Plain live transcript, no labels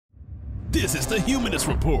This is the Humanist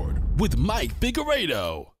Report with Mike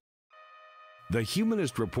Figueredo. The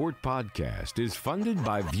Humanist Report podcast is funded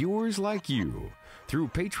by viewers like you through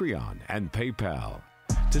Patreon and PayPal.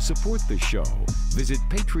 To support the show, visit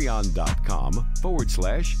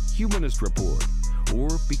patreon.com/Humanist Report or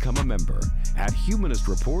become a member at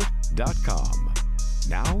humanistreport.com.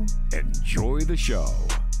 Now, enjoy the show.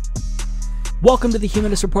 Welcome to the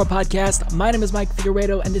Humanist Report podcast. My name is Mike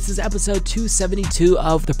Figueredo, and this is episode 272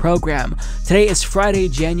 of the program. Today is Friday,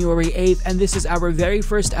 January 8th, and this is our very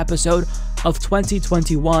first episode of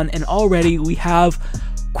 2021, and already we have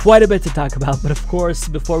quite a bit to talk about. But of course,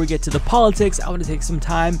 before we get to the politics, I want to take some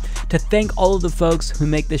time to thank all of the folks who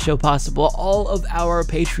make this show possible, all of our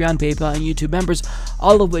Patreon, PayPal, and YouTube members,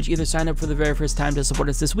 all of which either signed up for the very first time to support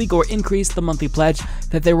us this week or increased the monthly pledge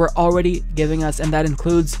that they were already giving us, and that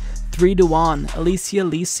includes 3 Dewan, Alicia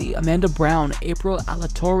Lisi, Amanda Brown, April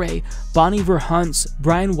Alatorre, Bonnie Verhunts,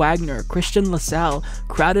 Brian Wagner, Christian LaSalle,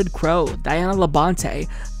 Crowded Crow, Diana Labonte,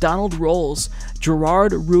 Donald Rolls,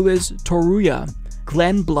 Gerard Ruiz Toruya,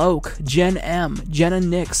 Glenn Bloke, Jen M, Jenna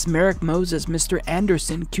Nix, Merrick Moses, Mr.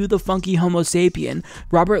 Anderson, Q the Funky Homo Sapien,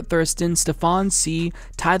 Robert Thurston, Stefan C,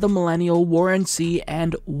 Ty the Millennial, Warren C,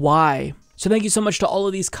 and Y. So thank you so much to all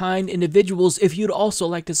of these kind individuals. If you'd also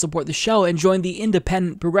like to support the show and join the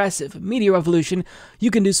independent progressive media revolution, you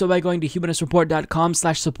can do so by going to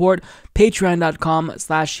humanistreport.com/support,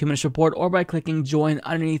 patreon.com/humanistreport, or by clicking join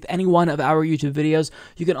underneath any one of our YouTube videos.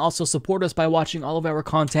 You can also support us by watching all of our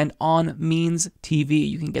content on Means TV.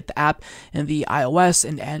 You can get the app in the iOS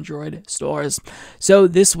and Android stores. So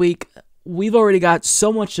this week, we've already got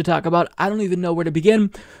so much to talk about, I don't even know where to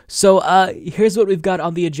begin. So here's what we've got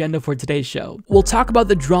on the agenda for today's show. We'll talk about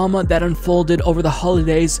the drama that unfolded over the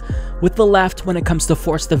holidays with the left when it comes to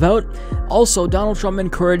force the vote. Also, Donald Trump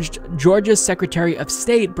encouraged Georgia's Secretary of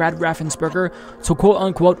State, Brad Raffensperger, to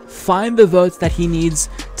quote-unquote find the votes that he needs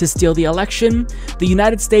to steal the election. The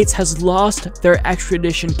United States has lost their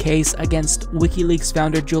extradition case against WikiLeaks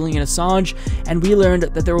founder Julian Assange, and we learned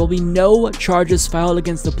that there will be no charges filed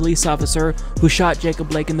against the police officer who shot Jacob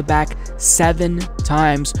Blake in the back 7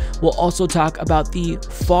 times. We'll also talk about the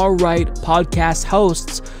far-right podcast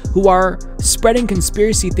hosts who are spreading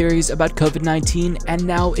conspiracy theories about COVID-19 and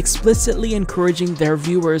now explicitly encouraging their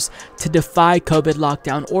viewers to defy COVID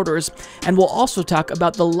lockdown orders. And we'll also talk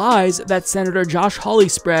about the lies that Senator Josh Hawley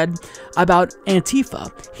spread about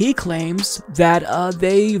Antifa. He claims that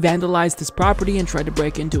they vandalized his property and tried to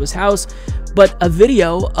break into his house, but a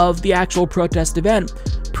video of the actual protest event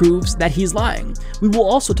proves that he's lying. We will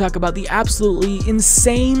also talk about the absolutely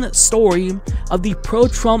insane story of the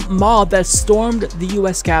pro-Trump mob that stormed the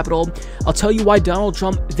US Capitol. I'll tell you why Donald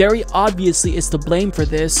Trump very obviously is to blame for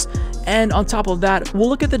this. And on top of that, we'll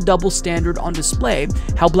look at the double standard on display,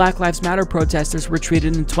 how Black Lives Matter protesters were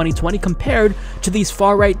treated in 2020 compared to these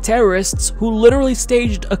far-right terrorists who literally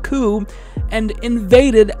staged a coup and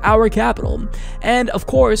invaded our capital. And of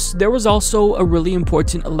course, there was also a really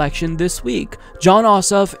important election this week. Jon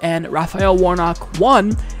Ossoff and Raphael Warnock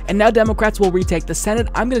won, and now Democrats will retake the Senate.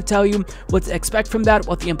 I'm going to tell you what to expect from that,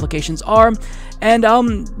 what the implications are, and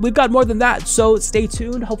we've got more than that, so stay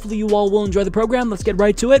tuned. Hopefully you all will enjoy the program. Let's get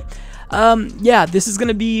right to it. Yeah, this is going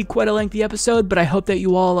to be quite a lengthy episode, but I hope that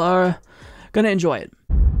you all are going to enjoy it.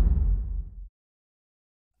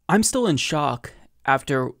 I'm still in shock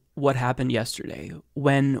after what happened yesterday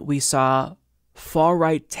when we saw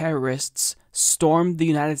far-right terrorists storm the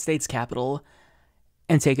United States Capitol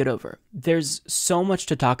and take it over. There's so much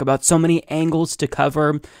to talk about, so many angles to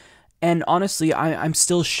cover, and honestly, I'm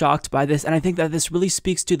still shocked by this, and I think that this really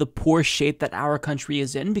speaks to the poor shape that our country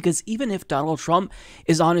is in, because even if Donald Trump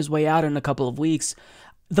is on his way out in a couple of weeks,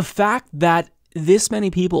 the fact that this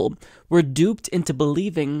many people were duped into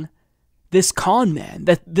believing this con man,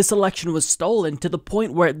 that this election was stolen, to the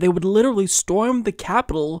point where they would literally storm the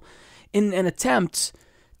Capitol in an attempt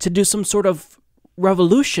to do some sort of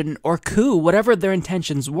revolution or coup, whatever their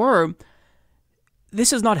intentions were.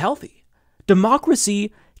 This is not healthy.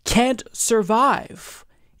 Democracy can't survive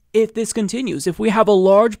if this continues, if we have a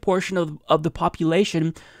large portion of the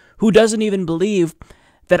population who doesn't even believe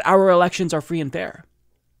that our elections are free and fair.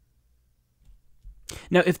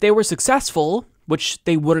 Now, if they were successful, which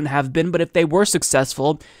they wouldn't have been, but if they were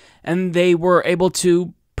successful and they were able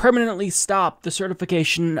to permanently stop the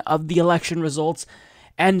certification of the election results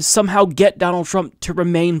and somehow get Donald Trump to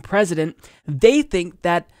remain president, they think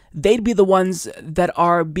that they'd be the ones that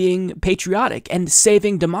are being patriotic and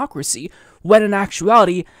saving democracy, when in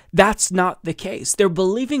actuality, that's not the case. They're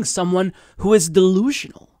believing someone who is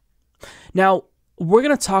delusional. Now, we're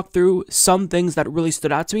going to talk through some things that really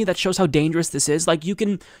stood out to me that shows how dangerous this is. Like, you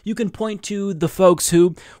can point to the folks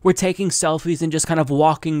who were taking selfies and just kind of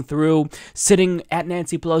walking through, sitting at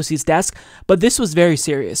Nancy Pelosi's desk, but this was very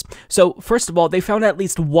serious. So, first of all, they found at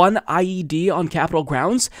least one IED on Capitol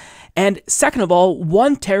grounds, and second of all,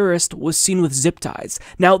 one terrorist was seen with zip ties.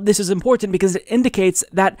 Now, this is important because it indicates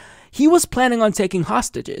that he was planning on taking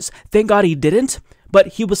hostages. Thank God he didn't, but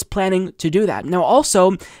he was planning to do that. Now,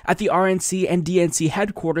 also, at the RNC and DNC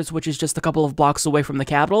headquarters, which is just a couple of blocks away from the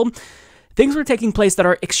Capitol, things were taking place that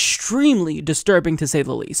are extremely disturbing, to say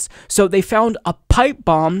the least. So they found a pipe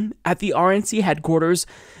bomb at the RNC headquarters,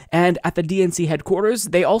 and at the DNC headquarters,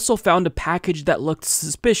 they also found a package that looked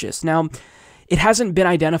suspicious. Now, it hasn't been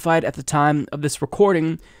identified at the time of this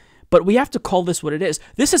recording, but we have to call this what it is.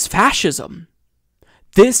 This is fascism.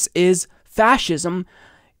 This is fascism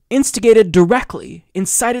instigated directly,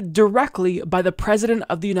 incited directly by the President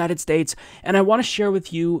of the United States. And I want to share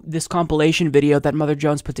with you this compilation video that Mother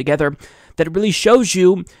Jones put together that really shows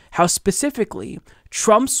you how specifically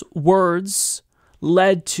Trump's words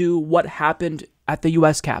led to what happened at the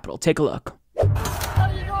U.S. Capitol. Take a look.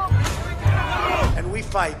 And we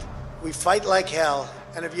fight. We fight like hell.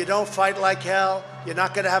 And if you don't fight like hell, you're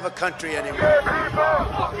not going to have a country anymore.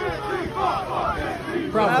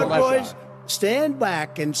 Proud Boys, stand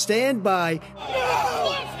back and stand by.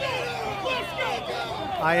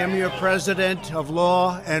 I am your president of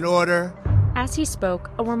law and order. As he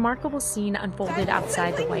spoke, a remarkable scene unfolded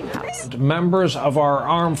outside the White House. Members of our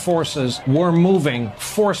armed forces were moving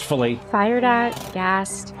forcefully. Fired at,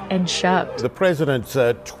 gassed, and shoved. The president's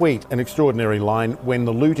tweet, an extraordinary line, when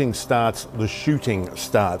the looting starts, the shooting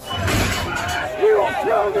starts. But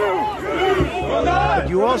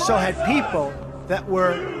you also had people that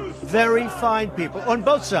were very fine people on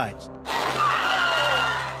both sides.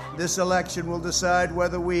 This election will decide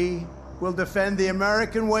whether we will defend the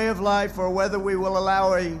American way of life or whether we will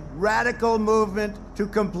allow a radical movement to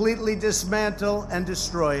completely dismantle and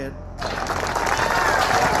destroy it.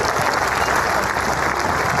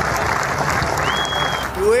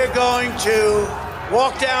 We're going to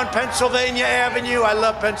walk down Pennsylvania Avenue. I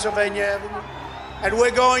love Pennsylvania Avenue. And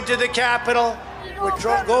we're going to the Capitol. We're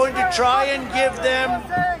going to try and give them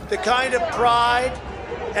the kind of pride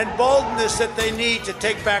and boldness that they need to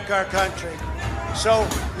take back our country. So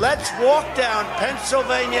let's walk down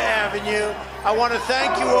Pennsylvania Avenue. I want to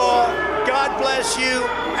thank you all. God bless you,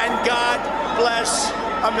 and God bless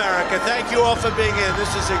America. Thank you all for being here.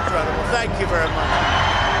 This is incredible. Thank you very much.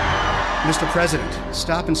 Mr. President,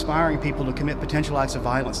 stop inspiring people to commit potential acts of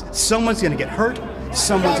violence. Someone's going to get hurt,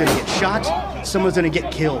 someone's going to get shot, someone's going to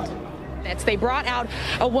get killed. They brought out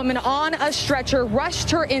a woman on a stretcher,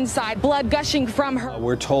 rushed her inside, blood gushing from her.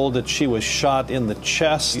 We're told that she was shot in the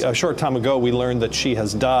chest. A short time ago, we learned that she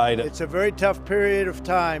has died. It's a very tough period of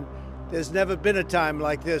time. There's never been a time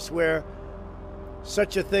like this where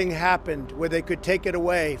such a thing happened, where they could take it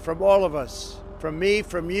away from all of us, from me,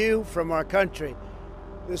 from you, from our country.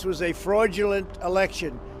 This was a fraudulent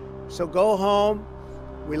election. So go home.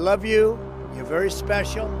 We love you. You're very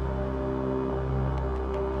special.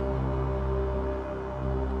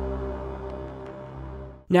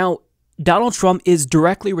 Now, Donald Trump is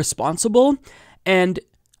directly responsible, and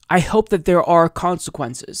I hope that there are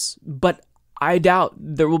consequences, but I doubt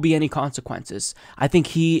there will be any consequences. I think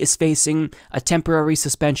he is facing a temporary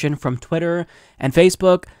suspension from Twitter and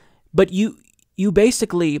Facebook, but you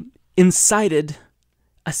basically incited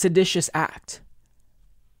a seditious act.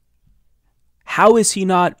 How is he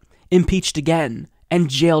not impeached again and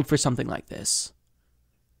jailed for something like this?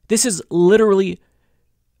 This is literally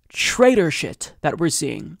traitor shit that we're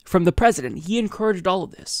seeing from the president. He encouraged all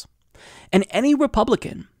of this. And any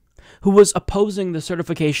Republican who was opposing the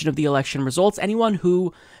certification of the election results, anyone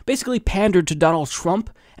who basically pandered to Donald Trump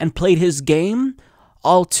and played his game,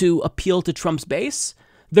 all to appeal to Trump's base,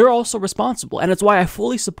 they're also responsible. And it's why I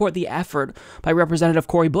fully support the effort by Representative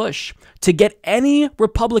Cori Bush to get any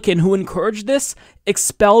Republican who encouraged this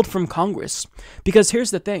expelled from Congress. Because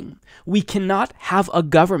here's the thing, we cannot have a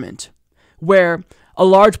government where a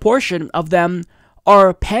large portion of them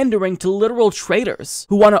are pandering to literal traitors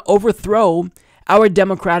who want to overthrow our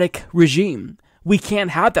democratic regime. We can't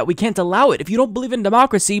have that. We can't allow it. If you don't believe in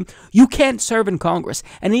democracy, you can't serve in Congress.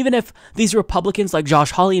 And even if these Republicans like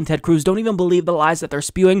Josh Hawley and Ted Cruz don't even believe the lies that they're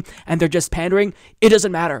spewing and they're just pandering, it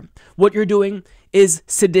doesn't matter. What you're doing is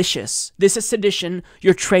seditious. This is sedition.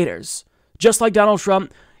 You're traitors. Just like Donald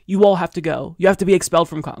Trump, you all have to go. You have to be expelled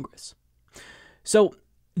from Congress. So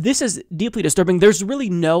this is deeply disturbing. There's really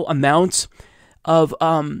no amount of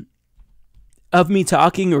of me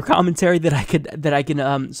talking or commentary that I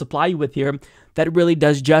can supply you with here that really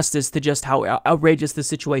does justice to just how outrageous the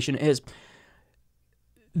situation is.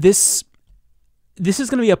 This is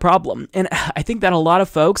going to be a problem, and I think that a lot of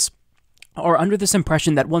folks are under this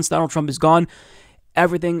impression that once Donald Trump is gone,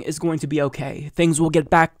 everything is going to be okay. Things will get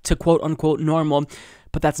back to quote-unquote normal,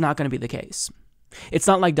 but that's not going to be the case. It's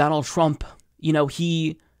not like Donald Trump,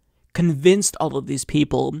 he convinced all of these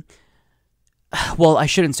people. Well, I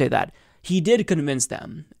shouldn't say that. He did convince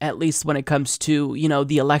them, at least when it comes to,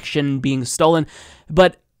 the election being stolen.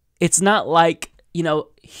 But it's not like,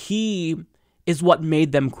 he is what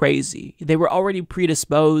made them crazy. They were already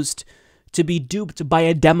predisposed to be duped by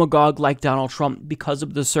a demagogue like Donald Trump because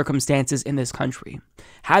of the circumstances in this country.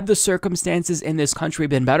 Had the circumstances in this country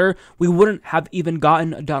been better, we wouldn't have even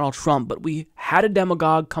gotten Donald Trump, but we had a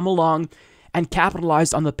demagogue come along and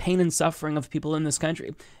capitalized on the pain and suffering of people in this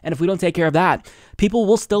country. And if we don't take care of that, people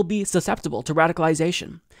will still be susceptible to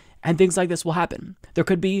radicalization, and things like this will happen. There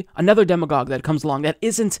could be another demagogue that comes along that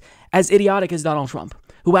isn't as idiotic as Donald Trump,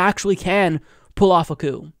 who actually can pull off a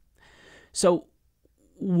coup. So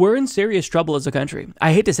we're in serious trouble as a country.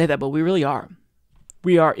 I hate to say that, but we really are.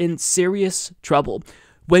 We are in serious trouble.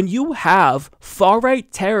 When you have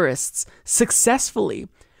far-right terrorists successfully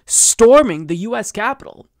storming the U.S.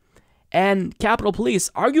 Capitol and Capitol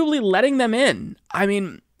Police arguably letting them in, I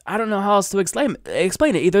mean, I don't know how else to explain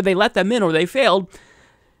it. Either they let them in or they failed.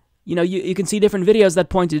 You can see different videos that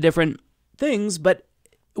point to different things, but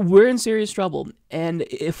we're in serious trouble. And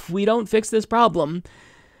if we don't fix this problem,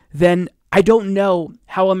 then I don't know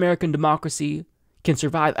how American democracy can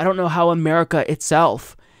survive. I don't know how America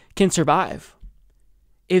itself can survive.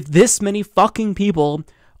 If this many fucking people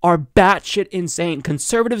are batshit insane,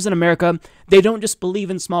 conservatives in America, they don't just believe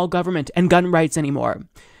in small government and gun rights anymore.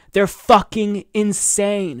 They're fucking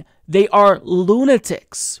insane. They are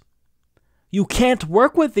lunatics. You can't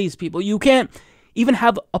work with these people. You can't even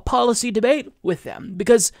have a policy debate with them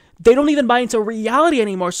because they don't even buy into reality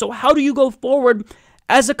anymore. So how do you go forward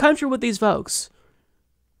as a country with these folks?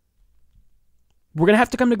 We're going to have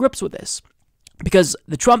to come to grips with this because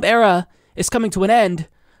the Trump era is coming to an end,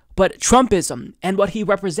 but Trumpism and what he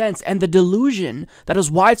represents and the delusion that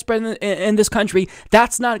is widespread in this country,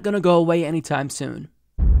 that's not going to go away anytime soon.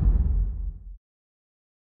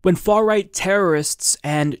 When far-right terrorists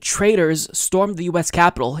and traitors stormed the U.S.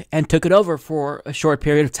 Capitol and took it over for a short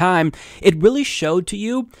period of time, it really showed to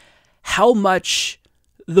you how much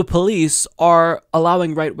the police are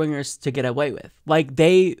allowing right-wingers to get away with. Like,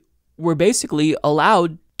 they were basically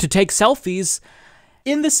allowed to take selfies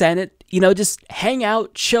in the Senate, just hang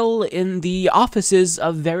out, chill in the offices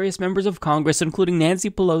of various members of Congress, including Nancy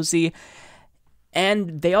Pelosi,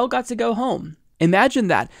 and they all got to go home. Imagine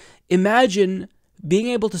that. Imagine being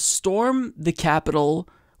able to storm the Capitol,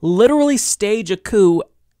 literally stage a coup,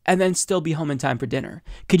 and then still be home in time for dinner.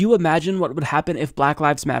 Could you imagine what would happen if Black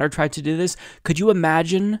Lives Matter tried to do this? Could you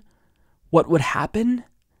imagine what would happen?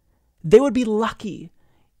 They would be lucky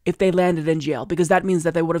if they landed in jail, because that means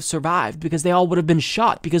that they would have survived, because they all would have been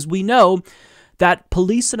shot, because we know that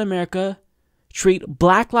police in America treat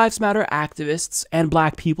Black Lives Matter activists and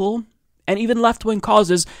black people, and even left-wing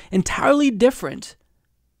causes, entirely different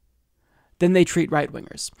than they treat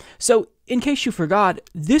right-wingers. So, in case you forgot,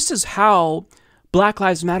 this is how Black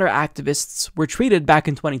Lives Matter activists were treated back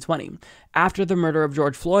in 2020. After the murder of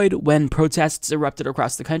George Floyd, when protests erupted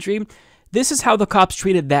across the country, this is how the cops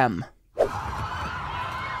treated them.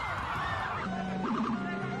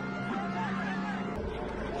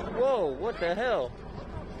 Whoa, what the hell?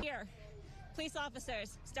 Here, police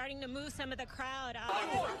officers starting to move some of the crowd out.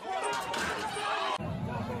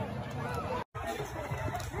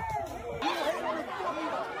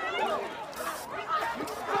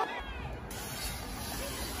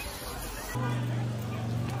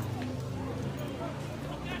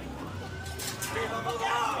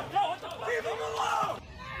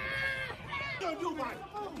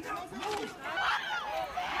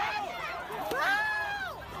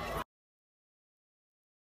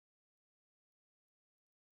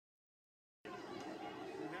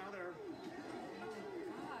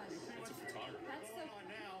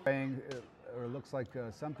 Or it looks like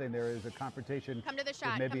something. There is a confrontation. Come to the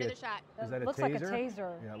shot. Come to the shot. Is that a taser? Looks like a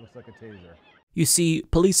taser. Yeah, it looks like a taser. You see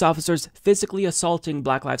police officers physically assaulting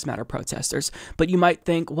Black Lives Matter protesters. But you might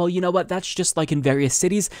think, well, you know what? That's just like in various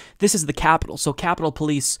cities. This is the Capitol, so Capitol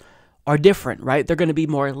police are different, right? They're going to be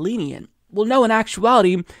more lenient. Well, no, in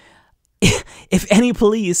actuality, if any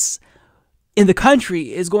police in the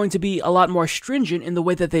country is going to be a lot more stringent in the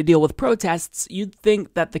way that they deal with protests, you'd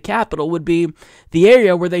think that the Capitol would be the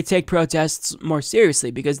area where they take protests more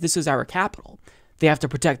seriously, because this is our capital. They have to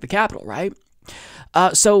protect the Capitol, right?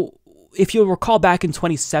 So if you'll recall back in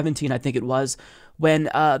 2017, I think it was, when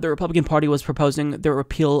the Republican Party was proposing their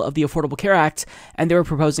repeal of the Affordable Care Act and they were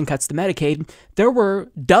proposing cuts to Medicaid, there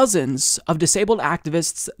were dozens of disabled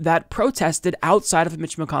activists that protested outside of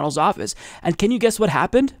Mitch McConnell's office. And can you guess what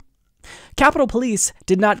happened? Capitol Police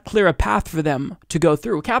did not clear a path for them to go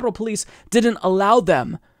through. Capitol Police didn't allow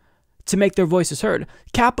them to make their voices heard.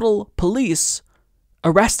 Capitol Police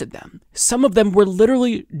arrested them. Some of them were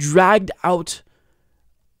literally dragged out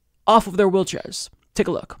off of their wheelchairs. Take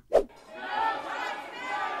a look.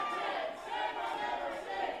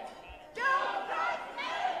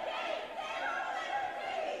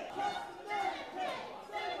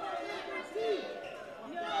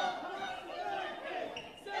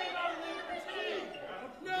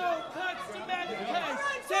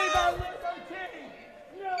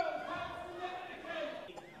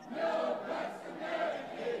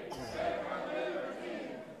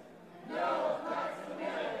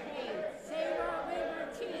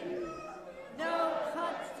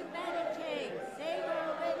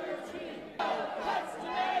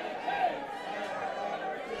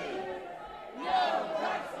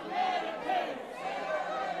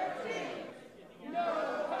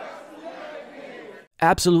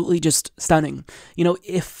 Absolutely just stunning. You know,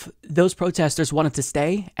 if those protesters wanted to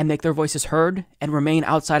stay and make their voices heard and remain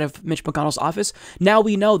outside of Mitch McConnell's office, now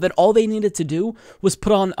we know that all they needed to do was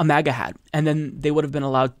put on a MAGA hat and then they would have been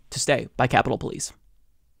allowed to stay by Capitol Police.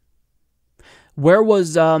 Where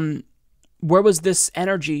was this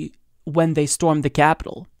energy when they stormed the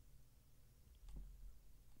Capitol?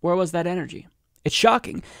 Where was that energy? It's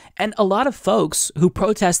shocking. And a lot of folks who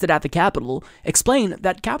protested at the Capitol explain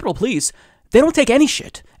that Capitol Police, they don't take any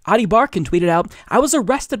shit. Adi Barkin tweeted out, "I was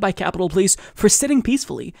arrested by Capitol Police for sitting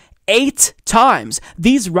peacefully 8 times.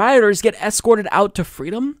 These rioters get escorted out to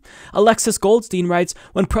freedom?" Alexis Goldstein writes,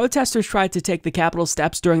 "When protesters tried to take the Capitol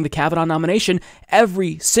steps during the Kavanaugh nomination,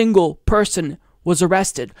 every single person was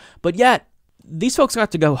arrested. But yet, these folks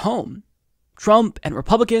got to go home. Trump and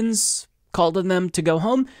Republicans called on them to go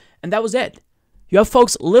home, and that was it. You have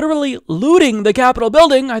folks literally looting the Capitol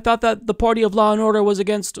building. I thought that the party of law and order was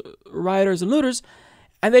against rioters and looters,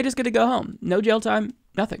 and they just get to go home. No jail time,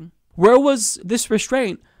 nothing. Where was this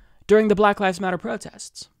restraint during the Black Lives Matter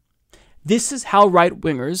protests? This is how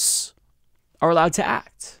right-wingers are allowed to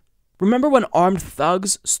act. Remember when armed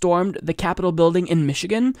thugs stormed the Capitol building in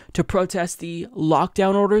Michigan to protest the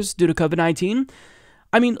lockdown orders due to COVID-19?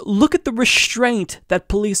 I mean, look at the restraint that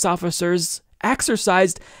police officers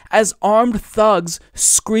exercised as armed thugs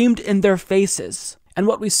screamed in their faces. And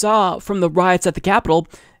what we saw from the riots at the Capitol,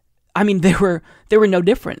 I mean, they were no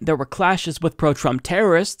different. There were clashes with pro-Trump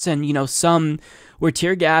terrorists, and, you know, some were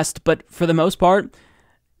tear-gassed, but for the most part,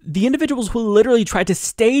 the individuals who literally tried to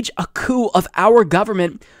stage a coup of our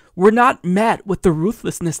government were not met with the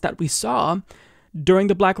ruthlessness that we saw during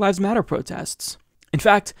the Black Lives Matter protests. In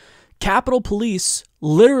fact, Capitol Police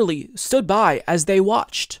literally stood by as they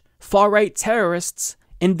watched far-right terrorists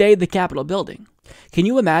invade the Capitol building. Can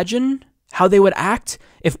you imagine how they would act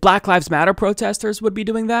if Black Lives Matter protesters would be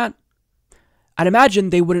doing that? I'd imagine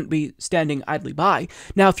they wouldn't be standing idly by.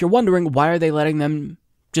 Now, if you're wondering, why are they letting them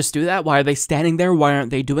just do that? Why are they standing there? Why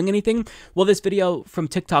aren't they doing anything? Well, this video from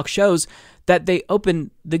TikTok shows that they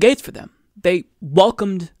opened the gates for them. They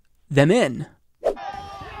welcomed them in.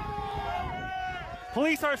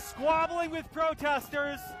 Police are squabbling with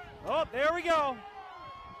protesters. Oh, there we go.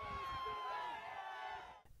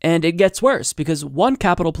 And it gets worse, because one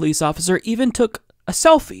Capitol Police officer even took a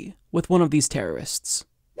selfie with one of these terrorists.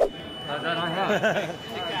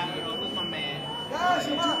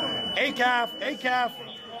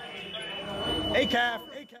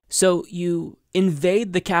 So you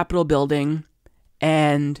invade the Capitol building,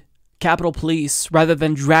 and Capitol Police, rather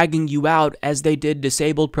than dragging you out as they did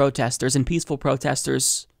disabled protesters and peaceful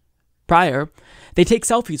protesters prior, they take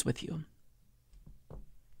selfies with you.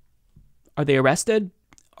 Are they arrested?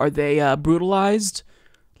 Are they brutalized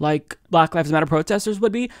like Black Lives Matter protesters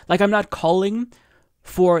would be? Like, I'm not calling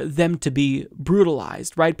for them to be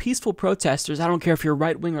brutalized, right? Peaceful protesters, I don't care if you're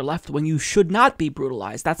right-wing or left-wing, you should not be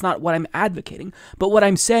brutalized. That's not what I'm advocating. But what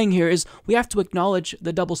I'm saying here is we have to acknowledge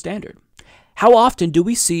the double standard. How often do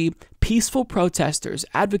we see peaceful protesters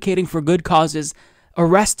advocating for good causes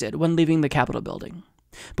arrested when leaving the Capitol building?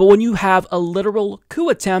 But when you have a literal coup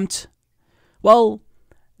attempt, well,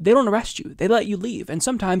 they don't arrest you. They let you leave. And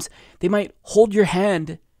sometimes they might hold your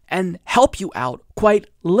hand and help you out, quite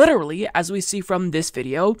literally, as we see from this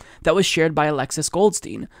video that was shared by Alexis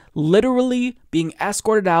Goldstein, literally being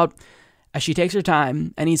escorted out as she takes her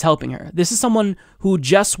time and he's helping her. This is someone who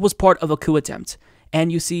just was part of a coup attempt.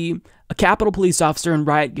 And you see a Capitol Police officer in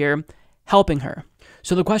riot gear helping her.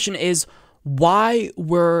 So the question is, why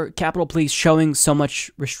were Capitol Police showing so much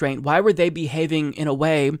restraint? Why were they behaving in a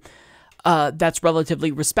way that's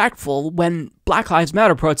relatively respectful when Black Lives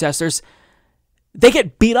Matter protesters, they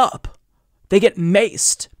get beat up, they get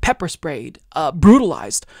maced, pepper sprayed,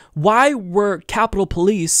 brutalized? Why were Capitol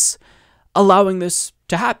Police allowing this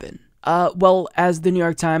to happen? Well, as the New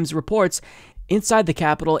York Times reports, inside the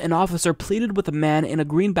Capitol, an officer pleaded with a man in a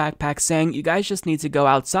green backpack saying, "You guys just need to go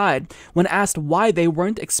outside." When asked why they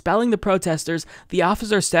weren't expelling the protesters, the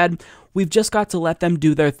officer said, "We've just got to let them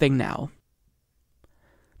do their thing now."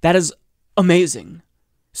 That is amazing.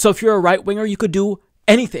 So if you're a right-winger, you could do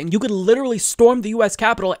anything. You could literally storm the U.S.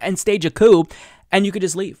 Capitol and stage a coup, and you could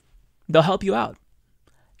just leave. They'll help you out.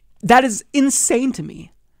 That is insane to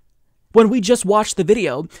me. When we just watched the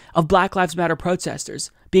video of Black Lives Matter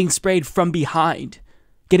protesters being sprayed from behind,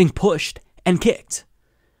 getting pushed and kicked.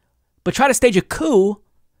 But try to stage a coup,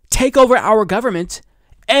 take over our government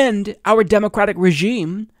and our democratic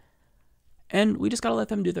regime, and we just gotta let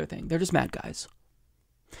them do their thing. They're just mad guys.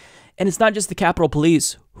 And it's not just the Capitol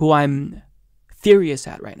Police who I'm furious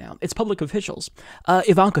at right now. It's public officials.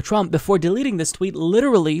 Ivanka Trump, before deleting this tweet,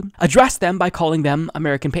 literally addressed them by calling them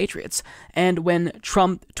American patriots. And when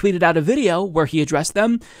Trump tweeted out a video where he addressed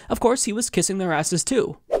them, of course, he was kissing their asses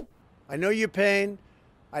too. I know your pain.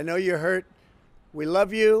 I know you're hurt. We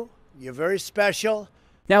love you. You're very special.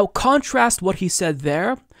 Now, contrast what he said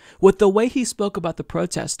there with the way he spoke about the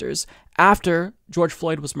protesters after George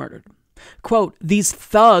Floyd was murdered. Quote, "These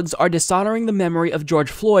thugs are dishonoring the memory of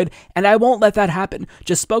George Floyd, and I won't let that happen.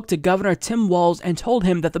 Just spoke to Governor Tim Walz and told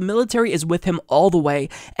him that the military is with him all the way.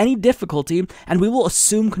 Any difficulty, and we will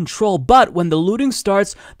assume control. But when the looting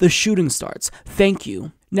starts, the shooting starts. Thank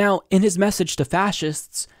you." Now, in his message to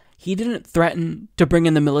fascists, he didn't threaten to bring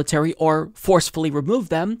in the military or forcefully remove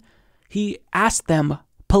them. He asked them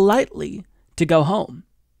politely to go home.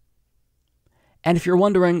 And if you're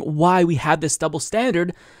wondering why we have this double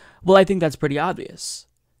standard, well, I think that's pretty obvious.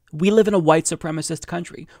 We live in a white supremacist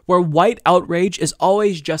country where white outrage is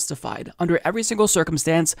always justified under every single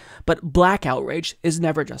circumstance, but black outrage is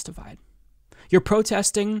never justified. You're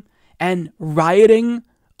protesting and rioting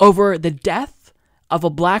over the death of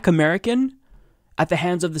a black American at the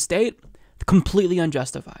hands of the state, completely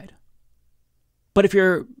unjustified. But if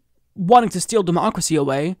you're wanting to steal democracy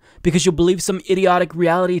away because you believe some idiotic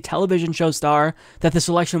reality television show star that this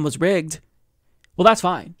election was rigged, well, that's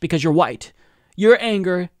fine, because you're white. Your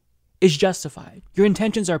anger is justified. Your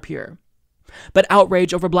intentions are pure. But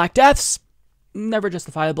outrage over black deaths, never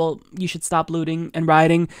justifiable. You should stop looting and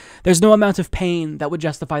rioting. There's no amount of pain that would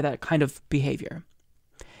justify that kind of behavior.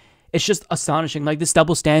 It's just astonishing. Like, this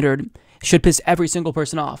double standard should piss every single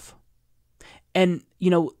person off. And,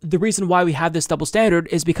 the reason why we have this double standard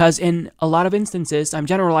is because in a lot of instances, I'm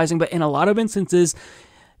generalizing, but in a lot of instances,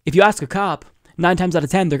 if you ask a cop, 9 times out of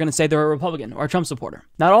 10, they're going to say they're a Republican or a Trump supporter.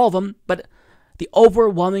 Not all of them, but the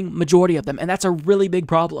overwhelming majority of them. And that's a really big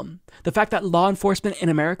problem. The fact that law enforcement in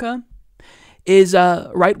America is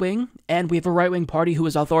right-wing, and we have a right-wing party who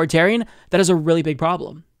is authoritarian, that is a really big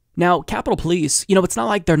problem. Now, Capitol Police, it's not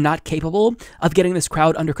like they're not capable of getting this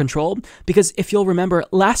crowd under control, because if you'll remember,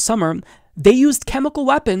 last summer, they used chemical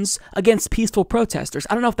weapons against peaceful protesters.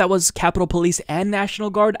 I don't know if that was Capitol Police and National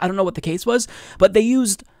Guard. I don't know what the case was, but they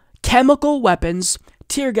used chemical weapons,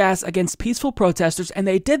 tear gas against peaceful protesters, and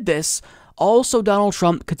they did this all so Donald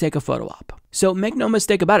Trump could take a photo op. So make no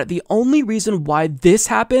mistake about it, the only reason why this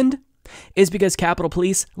happened is because Capitol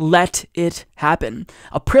Police let it happen.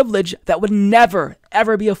 A privilege that would never,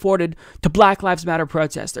 ever be afforded to Black Lives Matter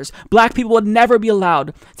protesters. Black people would never be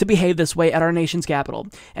allowed to behave this way at our nation's capital.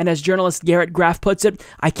 And as journalist Garrett Graff puts it,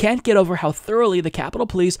 I can't get over how thoroughly the Capitol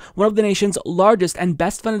Police, one of the nation's largest and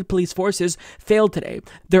best-funded police forces, failed today.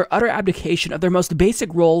 Their utter abdication of their most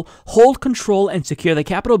basic role, hold control and secure the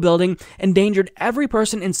Capitol building, endangered every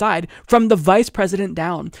person inside, from the vice president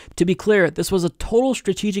down. To be clear, this was a total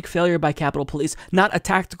strategic failure by Capitol Police, not a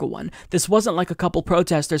tactical one. This wasn't like a couple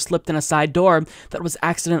protesters slipped in a side door that was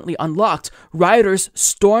accidentally unlocked. Rioters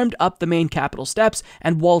stormed up the main Capitol steps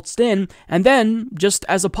and waltzed in, and then, just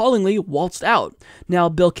as appallingly, waltzed out. Now,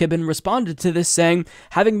 Bill Kibben responded to this saying,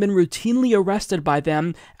 having been routinely arrested by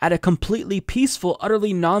them at a completely peaceful,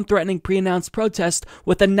 utterly non-threatening pre-announced protest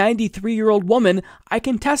with a 93-year-old woman, I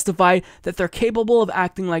can testify that they're capable of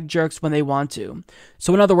acting like jerks when they want to.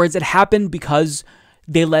 So in other words, it happened because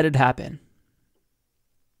they let it happen.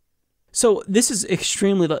 So this is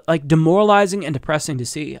extremely demoralizing and depressing to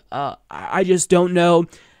see. I just don't know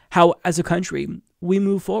how, as a country, we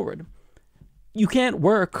move forward. You can't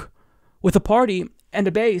work with a party and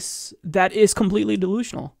a base that is completely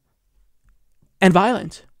delusional and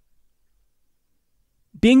violent.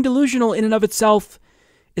 Being delusional in and of itself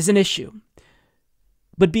is an issue.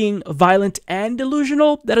 But being violent and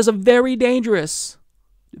delusional, that is a very dangerous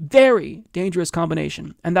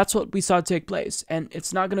combination. And that's what we saw take place. And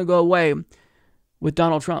it's not going to go away with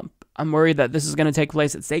Donald Trump. I'm worried that this is going to take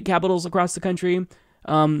place at state capitals across the country,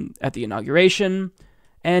 at the inauguration.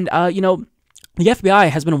 And, the FBI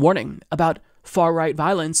has been warning about far-right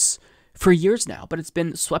violence for years now, but it's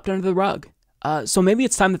been swept under the rug. So maybe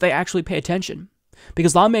it's time that they actually pay attention,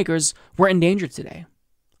 because lawmakers were in danger today.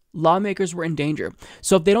 Lawmakers were in danger.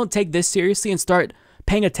 So if they don't take this seriously and start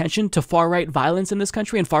paying attention to far-right violence in this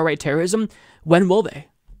country and far-right terrorism, when will they?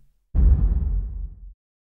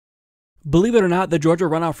 Believe it or not, the Georgia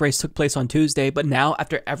runoff race took place on Tuesday, but now,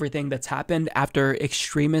 after everything that's happened, after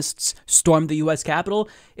extremists stormed the U.S. Capitol,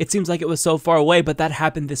 it seems like it was so far away, but that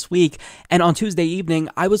happened this week. And on Tuesday evening,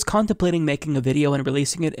 I was contemplating making a video and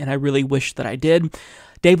releasing it, and I really wish that I did.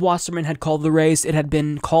 Dave Wasserman had called the race. It had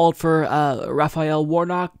been called for Raphael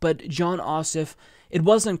Warnock, but John Ossoff, it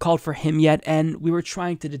wasn't called for him yet, and we were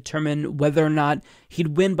trying to determine whether or not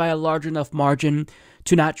he'd win by a large enough margin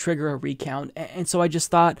to not trigger a recount. And so I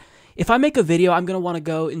just thought, if I make a video, I'm going to want to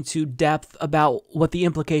go into depth about what the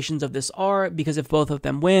implications of this are, because if both of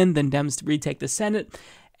them win, then Dems retake the Senate.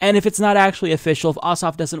 And if it's not actually official, if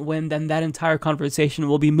Ossoff doesn't win, then that entire conversation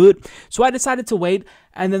will be moot. So I decided to wait,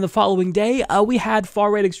 and then the following day, we had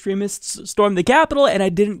far-right extremists storm the Capitol, and I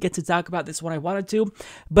didn't get to talk about this when I wanted to,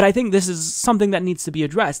 but I think this is something that needs to be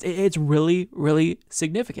addressed. It's really, really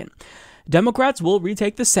significant. Democrats will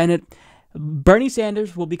retake the Senate, Bernie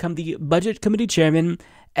Sanders will become the Budget Committee chairman,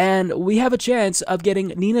 and we have a chance of getting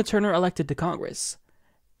Nina Turner elected to Congress.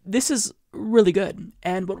 This is really good,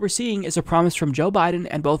 and what we're seeing is a promise from Joe Biden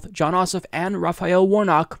and both John Ossoff and Raphael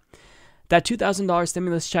Warnock that $2,000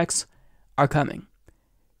 stimulus checks are coming.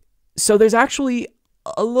 So there's actually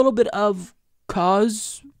a little bit of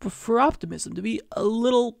cause for optimism, to be a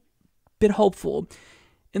little bit hopeful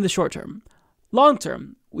in the short term. Long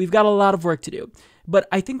term, we've got a lot of work to do, but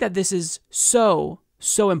I think that this is so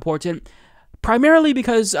important, primarily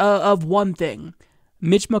because of one thing.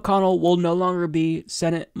 Mitch McConnell will no longer be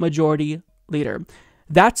Senate Majority Leader.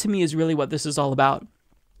 That, to me, is really what this is all about.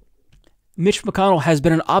 Mitch McConnell has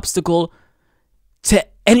been an obstacle to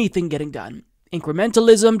anything getting done.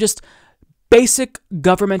 Incrementalism, just basic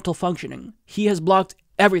governmental functioning. He has blocked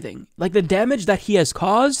everything. Like, the damage that he has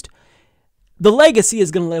caused, the legacy is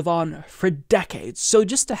going to live on for decades. So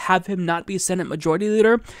just to have him not be Senate Majority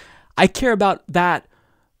Leader, I care about that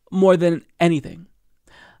more than anything.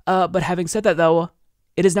 But having said that, though,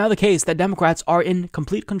 it is now the case that Democrats are in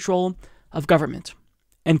complete control of government,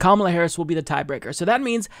 and Kamala Harris will be the tiebreaker. So that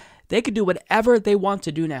means they could do whatever they want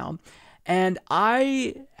to do now. And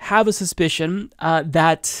I have a suspicion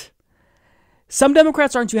that some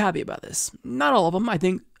Democrats aren't too happy about this. Not all of them. I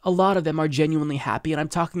think a lot of them are genuinely happy, and I'm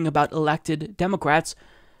talking about elected Democrats.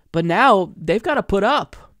 But now they've got to put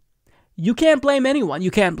up. You can't blame anyone.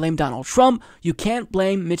 You can't blame Donald Trump. You can't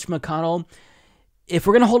blame Mitch McConnell. If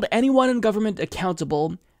we're going to hold anyone in government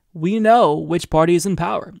accountable, we know which party is in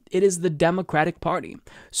power. It is the Democratic Party.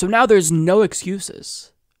 So now there's no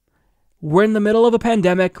excuses. We're in the middle of a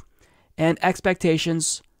pandemic, and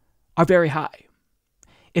expectations are very high.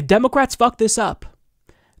 If Democrats fuck this up,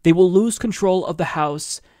 they will lose control of the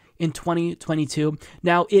House in 2022.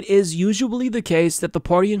 Now, it is usually the case that the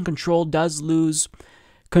party in control does lose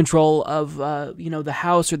control of, the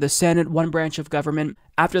House or the Senate, one branch of government,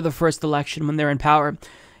 after the first election when they're in power.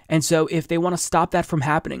 And so if they want to stop that from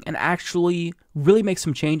happening and actually really make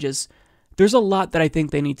some changes, there's a lot that I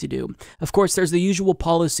think they need to do. Of course, there's the usual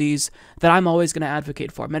policies that I'm always going to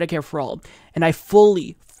advocate for, Medicare for all. And I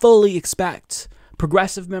fully expect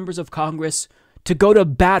progressive members of Congress to go to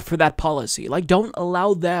bat for that policy. Like, don't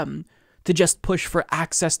allow them to just push for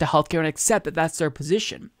access to healthcare and accept that that's their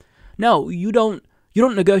position. No, you don't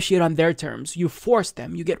negotiate on their terms. You force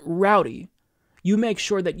them. You get rowdy. You make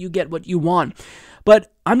sure that you get what you want.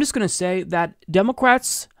 But I'm just going to say that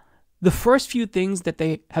Democrats, the first few things that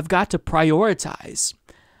they have got to prioritize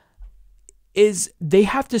is they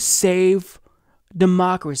have to save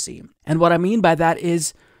democracy. And what I mean by that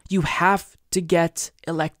is you have to get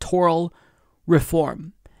electoral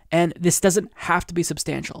reform. And this doesn't have to be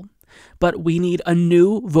substantial. But we need a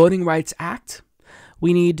new Voting Rights Act.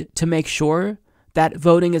 We need to make sure that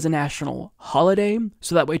voting is a national holiday,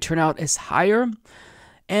 so that way turnout is higher.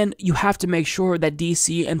 And you have to make sure that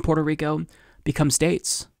DC and Puerto Rico become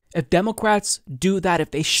states. If Democrats do that,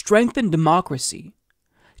 if they strengthen democracy,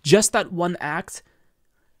 just that one act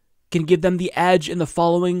can give them the edge in the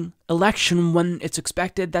following election when it's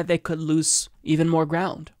expected that they could lose even more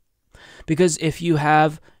ground. Because if you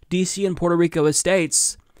have D.C. and Puerto Rico as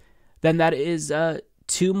states, then that is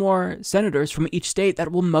 2 more senators from each state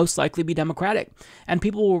that will most likely be Democratic. And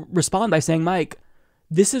people will respond by saying, Mike,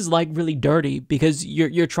 this is like really dirty because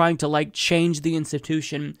you're trying to like change the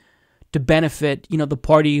institution to benefit, the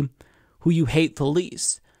party who you hate the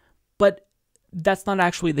least. But that's not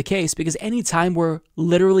actually the case, because anytime we're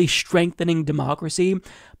literally strengthening democracy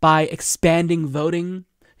by expanding voting,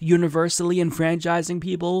 universally enfranchising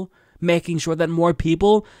people, making sure that more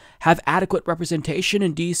people have adequate representation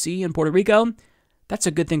in D.C. and Puerto Rico, that's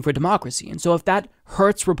a good thing for democracy. And so if that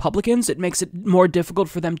hurts Republicans, it makes it more difficult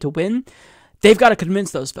for them to win. They've got to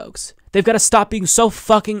convince those folks. They've got to stop being so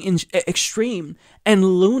fucking extreme and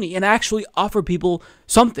loony and actually offer people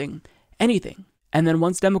something, anything. And then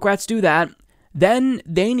once Democrats do that, then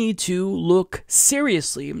they need to look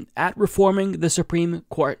seriously at reforming the Supreme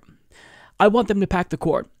Court. I want them to pack the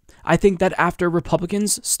court. I think that after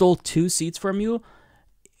Republicans stole 2 seats from you,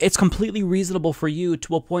 it's completely reasonable for you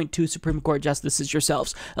to appoint 2 Supreme Court justices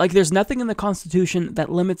yourselves. Like, there's nothing in the Constitution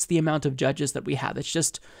that limits the amount of judges that we have. It's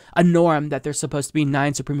just a norm that there's supposed to be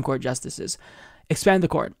 9 Supreme Court justices. Expand the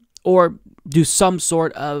court, or do some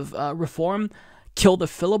sort of reform, kill the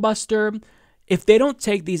filibuster. If they don't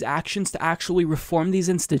take these actions to actually reform these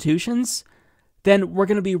institutions, then we're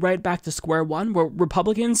going to be right back to square one, where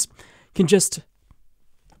Republicans can just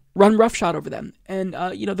run roughshod over them. And,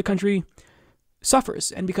 the country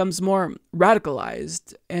suffers and becomes more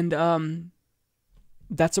radicalized. And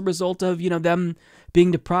that's a result of, them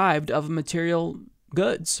being deprived of material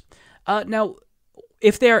goods. Now,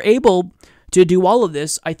 if they are able to do all of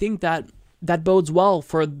this, I think that bodes well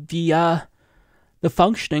for the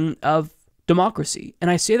functioning of democracy.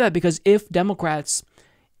 And I say that because if Democrats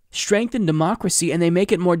strengthen democracy and they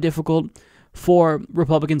make it more difficult for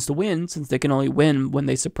Republicans to win, since they can only win when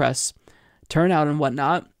they suppress turnout and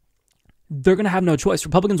whatnot, they're going to have no choice.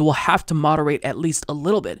 Republicans will have to moderate at least a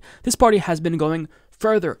little bit. This party has been going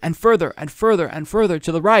further and further and further and further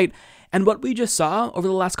to the right. And what we just saw over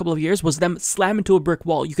the last couple of years was them slam into a brick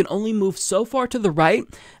wall. You can only move so far to the right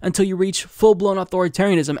until you reach full-blown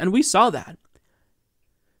authoritarianism. And we saw that.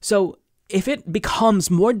 So if it becomes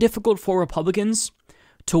more difficult for Republicans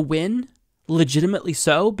to win, legitimately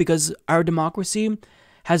so, because our democracy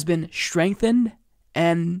has been strengthened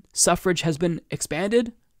and suffrage has been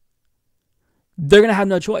expanded, they're going to have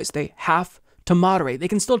no choice. They have to moderate. They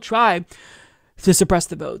can still try to suppress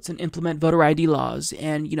the votes and implement voter ID laws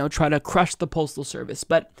and, try to crush the postal service,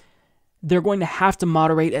 but they're going to have to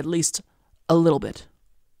moderate at least a little bit.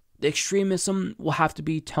 The extremism will have to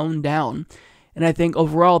be toned down. And I think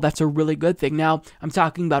overall that's a really good thing. Now, I'm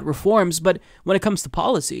talking about reforms, but when it comes to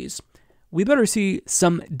policies, we better see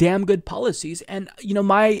some damn good policies. And,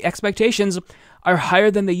 my expectations are higher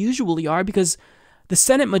than they usually are because the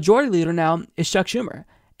Senate Majority Leader now is Chuck Schumer.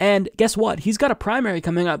 And guess what? He's got a primary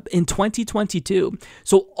coming up in 2022.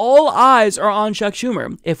 So all eyes are on Chuck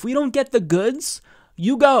Schumer. If we don't get the goods,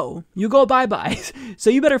 you go bye-bye. So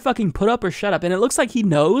you better fucking put up or shut up. And it looks like he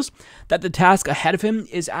knows that the task ahead of him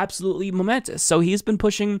is absolutely momentous. So he's been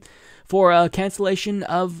pushing for a cancellation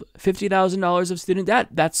of $50,000 of student debt.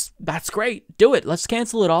 That's great. Do it. Let's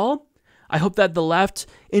cancel it all. I hope that the left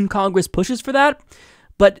in Congress pushes for that,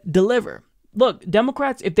 but deliver. Look,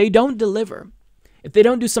 Democrats, if they don't deliver, if they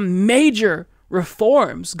don't do some major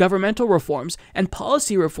reforms, governmental reforms and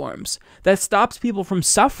policy reforms that stops people from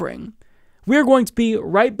suffering, we're going to be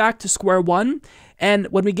right back to square one. And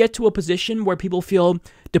when we get to a position where people feel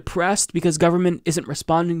depressed because government isn't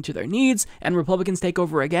responding to their needs and Republicans take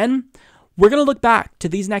over again, we're going to look back to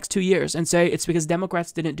these next 2 years and say it's because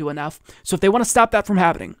Democrats didn't do enough. So if they want to stop that from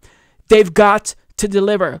happening, they've got to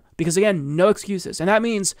deliver, because again, no excuses. And that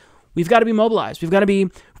means we've got to be mobilized. We've got to be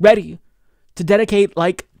ready to dedicate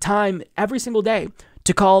time every single day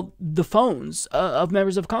to call the phones of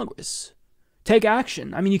members of Congress. Take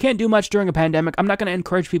action. I mean, you can't do much during a pandemic. I'm not going to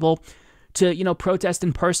encourage people to, protest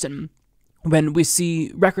in person when we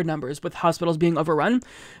see record numbers with hospitals being overrun.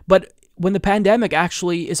 But when the pandemic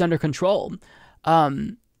actually is under control,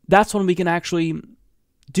 that's when we can actually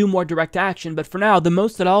do more direct action. But for now, the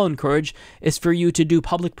most that I'll encourage is for you to do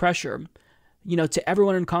public pressure, to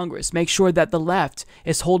everyone in Congress. Make sure that the left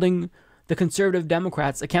is holding the conservative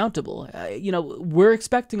Democrats accountable. We're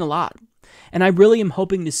expecting a lot. And I really am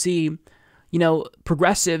hoping to see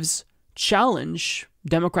progressives challenge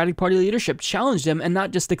Democratic Party leadership, challenge them, and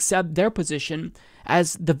not just accept their position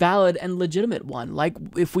as the valid and legitimate one. Like,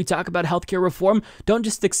 if we talk about healthcare reform, don't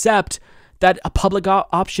just accept that a public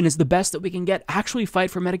option is the best that we can get. Actually fight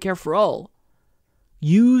for Medicare for all.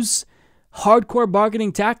 Use hardcore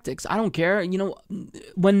bargaining tactics. I don't care.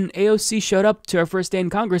 When AOC showed up to her first day in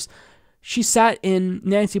Congress, she sat in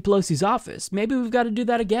Nancy Pelosi's office. Maybe we've got to do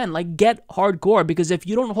that again. Like, get hardcore, because if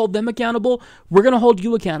you don't hold them accountable, we're going to hold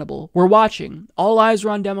you accountable. We're watching. All eyes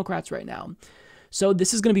are on Democrats right now. So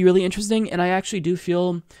this is going to be really interesting, and I actually do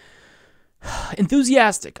feel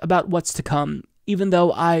enthusiastic about what's to come, even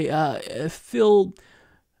though I feel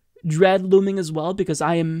dread looming as well, because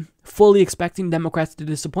I am fully expecting Democrats to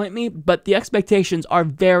disappoint me, but the expectations are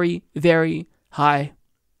very, very high.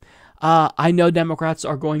 I know Democrats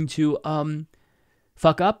are going to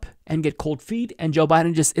fuck up and get cold feet, and Joe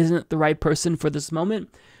Biden just isn't the right person for this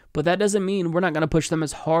moment. But that doesn't mean we're not going to push them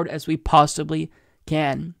as hard as we possibly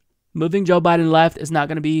can. Moving Joe Biden left is not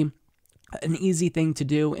going to be an easy thing to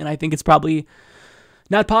do, and I think it's probably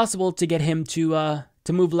not possible to get him to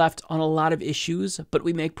move left on a lot of issues, but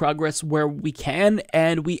we make progress where we can,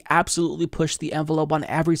 and we absolutely push the envelope on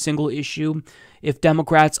every single issue. If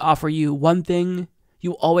Democrats offer you one thing,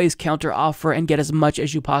 you always counter-offer and get as much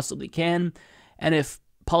as you possibly can. And if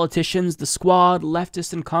politicians, the squad,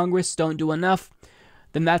 leftists in Congress don't do enough,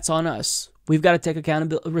 then that's on us. We've got to take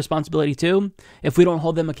responsibility too if we don't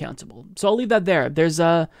hold them accountable. So I'll leave that there. There's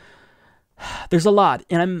a lot,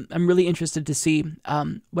 and I'm really interested to see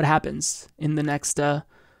what happens in the next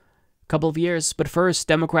couple of years. But first,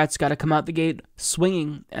 Democrats got to come out the gate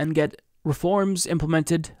swinging and get reforms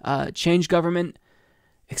implemented, change government,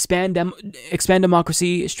 expand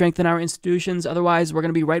democracy, strengthen our institutions. Otherwise, we're going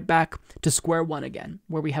to be right back to square one again,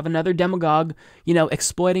 where we have another demagogue,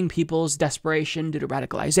 exploiting people's desperation due to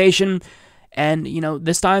radicalization. And,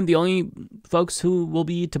 this time, the only folks who will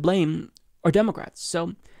be to blame are Democrats.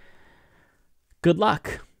 So, good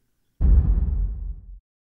luck.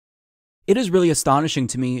 It is really astonishing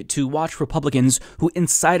to me to watch Republicans who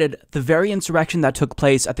incited the very insurrection that took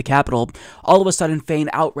place at the Capitol all of a sudden feign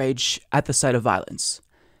outrage at the sight of violence.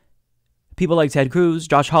 People like Ted Cruz,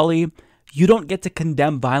 Josh Hawley, you don't get to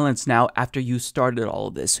condemn violence now after you started all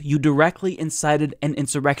of this. You directly incited an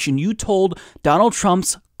insurrection. You told Donald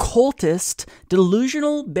Trump's cultist,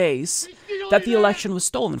 delusional base that the election was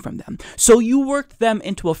stolen from them. So you worked them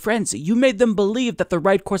into a frenzy. You made them believe that the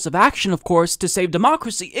right course of action, of course, to save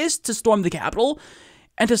democracy is to storm the Capitol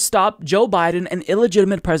and to stop Joe Biden, an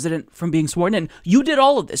illegitimate president, from being sworn in. You did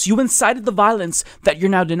all of this. You incited the violence that you're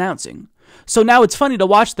now denouncing. So now it's funny to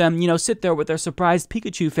watch them, sit there with their surprised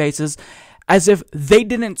Pikachu faces as if they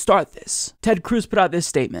didn't start this. Ted Cruz put out this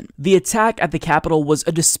statement: "The attack at the Capitol was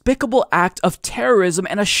a despicable act of terrorism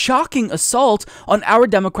and a shocking assault on our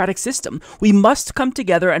democratic system. We must come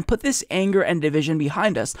together and put this anger and division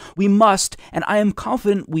behind us. We must, and I am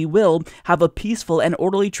confident we will, have a peaceful and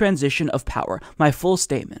orderly transition of power." My full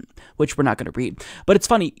statement, which we're not going to read. But it's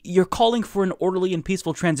funny, you're calling for an orderly and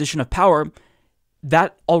peaceful transition of power.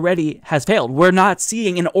 That already has failed. We're not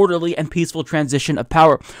seeing an orderly and peaceful transition of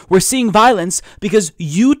power. We're seeing violence because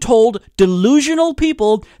you told delusional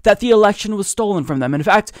people that the election was stolen from them. In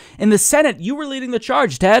fact, in the Senate, you were leading the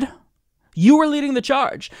charge, Ted. You were leading the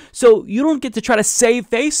charge. So you don't get to try to save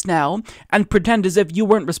face now and pretend as if you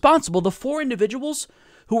weren't responsible. The 4 individuals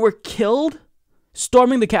who were killed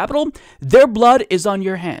storming the Capitol, their blood is on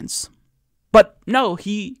your hands. But no,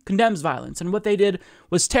 he condemns violence, and what they did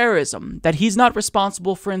was terrorism, that he's not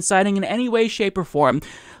responsible for inciting in any way, shape, or form.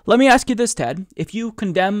 Let me ask you this, Ted. If you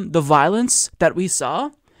condemn the violence that we saw,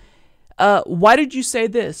 why did you say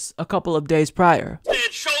this a couple of days prior?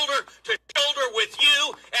 Stand shoulder to shoulder with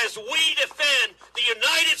you as we defend the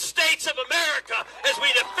United States of America, as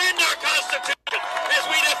we defend our Constitution, as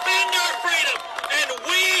we defend our freedom, and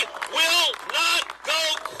we will not go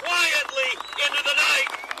quietly into the night.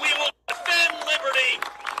 We will defend liberty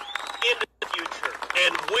into the future,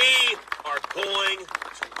 and we are going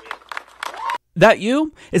to win. That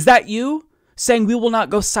you? Is that you saying we will not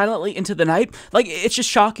go silently into the night? Like, it's just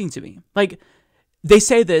shocking to me. Like, they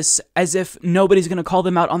say this as if nobody's going to call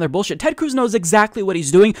them out on their bullshit. Ted Cruz knows exactly what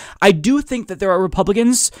he's doing. I do think that there are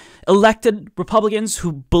Republicans, elected Republicans,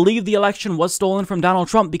 who believe the election was stolen from Donald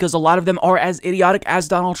Trump, because a lot of them are as idiotic as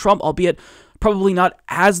Donald Trump, albeit probably not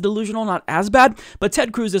as delusional, not as bad, but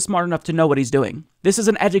Ted Cruz is smart enough to know what he's doing. This is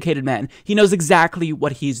an educated man. He knows exactly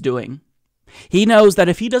what he's doing. He knows that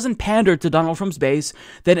if he doesn't pander to Donald Trump's base,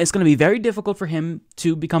 then it's going to be very difficult for him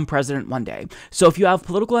to become president one day. So if you have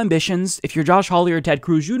political ambitions, if you're Josh Hawley or Ted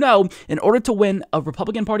Cruz, you know, in order to win a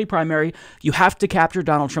Republican Party primary, you have to capture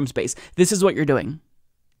Donald Trump's base. This is what you're doing.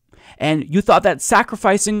 And you thought that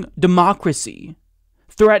sacrificing democracy,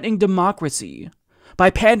 threatening democracy, by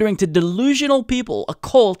pandering to delusional people, a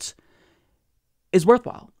cult, is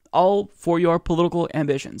worthwhile, all for your political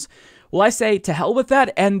ambitions. Well, I say to hell with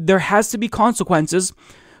that, and there has to be consequences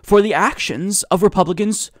for the actions of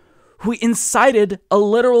Republicans who incited a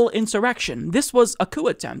literal insurrection. This was a coup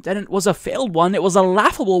attempt, and it was a failed one. It was a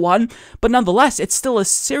laughable one, but nonetheless, it's still a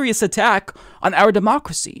serious attack on our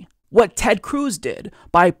democracy. What Ted Cruz did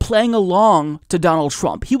by playing along to Donald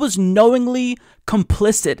Trump, he was knowingly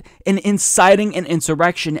complicit in inciting an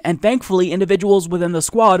insurrection, and thankfully individuals within the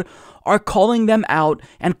squad are calling them out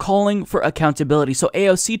and calling for accountability. So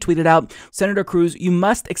AOC tweeted out, Senator Cruz, you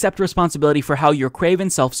must accept responsibility for how your craven,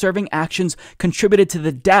 self-serving actions contributed to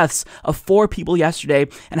the deaths of 4 people yesterday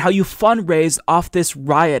and how you fundraised off this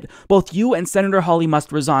riot. Both you and Senator Hawley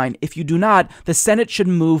must resign. If you do not, the Senate should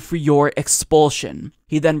move for your expulsion.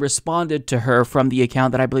 He then responded to her from the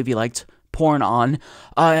account that I believe he liked porn on,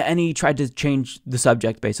 and he tried to change the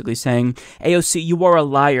subject, basically saying, AOC, you are a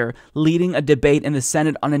liar. Leading a debate in the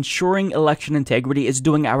Senate on ensuring election integrity is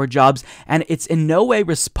doing our jobs, and it's in no way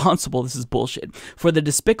responsible, this is bullshit, for the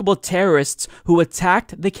despicable terrorists who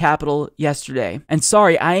attacked the Capitol yesterday. And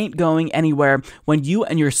sorry, I ain't going anywhere when you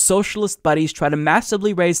and your socialist buddies try to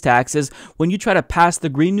massively raise taxes, when you try to pass the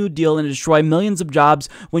Green New Deal and destroy millions of jobs,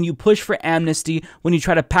 when you push for amnesty, when you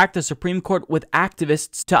try to pack the Supreme Court with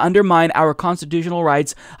activists to undermine our constitutional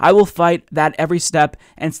rights. I will fight that every step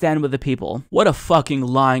and stand with the people. What a fucking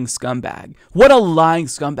lying scumbag. What a lying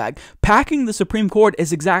scumbag. Packing the Supreme Court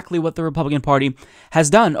is exactly what the Republican Party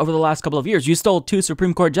has done over the last couple of years. You stole 2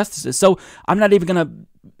 Supreme Court justices, so I'm not even gonna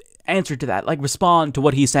answer to that, like respond to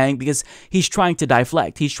what he's saying, because he's trying to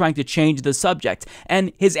deflect. He's trying to change the subject.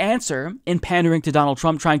 And his answer in pandering to Donald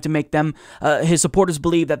Trump, trying to make them, his supporters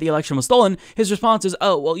believe that the election was stolen, his response is,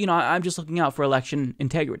 oh, well, you know, I'm just looking out for election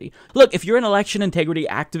integrity. Look, if you're an election integrity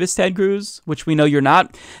activist, Ted Cruz, which we know you're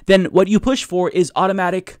not, then what you push for is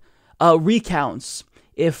automatic recounts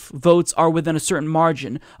if votes are within a certain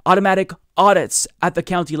margin, automatic audits at the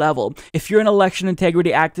county level. If you're an election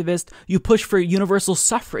integrity activist, you push for universal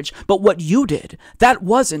suffrage. But what you did, that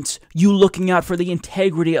wasn't you looking out for the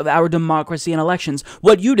integrity of our democracy and elections.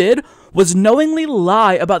 What you did was knowingly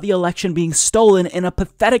lie about the election being stolen in a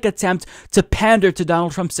pathetic attempt to pander to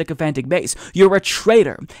Donald Trump's sycophantic base. You're a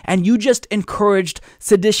traitor, and you just encouraged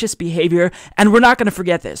seditious behavior, and we're not going to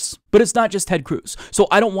forget this. But it's not just Ted Cruz. So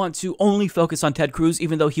I don't want to only focus on Ted Cruz,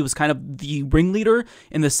 even though he was kind of the ringleader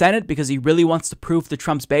in the Senate, because he really wants to prove to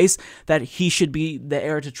Trump's base that he should be the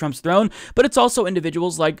heir to Trump's throne. But it's also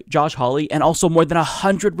individuals like Josh Hawley and also more than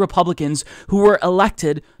 100 Republicans who were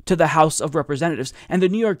elected to the House of Representatives. And the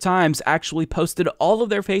New York Times actually posted all of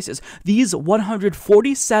their faces. These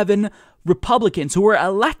 147 Republicans who were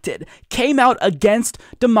elected came out against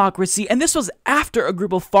democracy, and this was after a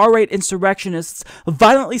group of far-right insurrectionists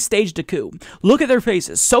violently staged a coup. Look at their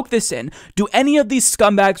faces. Soak this in. Do any of these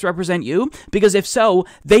scumbags represent you? Because if so,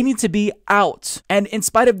 they need to be out. And in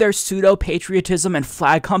spite of their pseudo-patriotism and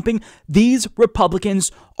flag-humping, these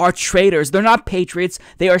Republicans are traitors. They're not patriots.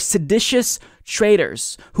 They are seditious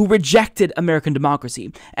traitors who rejected American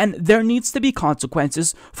democracy, and there needs to be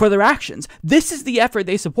consequences for their actions. This is the effort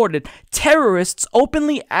they supported. Terrorists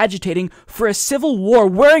openly agitating for a civil war,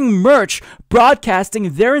 wearing merch,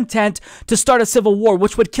 broadcasting their intent to start a civil war,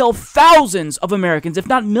 which would kill thousands of Americans, if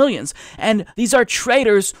not millions. And these are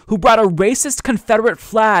traitors who brought a racist Confederate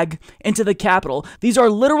flag into the Capitol. These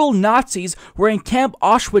are literal Nazis wearing Camp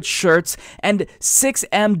Auschwitz shirts and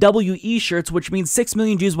 6MWE shirts, which means 6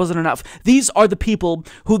 million Jews wasn't enough. These are the people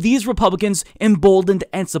who these Republicans emboldened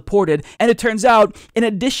and supported. And it turns out, in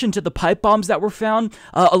addition to the pipe bombs that were found,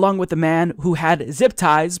 along with the man who had zip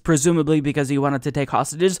ties, presumably because he wanted to take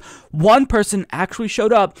hostages, one person actually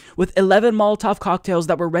showed up with 11 Molotov cocktails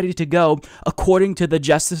that were ready to go, according to the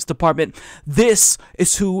Justice Department. This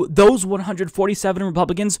is who those 147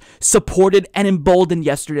 Republicans supported and emboldened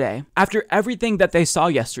yesterday. After everything that they saw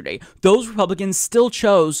yesterday, those Republicans still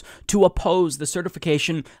chose to oppose the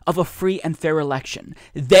certification of a free and fair election.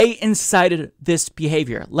 They incited this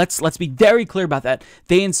behavior. Let's be very clear about that.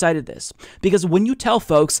 They incited this. Because when you tell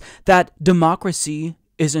folks that democracy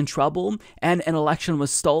is in trouble and an election was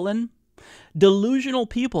stolen, delusional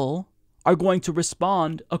people are going to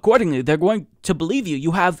respond accordingly. They're going to believe you.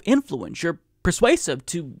 You have influence. You're persuasive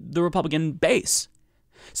to the Republican base.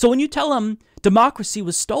 So when you tell them democracy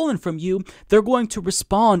was stolen from you, they're going to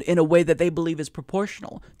respond in a way that they believe is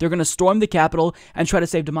proportional. They're going to storm the Capitol and try to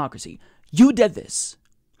save democracy. You did this.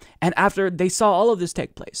 And after they saw all of this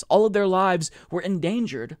take place, all of their lives were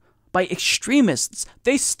endangered by extremists,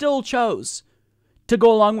 they still chose to go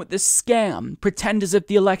along with this scam, pretend as if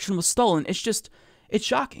the election was stolen. It's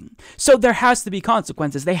shocking. So there has to be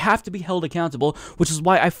consequences. They have to be held accountable, which is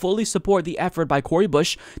why I fully support the effort by Cori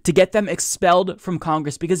Bush to get them expelled from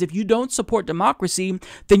Congress. Because if you don't support democracy,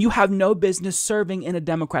 then you have no business serving in a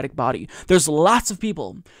democratic body. There's lots of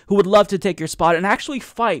people who would love to take your spot and actually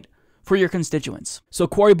fight for your constituents. So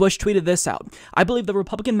Cori Bush tweeted this out. I believe the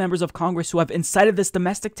Republican members of Congress who have incited this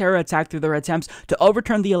domestic terror attack through their attempts to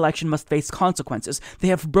overturn the election must face consequences. They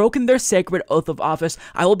have broken their sacred oath of office.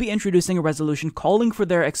 I will be introducing a resolution calling for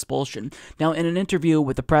their expulsion. Now, in an interview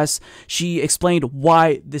with the press, she explained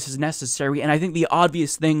why this is necessary, and I think the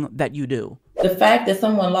obvious thing that you do. The fact that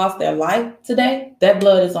someone lost their life today, that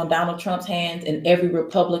blood is on Donald Trump's hands and every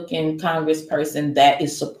Republican congressperson that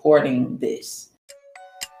is supporting this.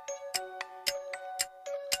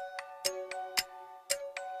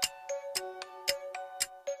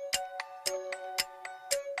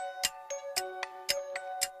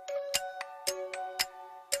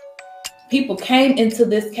 People came into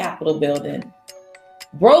this Capitol building,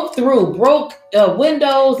 broke through, broke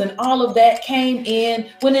windows and all of that, came in,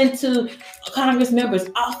 went into Congress members'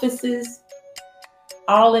 offices,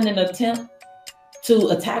 all in an attempt to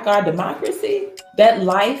attack our democracy. That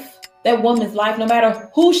life, that woman's life, no matter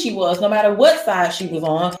who she was, no matter what side she was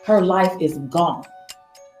on, her life is gone.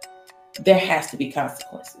 There has to be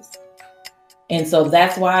consequences. And so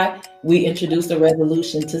that's why we introduced a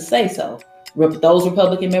resolution to say so. Those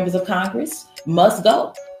Republican members of Congress must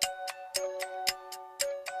go.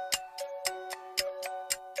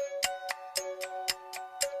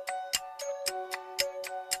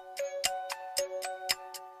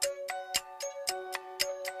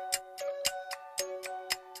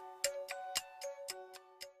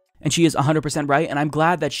 And she is 100% right, and I'm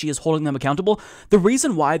glad that she is holding them accountable. The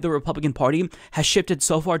reason why the Republican Party has shifted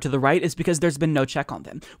so far to the right is because there's been no check on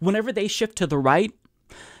them. Whenever they shift to the right,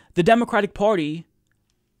 the Democratic Party,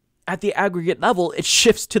 at the aggregate level, it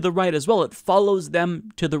shifts to the right as well. It follows them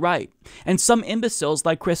to the right. And some imbeciles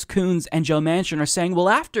like Chris Coons and Joe Manchin are saying, well,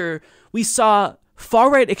 after we saw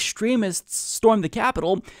far-right extremists storm the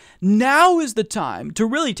Capitol, now is the time to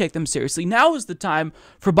really take them seriously. Now is the time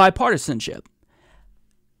for bipartisanship.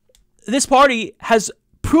 This party has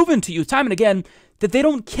proven to you time and again that they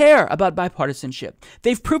don't care about bipartisanship.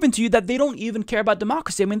 They've proven to you that they don't even care about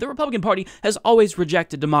democracy. I mean, the Republican Party has always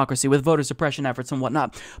rejected democracy with voter suppression efforts and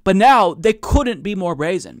whatnot. But now they couldn't be more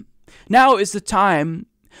brazen. Now is the time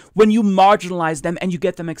when you marginalize them and you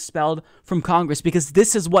get them expelled from Congress, because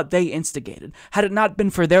this is what they instigated. Had it not been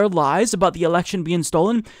for their lies about the election being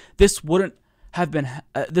stolen, this wouldn't have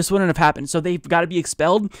happened. So they've got to be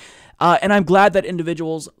expelled. And I'm glad that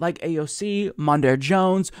individuals like AOC, Mondaire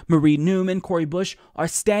Jones, Marie Newman, Cori Bush are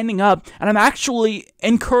standing up. And I'm actually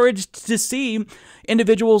encouraged to see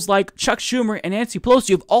individuals like Chuck Schumer and Nancy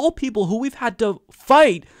Pelosi, of all people who we've had to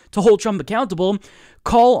fight to hold Trump accountable,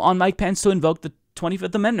 call on Mike Pence to invoke the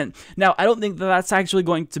 25th Amendment. Now, I don't think that that's actually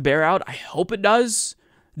going to bear out. I hope it does.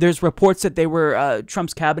 There's reports that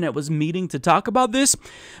Trump's cabinet was meeting to talk about this.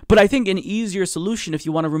 But I think an easier solution, if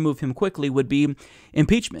you want to remove him quickly, would be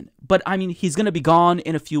impeachment. But, I mean, he's going to be gone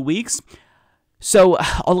in a few weeks. So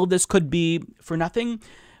all of this could be for nothing.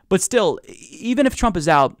 But still, even if Trump is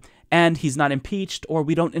out and he's not impeached, or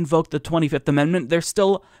we don't invoke the 25th Amendment, there's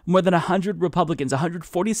still more than 100 Republicans,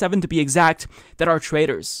 147 to be exact, that are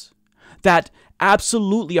traitors, that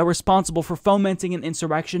absolutely are responsible for fomenting an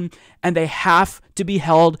insurrection, and they have to be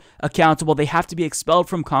held accountable. They have to be expelled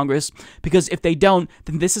from Congress, because if they don't,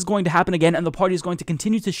 then this is going to happen again, and the party is going to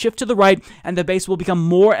continue to shift to the right, and the base will become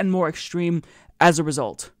more and more extreme as a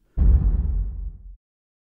result.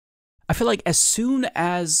 I feel like as soon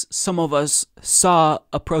as some of us saw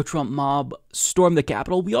a pro-Trump mob storm the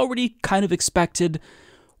Capitol, we already kind of expected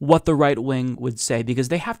what the right wing would say, because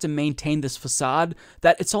they have to maintain this facade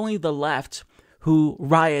that it's only the left who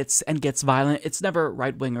riots and gets violent. It's never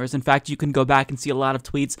right-wingers. In fact, you can go back and see a lot of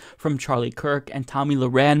tweets from Charlie Kirk and Tommy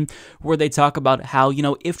Loren where they talk about how, you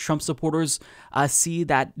know, if Trump supporters see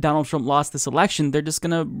that Donald Trump lost this election, they're just going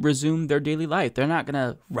to resume their daily life. They're not going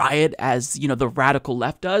to riot as, you know, the radical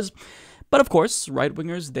left does. But of course,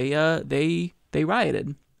 right-wingers, they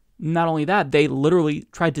rioted. Not only that, they literally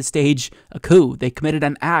tried to stage a coup. They committed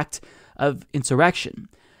an act of insurrection.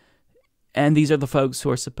 And these are the folks who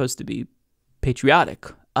are supposed to be patriotic.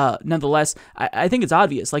 Nonetheless, I think it's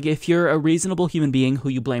obvious. Like, if you're a reasonable human being, who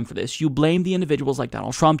you blame for this? You blame the individuals like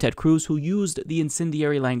Donald Trump, Ted Cruz, who used the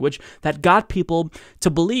incendiary language that got people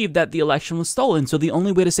to believe that the election was stolen. So the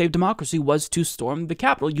only way to save democracy was to storm the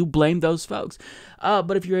Capitol. You blame those folks.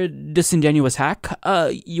 But if you're a disingenuous hack,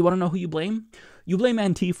 you want to know who you blame? You blame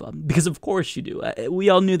Antifa, because of course you do. We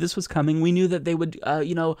all knew this was coming. We knew that they would,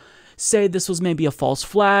 say this was maybe a false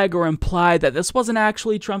flag, or imply that this wasn't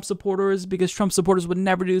actually Trump supporters, because Trump supporters would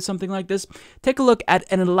never do something like this. Take a look at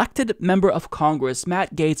an elected member of Congress,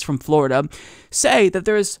 Matt Gaetz from Florida, say that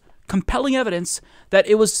there is compelling evidence that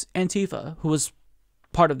it was Antifa who was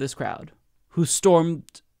part of this crowd, who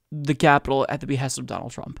stormed the Capitol at the behest of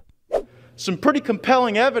Donald Trump. some pretty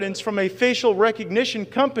compelling evidence from a facial recognition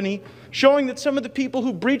company showing that some of the people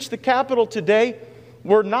who breached the Capitol today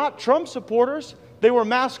were not Trump supporters. They were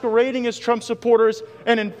masquerading as Trump supporters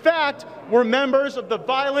and, in fact, were members of the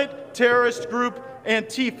violent terrorist group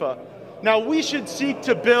Antifa. Now, we should seek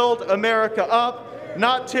to build America up,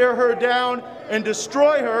 not tear her down and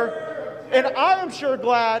destroy her. And I am sure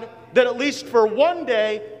glad that at least for one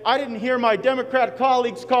day, I didn't hear my Democrat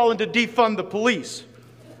colleagues calling to defund the police.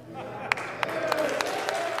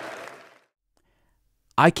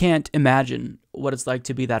 I can't imagine what it's like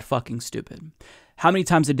to be that fucking stupid. How many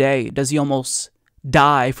times a day does he almost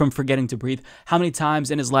die from forgetting to breathe? How many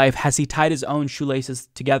times in his life has he tied his own shoelaces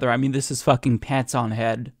together? I mean, this is fucking pants on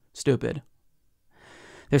head stupid.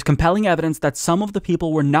 There's compelling evidence that some of the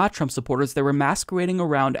people were not Trump supporters. They were masquerading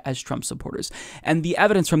around as Trump supporters. And the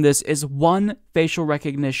evidence from this is one facial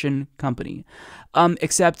recognition company.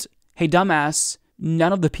 Except, hey, dumbass,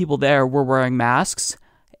 none of the people there were wearing masks,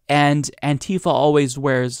 and Antifa always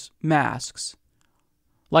wears masks.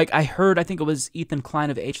 Like, I think it was Ethan Klein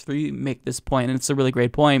of H3 make this point, and it's a really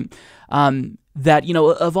great point, that, you know,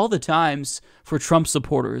 of all the times for Trump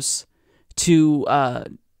supporters to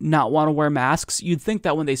not want to wear masks, you'd think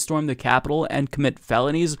that when they storm the Capitol and commit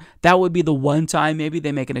felonies, that would be the one time maybe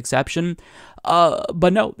they make an exception.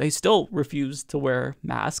 But no, they still refuse to wear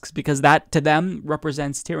masks because that to them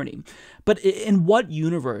represents tyranny. But in what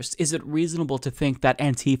universe is it reasonable to think that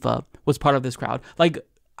Antifa was part of this crowd? Like,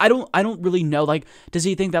 I don't really know. Like, does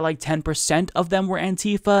he think that like 10% of them were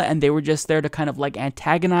Antifa and they were just there to kind of like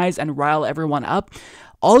antagonize and rile everyone up?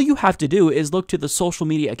 All you have to do is look to the social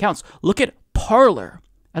media accounts. Look at Parler.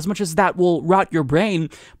 As much as that will rot your brain,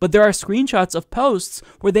 but there are screenshots of posts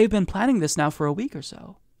where they've been planning this now for a week or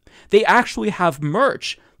so. They actually have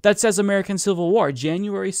merch that says American Civil War,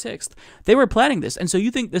 January 6th. They were planning this, and so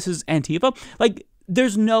you think this is Antifa? Like,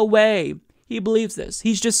 there's no way he believes this.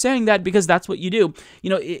 He's just saying that because that's what you do.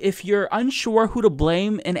 You know, if you're unsure who to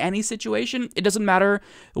blame in any situation, it doesn't matter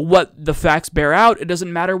what the facts bear out. It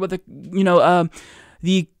doesn't matter what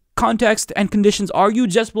the context and conditions are. You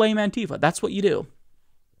just blame Antifa. That's what you do.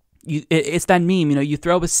 It's that meme, you know, you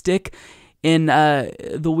throw a stick in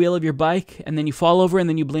the wheel of your bike and then you fall over and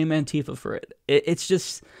then you blame Antifa for it.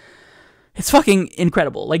 It's fucking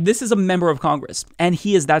incredible. Like, this is a member of Congress and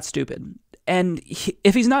he is that stupid. And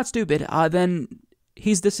if he's not stupid, then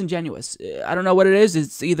he's disingenuous. I don't know what it is.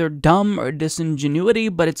 It's either dumb or disingenuity,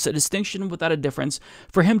 but it's a distinction without a difference.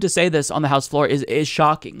 For him to say this on the House floor is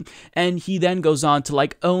shocking. And he then goes on to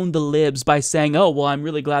like own the libs by saying, oh, well, I'm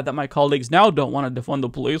really glad that my colleagues now don't want to defund the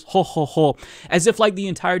police. Ho, ho, ho. As if like the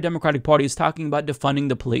entire Democratic Party is talking about defunding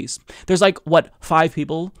the police. There's like, what, 5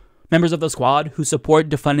 people? Members of the squad who support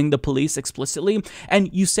defunding the police explicitly.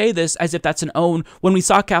 And you say this as if that's an own when we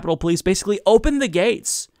saw Capitol Police basically open the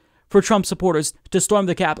gates for Trump supporters to storm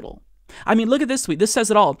the Capitol. I mean, look at this tweet. This says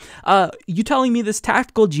it all. You telling me this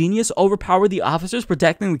tactical genius overpowered the officers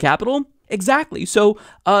protecting the Capitol? Exactly. So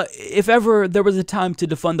if ever there was a time to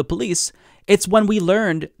defund the police, it's when we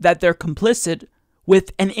learned that they're complicit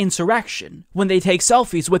with an insurrection, when they take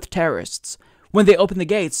selfies with terrorists, when they open the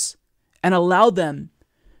gates and allow them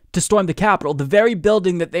to storm the Capitol, the very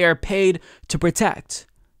building that they are paid to protect.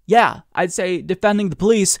 Yeah, I'd say defending the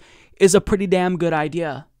police is a pretty damn good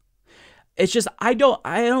idea. It's just, I don't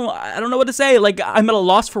know what to say. Like, I'm at a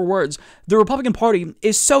loss for words. The Republican Party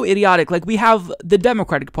is so idiotic. Like, we have the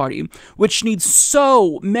Democratic Party, which needs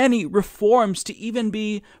so many reforms to even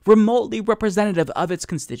be remotely representative of its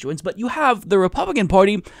constituents. But you have the Republican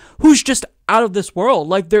Party, who's just out of this world.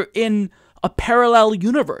 Like, they're in a parallel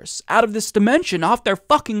universe, out of this dimension, off their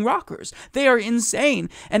fucking rockers. They are insane.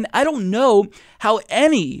 And I don't know how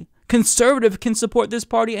any conservative can support this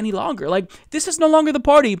party any longer. Like, this is no longer the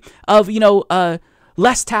party of,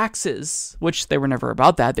 less taxes, which they were never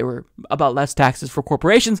about that. They were about less taxes for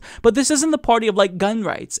corporations. But this isn't the party of, like, gun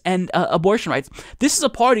rights and abortion rights. This is a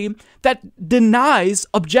party that denies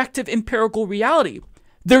objective empirical reality.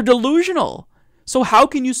 They're delusional. So how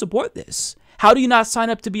can you support this? How do you not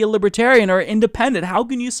sign up to be a libertarian or independent? How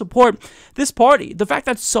can you support this party? The fact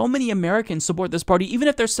that so many Americans support this party, even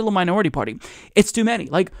if they're still a minority party, it's too many.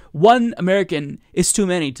 Like, one American is too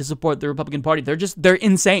many to support the Republican Party. They're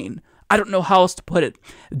insane. I don't know how else to put it.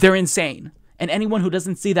 They're insane. And anyone who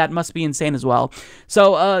doesn't see that must be insane as well.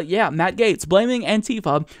 So, yeah, Matt Gaetz blaming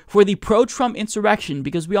Antifa for the pro-Trump insurrection,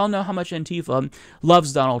 because we all know how much Antifa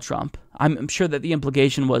loves Donald Trump. I'm sure that the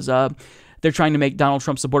implication was, they're trying to make Donald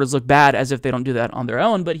Trump supporters look bad, as if they don't do that on their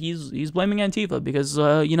own, but he's blaming Antifa because,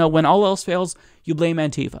 when all else fails, you blame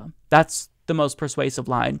Antifa. That's the most persuasive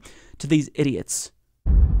line to these idiots.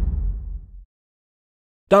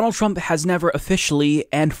 Donald Trump has never officially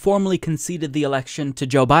and formally conceded the election to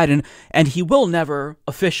Joe Biden, and he will never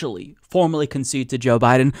officially formally concede to Joe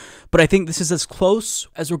Biden, but I think this is as close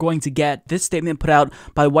as we're going to get. This statement put out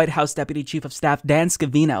by White House Deputy Chief of Staff Dan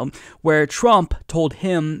Scavino, where Trump told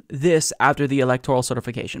him this after the electoral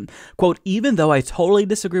certification. Quote, "Even though I totally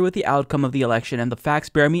disagree with the outcome of the election and the facts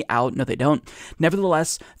bear me out," no they don't,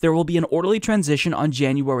 "nevertheless, there will be an orderly transition on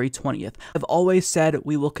January 20th. I've always said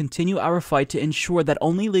we will continue our fight to ensure that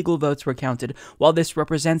only legal votes were counted. While this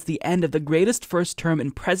represents the end of the greatest first term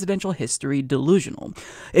in presidential history, Delusional,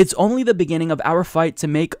 it's only the beginning of our fight to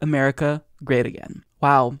make America great again."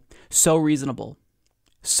 Wow, so reasonable.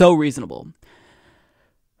 So reasonable.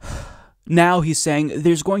 Now he's saying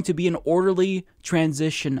there's going to be an orderly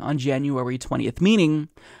transition on January 20th, meaning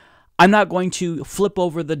I'm not going to flip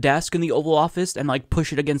over the desk in the Oval Office and like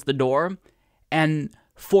push it against the door and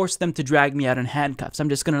force them to drag me out in handcuffs. I'm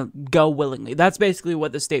just going to go willingly. That's basically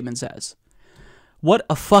what the statement says. What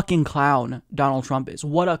a fucking clown Donald Trump is.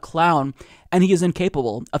 What a clown. And he is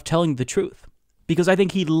incapable of telling the truth. Because I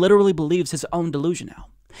think he literally believes his own delusion now.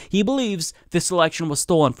 He believes this election was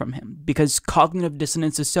stolen from him because cognitive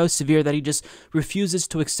dissonance is so severe that he just refuses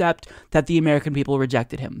to accept that the American people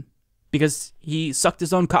rejected him. Because he sucked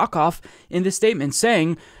his own cock off in this statement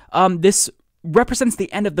saying, this represents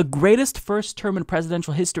the end of the greatest first term in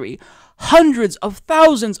presidential history. Hundreds of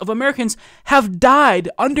thousands of Americans have died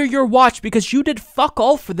under your watch because you did fuck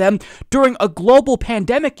all for them during a global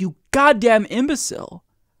pandemic, you goddamn imbecile.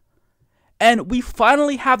 And we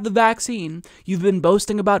finally have the vaccine you've been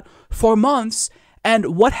boasting about for months,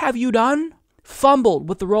 and what have you done? Fumbled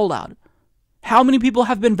with the rollout. How many people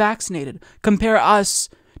have been vaccinated? Compare us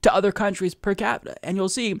to other countries per capita, and you'll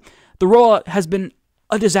see the rollout has been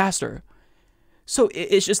a disaster. So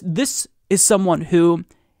it's just, this is someone who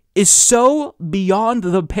is so beyond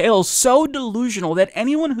the pale, so delusional that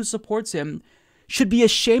anyone who supports him should be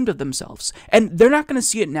ashamed of themselves. And they're not going to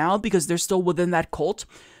see it now because they're still within that cult.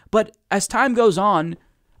 But as time goes on,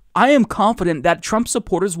 I am confident that Trump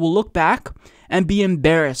supporters will look back and be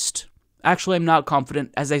embarrassed. Actually, I'm not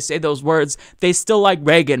confident as I say those words. They still like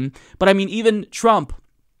Reagan. But I mean, even Trump,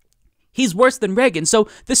 he's worse than Reagan. So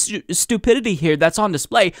this stupidity here that's on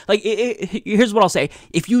display, like, here's what I'll say.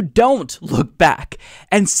 If you don't look back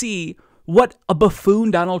and see what a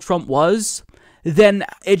buffoon Donald Trump was, then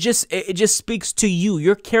it just speaks to you,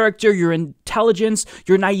 your character, your intelligence,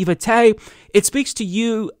 your naivete. It speaks to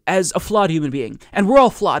you as a flawed human being. And we're all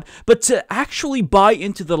flawed. But to actually buy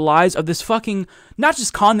into the lies of this fucking, not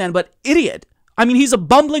just con man, but idiot. I mean, he's a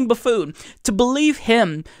bumbling buffoon. To believe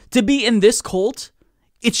him, to be in this cult,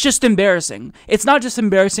 it's just embarrassing. It's not just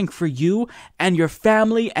embarrassing for you and your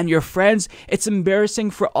family and your friends. It's embarrassing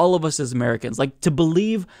for all of us as Americans. Like, to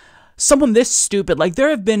believe someone this stupid. Like, there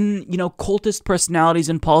have been, you know, cultist personalities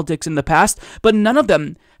in politics in the past, but none of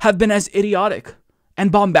them have been as idiotic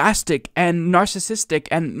and bombastic and narcissistic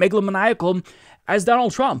and megalomaniacal as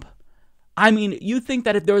Donald Trump. I mean, you think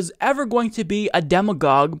that if there was ever going to be a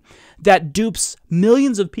demagogue that dupes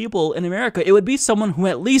millions of people in America, it would be someone who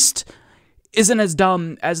at least isn't as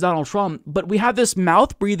dumb as Donald Trump. But we have this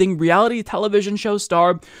mouth-breathing reality television show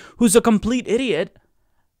star who's a complete idiot,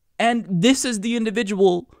 and this is the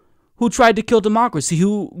individual who tried to kill democracy,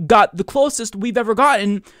 who got the closest we've ever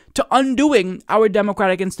gotten to undoing our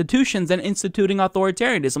democratic institutions and instituting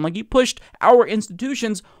authoritarianism. Like, he pushed our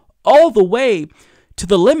institutions all the way to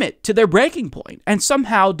the limit, to their breaking point, and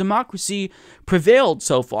somehow democracy prevailed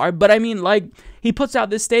so far. But I mean, like, he puts out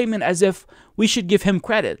this statement as if we should give him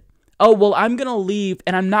credit. Oh, well, I'm going to leave,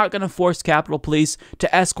 and I'm not going to force Capitol Police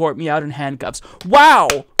to escort me out in handcuffs. Wow!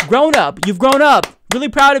 Grown up. You've grown up. Really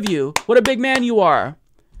proud of you. What a big man you are.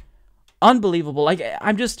 Unbelievable. Like,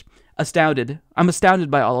 I'm just astounded. I'm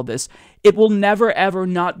astounded by all of this. It will never, ever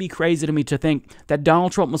not be crazy to me to think that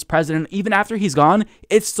Donald Trump was president. Even after he's gone,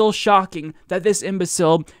 it's still shocking that this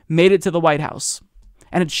imbecile made it to the White House.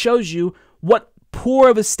 And it shows you what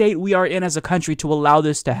poor of a state we are in as a country to allow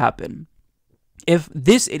this to happen. If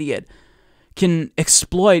this idiot can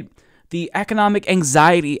exploit the economic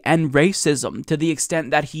anxiety and racism to the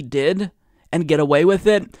extent that he did and get away with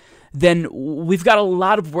it, then we've got a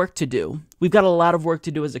lot of work to do. We've got a lot of work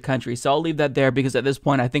to do as a country. So I'll leave that there because at this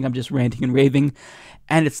point I think I'm just ranting and raving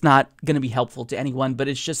and it's not going to be helpful to anyone. But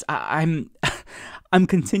it's just, I'm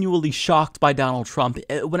continually shocked by Donald Trump.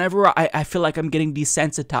 Whenever I feel like I'm getting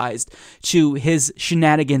desensitized to his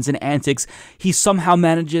shenanigans and antics, he somehow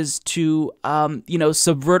manages to,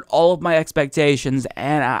 subvert all of my expectations.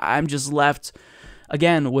 And I'm just left,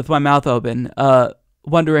 again, with my mouth open,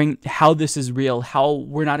 wondering how this is real, how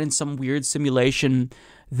we're not in some weird simulation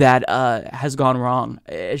that has gone wrong.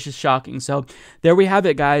 It's just shocking. So there we have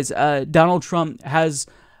it, guys. Donald Trump has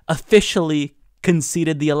officially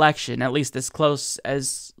conceded the election, at least as close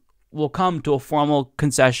as will come to a formal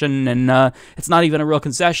concession. And it's not even a real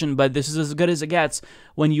concession, but this is as good as it gets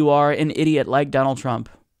when you are an idiot like Donald Trump.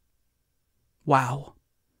 Wow.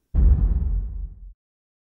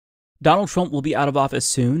 Donald Trump will be out of office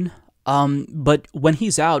soon. But when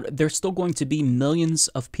he's out, there's still going to be millions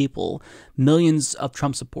of people, millions of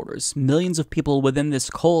Trump supporters, millions of people within this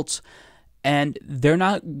cult, and they're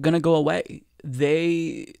not going to go away.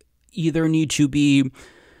 They either need to be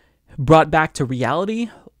brought back to reality,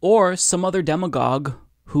 or some other demagogue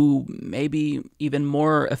who may be even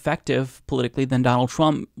more effective politically than Donald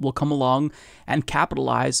Trump will come along and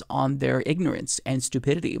capitalize on their ignorance and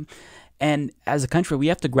stupidity. And as a country, we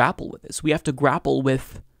have to grapple with this. We have to grapple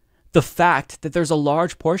with the fact that there's a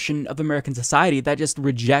large portion of American society that just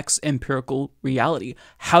rejects empirical reality.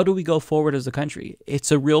 How do we go forward as a country? It's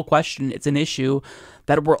a real question. It's an issue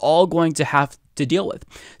that we're all going to have to deal with.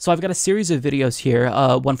 So I've got a series of videos here,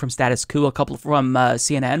 one from Status Quo, a couple from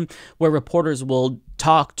CNN, where reporters will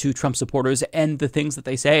talk to Trump supporters, and the things that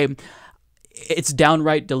they say, it's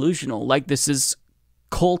downright delusional. Like, this is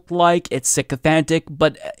cult-like, it's sycophantic,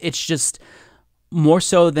 but it's just more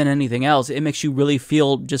so than anything else, it makes you really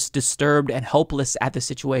feel just disturbed and hopeless at the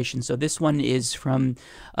situation. So this one is from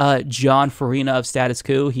John Farina of Status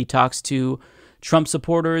Quo. He talks to Trump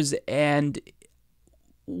supporters, and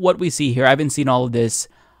what we see here, I haven't seen all of this.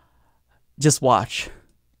 Just watch.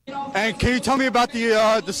 And can you tell me about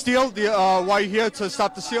the steal? Why you're here to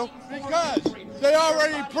stop the steal? Because they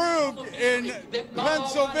already proved in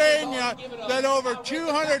Pennsylvania that over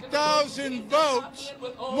 200,000 votes,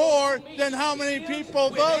 more than how many people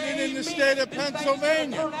voted in the state of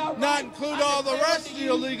Pennsylvania, not include all the rest of the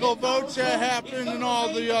illegal votes that happened in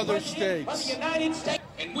all the other states.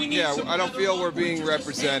 Yeah, I don't feel we're being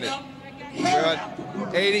represented. We're at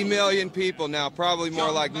 80 million people now, probably more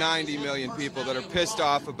like 90 million people that are pissed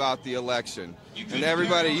off about the election. And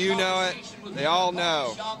everybody, you know it, they all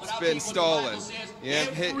know it's been stolen.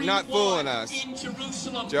 Not fooling us.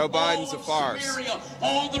 Joe Biden's a farce.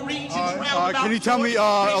 Can you tell me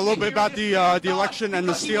a little bit about the election and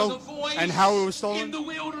the steal and how it was stolen?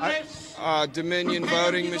 Dominion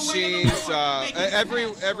voting machines,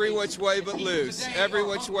 every which way but loose. Every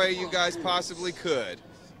which way you guys possibly could.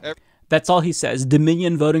 That's all he says.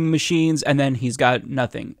 Dominion voting machines, and then he's got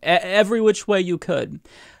nothing. Every which way you could.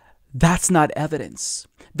 That's not evidence.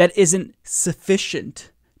 That isn't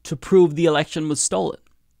sufficient to prove the election was stolen.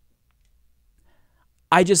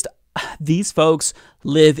 These folks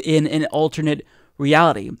live in an alternate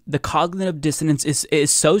reality. The cognitive dissonance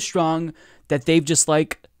is so strong that they've just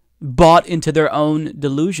bought into their own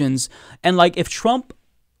delusions. And if Trump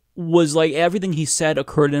was everything he said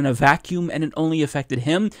occurred in a vacuum and it only affected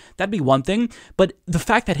him, that'd be one thing. But the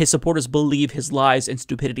fact that his supporters believe his lies and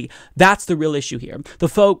stupidity, that's the real issue here.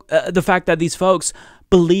 The fact that these folks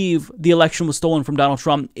believe the election was stolen from Donald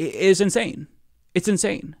Trump is insane. It's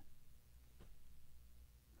insane.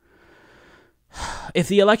 If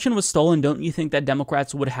the election was stolen, don't you think that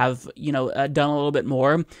Democrats would have, done a little bit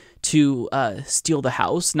more to steal the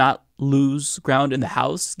House, not lose ground in the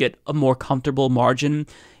House, get a more comfortable margin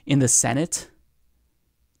in the Senate?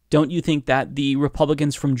 Don't you think that the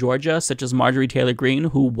Republicans from Georgia, such as Marjorie Taylor Greene,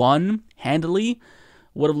 who won handily,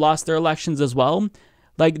 would have lost their elections as well?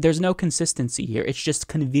 There's no consistency here. It's just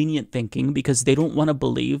convenient thinking because they don't want to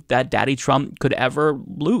believe that Daddy Trump could ever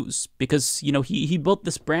lose because, he built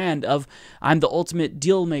this brand of, I'm the ultimate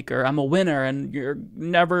deal maker, I'm a winner, and you're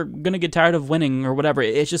never going to get tired of winning or whatever.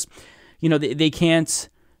 It's just, they can't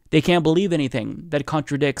believe anything that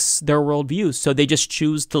contradicts their worldview, so they just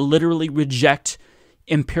choose to literally reject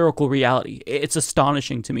empirical reality. It's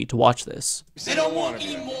astonishing to me to watch this. They don't want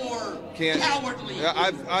any more cowardly.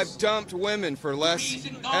 I've dumped women for less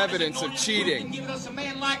evidence of cheating.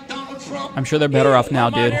 I'm sure they're better off now,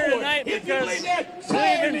 dude. I'm here tonight because we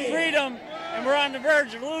believe in freedom, and we're on the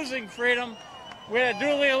verge of losing freedom. We had a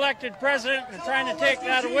duly elected president, and they're trying to take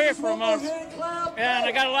that away from us. And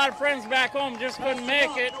I got a lot of friends back home just couldn't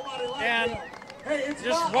make it, and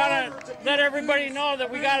just want to let everybody know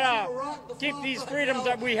that we got to keep these freedoms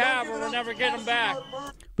that we have or we'll never get them back.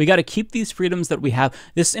 We got to keep these freedoms that we have.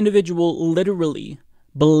 This individual literally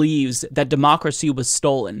believes that democracy was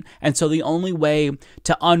stolen, and so the only way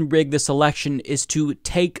to unrig this election is to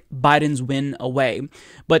take Biden's win away.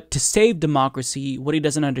 But to save democracy, what he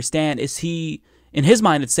doesn't understand is in his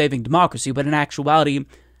mind, it's saving democracy, but in actuality,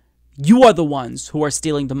 you are the ones who are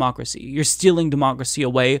stealing democracy. You're stealing democracy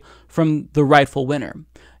away from the rightful winner.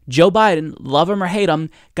 Joe Biden, love him or hate him,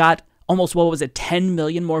 got almost, what was it, 10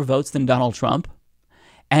 million more votes than Donald Trump,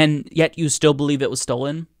 and yet you still believe it was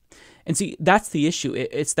stolen? And see, that's the issue.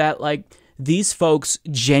 It's that, like, these folks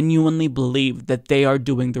genuinely believe that they are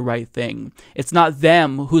doing the right thing. It's not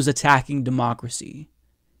them who's attacking democracy.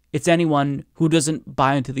 It's anyone who doesn't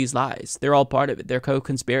buy into these lies. They're all part of it. They're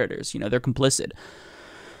co-conspirators. You know, they're complicit.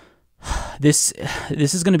 This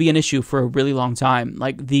is going to be an issue for a really long time.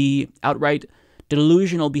 Like, the outright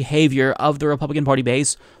delusional behavior of the Republican Party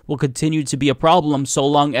base will continue to be a problem so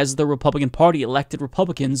long as the Republican Party elected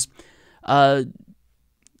Republicans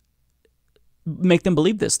make them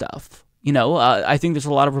believe this stuff. You know, I think there's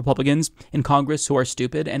a lot of Republicans in Congress who are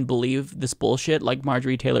stupid and believe this bullshit, like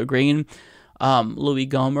Marjorie Taylor Greene, Louis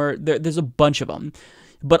Gohmert. There's a bunch of them.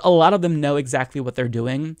 But a lot of them know exactly what they're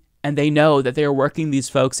doing, and they know that they are working these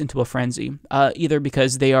folks into a frenzy, either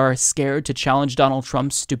because they are scared to challenge Donald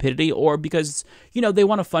Trump's stupidity or because, you know, they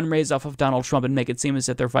want to fundraise off of Donald Trump and make it seem as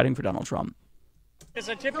if they're fighting for Donald Trump. It's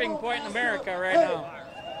a tipping point in America right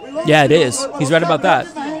now. Yeah, it is. He's right about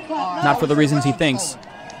that. Not for the reasons he thinks.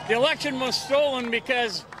 The election was stolen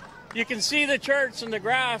because you can see the charts and the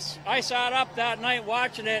graphs. I sat up that night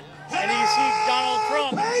watching it, and you see Donald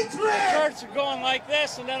Trump. The charts are going like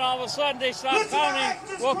this, and then all of a sudden they stopped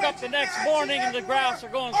counting, woke up the next morning, and the graphs are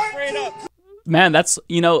going straight up. Man, that's,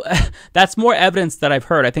 you know, that's more evidence that I've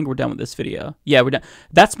heard. I think we're done with this video. Yeah, we're done.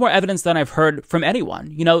 That's more evidence than I've heard from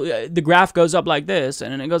anyone. You know, the graph goes up like this,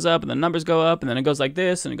 and then it goes up, and the numbers go up, and then it goes like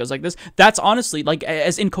this, and it goes like this. That's honestly, like,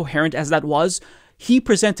 as incoherent as that was, he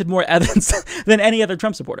presented more evidence than any other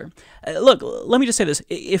Trump supporter. Look, let me just say this.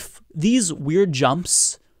 If these weird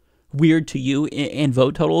jumps, weird to you in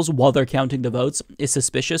vote totals while they're counting the votes, is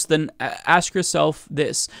suspicious, then ask yourself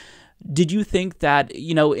this. Did you think that,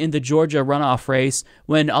 you know, in the Georgia runoff race,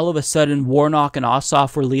 when all of a sudden Warnock and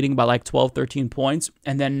Ossoff were leading by like 12, 13 points,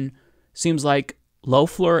 and then seems like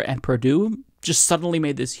Loeffler and Perdue just suddenly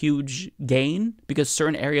made this huge gain because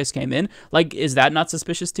certain areas came in? Like, is that not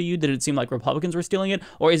suspicious to you? Did it seem like Republicans were stealing it?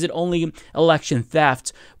 Or is it only election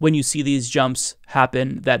theft when you see these jumps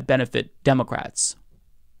happen that benefit Democrats?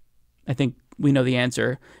 I think we know the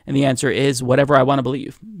answer, and the answer is whatever I want to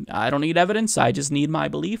believe. I don't need evidence. I just need my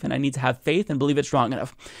belief, and I need to have faith and believe it strong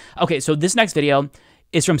enough. Okay, so this next video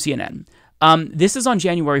is from CNN. This is on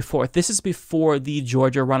January 4th. This is before the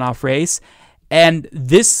Georgia runoff race, and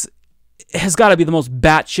this has got to be the most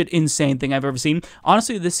batshit insane thing I've ever seen.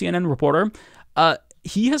 Honestly, this CNN reporter,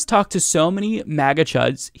 he has talked to so many MAGA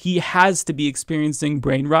chuds, he has to be experiencing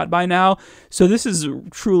brain rot by now. So this is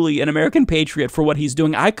truly an American patriot for what he's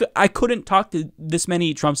doing. I couldn't talk to this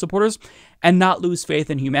many Trump supporters and not lose faith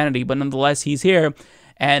in humanity, but nonetheless, he's here,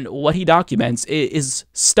 and what he documents is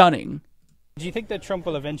stunning. Do you think that Trump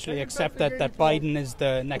will eventually accept that Biden is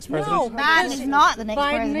the next president? No, Biden is not the next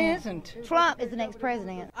Biden president. isn't. Trump is the next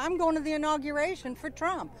president. I'm going to the inauguration for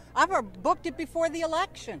Trump. I've booked it before the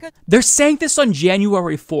election. They're saying this on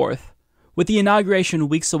January 4th. With the inauguration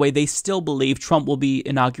weeks away, they still believe Trump will be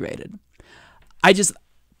inaugurated. I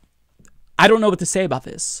don't know what to say about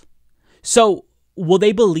this. So, will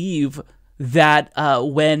they believe that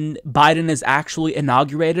when Biden is actually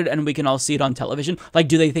inaugurated and we can all see it on television, like,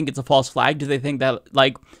 do they think it's a false flag? Do they think that,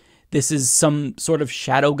 like, this is some sort of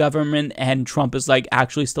shadow government and Trump is, like,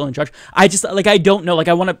 actually still in charge? I don't know. Like,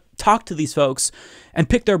 I want to talk to these folks and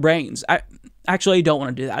pick their brains. I don't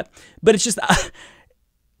want to do that. But it's just,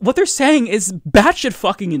 what they're saying is batshit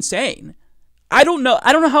fucking insane. I don't know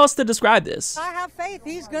how else to describe this. I have faith.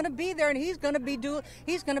 He's going to be there, and he's going to be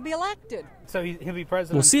elected. So he'll be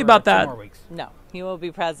president. We'll see about that. 2 more weeks. No, he will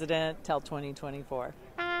be president till 2024.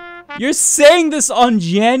 You're saying this on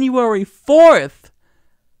January 4th.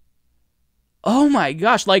 Oh my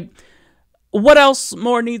gosh, like, what else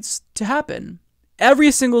more needs to happen?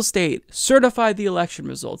 Every single state certified the election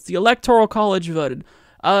results. The Electoral College voted.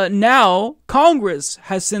 Now, Congress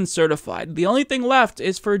has since certified. The only thing left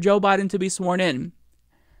is for Joe Biden to be sworn in.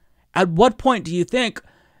 At what point do you think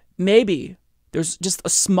maybe there's just a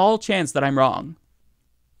small chance that I'm wrong?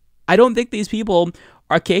 I don't think these people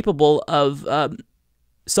are capable of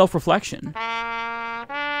self-reflection.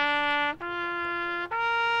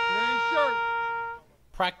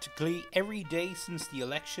 Practically every day since the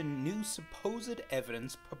election, new supposed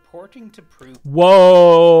evidence purporting to prove...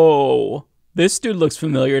 Whoa! This dude looks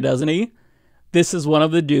familiar, doesn't he? This is one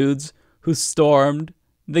of the dudes who stormed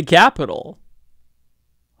the Capitol.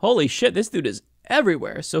 Holy shit, this dude is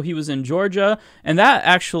everywhere. So he was in Georgia, and that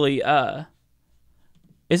actually,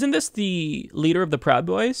 isn't this the leader of the Proud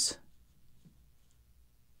Boys?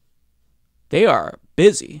 They are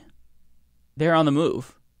busy. They're on the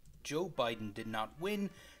move. Joe Biden did not win,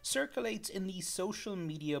 circulates in the social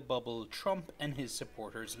media bubble Trump and his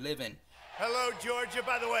supporters live in. Hello, Georgia.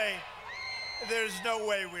 By the way, there's no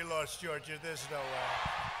way we lost Georgia. There's no way.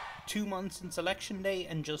 2 months since Election Day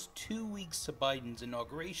and just 2 weeks to Biden's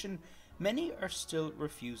inauguration, many are still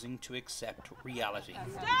refusing to accept reality.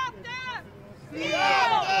 Stop them!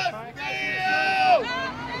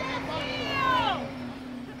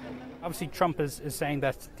 Obviously, Trump is saying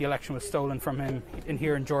that the election was stolen from him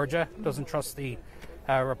here in Georgia. Doesn't trust the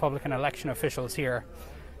Republican election officials here.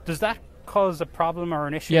 Does that cause a problem or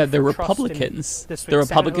an issue? Yeah, the Republicans. The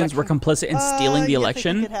Republicans were complicit in stealing the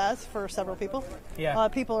election. I think it has for several people. Yeah.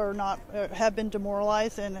 People are not have been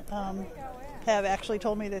demoralized and have actually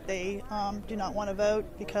told me that they do not want to vote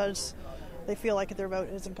because they feel like their vote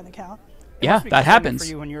isn't going to count. Yeah, that happens. For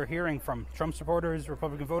you when you're hearing from Trump supporters,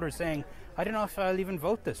 Republican voters saying, "I don't know if I'll even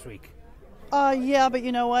vote this week." Yeah, but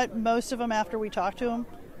you know what? Most of them, after we talk to them,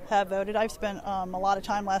 have voted. I've spent a lot of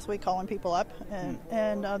time last week calling people up,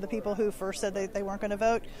 and the people who first said they weren't going to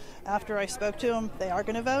vote, after I spoke to them, they are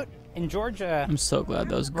going to vote. In Georgia, I'm so glad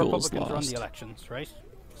those ghouls Republicans run lost. the elections, right?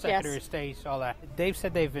 Secretary of State, all that. They've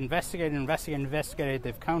said they've investigated.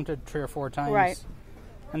 They've counted 3 or 4 times. Right.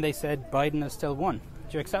 And they said Biden has still won.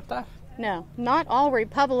 Do you accept that? No, not all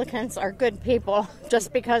Republicans are good people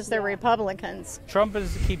just because they're Republicans. Trump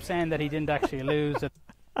keeps saying that he didn't actually lose.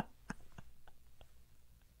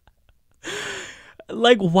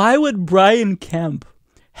 Like, why would Brian Kemp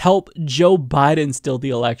help Joe Biden steal the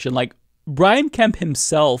election? Like, Brian Kemp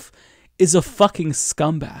himself is a fucking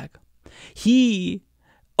scumbag. He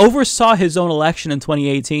oversaw his own election in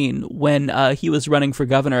 2018 when he was running for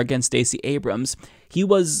governor against Stacey Abrams. He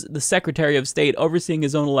was the Secretary of State overseeing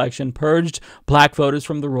his own election, purged black voters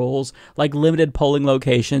from the rolls, like limited polling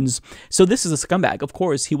locations. So this is a scumbag. Of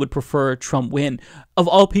course, he would prefer Trump win. Of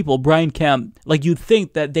all people, Brian Kemp, like you'd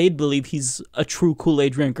think that they'd believe he's a true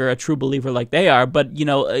Kool-Aid drinker, a true believer like they are. But, you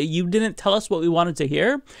know, you didn't tell us what we wanted to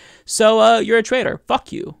hear. So you're a traitor.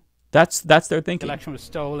 Fuck you. That's their thinking. The election was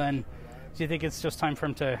stolen. Do you think it's just time for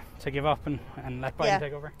him to give up and let Biden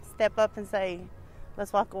take over? Step up and say,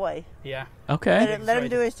 let's walk away. Yeah. Okay. Let him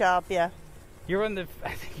do his job, yeah. You're one of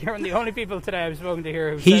the only people today I've spoken to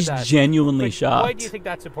here who He's said that. genuinely Like, shocked. Why do you think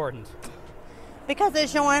that's important? Because they're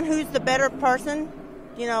showing who's the better person.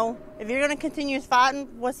 You know, if you're going to continue fighting,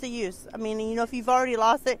 what's the use? I mean, you know, if you've already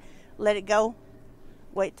lost it, let it go.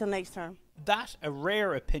 Wait till next term. That a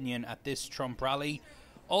rare opinion at this Trump rally.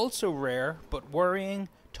 Also rare, but worrying,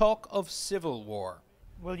 talk of civil war.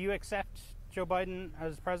 Will you accept Joe Biden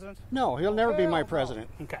as president? No, he'll never be my president.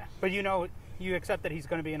 Okay. But you accept that he's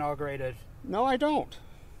going to be inaugurated? No, I don't.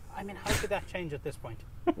 I mean, how could that change at this point?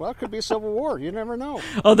 Well, it could be a civil war. You never know.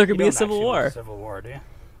 Oh, there could be a civil war. Civil war, do you?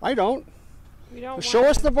 I don't. Show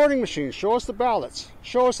us the voting machines. Show us the ballots.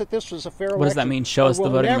 Show us that this was a fair election. What does that mean, show us the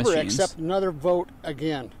voting machines? We'll never accept another vote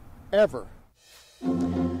again. Ever.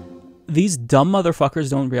 These dumb motherfuckers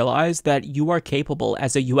don't realize that you are capable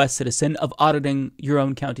as a U.S. citizen of auditing your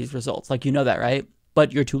own county's results. Like, you know that, right?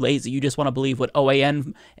 But you're too lazy. You just want to believe what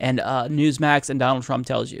OAN and Newsmax and Donald Trump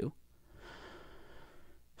tells you.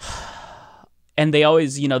 And they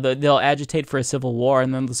always, you know, they'll agitate for a civil war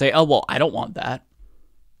and then they'll say, oh, well, I don't want that.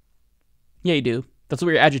 Yeah, you do. That's what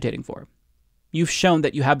you're agitating for. You've shown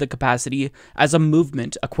that you have the capacity as a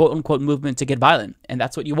movement, a quote-unquote movement, to get violent. And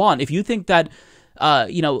that's what you want. If you think that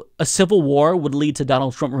you know, a civil war would lead to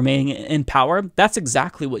Donald Trump remaining in power, that's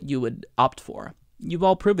exactly what you would opt for. You've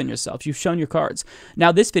all proven yourselves. You've shown your cards.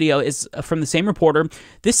 Now, this video is from the same reporter.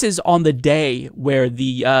 This is on the day where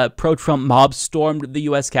the pro-Trump mob stormed the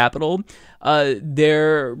U.S. Capitol.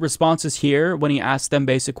 Their responses here, when he asked them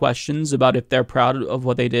basic questions about if they're proud of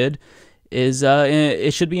what they did, is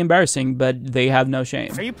it should be embarrassing, but they have no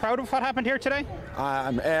shame. Are you proud of what happened here today?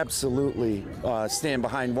 I'm absolutely stand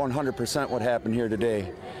behind 100% what happened here today.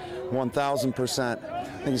 1,000%. I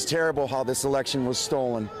think it's terrible how this election was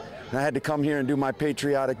stolen. And I had to come here and do my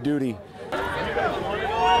patriotic duty.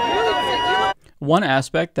 One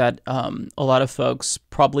aspect that a lot of folks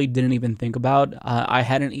probably didn't even think about, I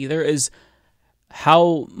hadn't either, is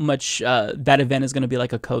how much that event is going to be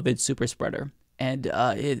like a COVID super spreader. And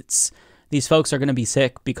these folks are going to be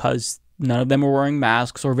sick because none of them were wearing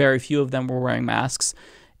masks, or very few of them were wearing masks.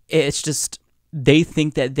 It's just, they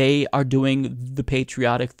think that they are doing the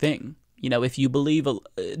patriotic thing. You know, if you believe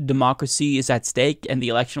democracy is at stake and the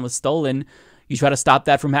election was stolen, you try to stop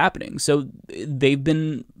that from happening. So they've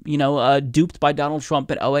been, you know, duped by Donald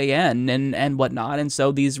Trump and OAN and whatnot. And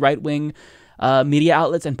so these right-wing media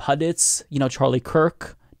outlets and pundits, you know, Charlie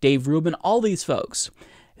Kirk, Dave Rubin, all these folks,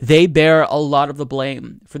 they bear a lot of the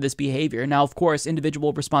blame for this behavior. Now, of course,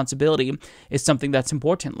 individual responsibility is something that's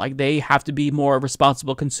important. Like, they have to be more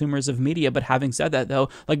responsible consumers of media. But having said that, though,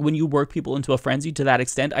 like, when you work people into a frenzy to that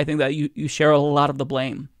extent, I think that you share a lot of the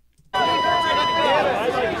blame.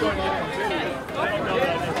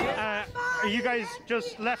 You guys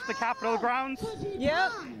just left the Capitol grounds?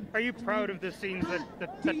 Yep. Are you proud of the scenes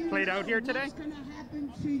that played out here today?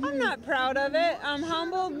 I'm not proud of it. I'm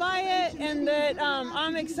humbled by it, and that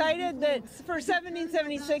I'm excited that for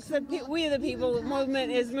 1776 that we the people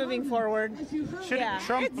movement is moving forward. It's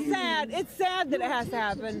sad. It's sad that it has to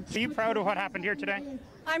happen. Are you proud of what happened here today?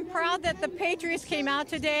 I'm proud that the Patriots came out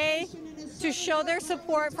today to show their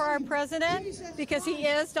support for our president, because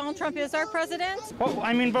Donald Trump is our president. Well,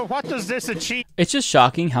 I mean, but what does this achieve? It's just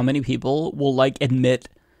shocking how many people will, like, admit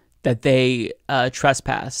that they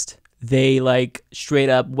trespassed. They, like, straight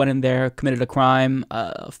up went in there, committed a crime,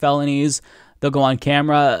 felonies. They'll go on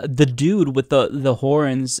camera. The dude with the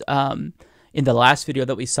horns, in the last video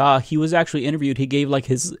that we saw, he was actually interviewed. He gave, like,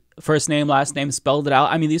 his first name, last name, spelled it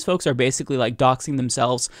out. I mean, these folks are basically, like, doxing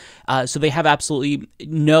themselves. So they have absolutely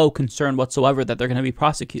no concern whatsoever that they're going to be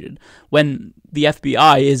prosecuted, when the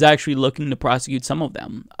FBI is actually looking to prosecute some of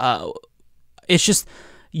them. It's just,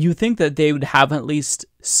 you think that they would have at least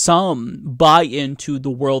some buy into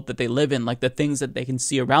the world that they live in, like the things that they can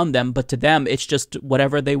see around them. But to them, it's just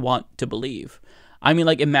whatever they want to believe. I mean,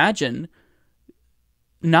 like, imagine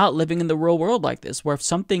not living in the real world like this, where if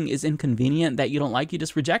something is inconvenient that you don't like, you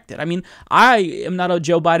just reject it. I mean, I am not a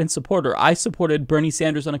Joe Biden supporter. I supported Bernie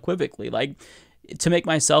Sanders unequivocally. Like, to make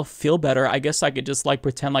myself feel better, I guess I could just, like,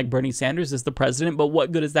 pretend like Bernie Sanders is the president, but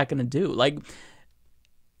what good is that going to do? Like,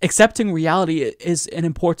 accepting reality is an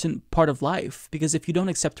important part of life, because if you don't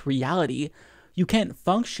accept reality, you can't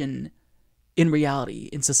function in reality,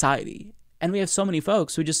 in society. And we have so many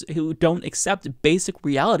folks who don't accept basic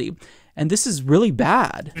reality. And this is really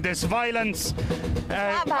bad. This violence.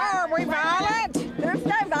 Are we violent? There's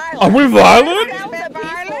no violence. Are we violent? There's been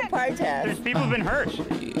violent protest. There's people been hurt.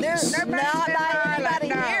 There's not by anybody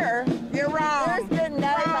here. You're wrong. There's been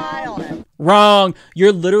no violence. Wrong.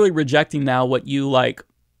 You're literally rejecting now what you, like,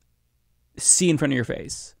 see in front of your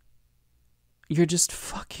face. You're just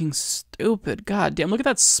fucking stupid. God damn. Look at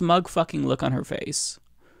that smug fucking look on her face.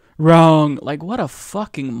 Wrong. Like, what a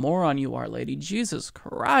fucking moron you are, lady. Jesus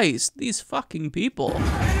Christ. These fucking people.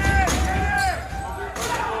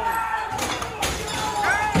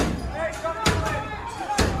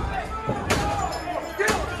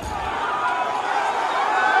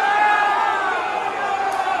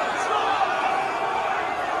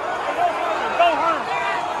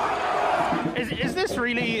 Is this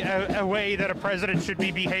really a way that a president should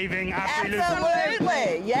be behaving after he loses?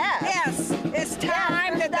 Absolutely, yes. It's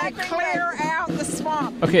time that they clear out the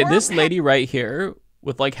swamp. Okay, this lady right here,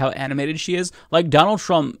 with, like, how animated she is, like, Donald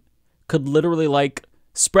Trump could literally, like,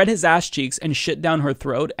 spread his ass cheeks and shit down her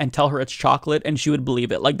throat and tell her it's chocolate, and she would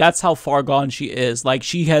believe it. Like, that's how far gone she is. Like,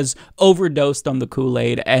 she has overdosed on the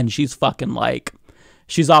Kool-Aid, and she's fucking, like,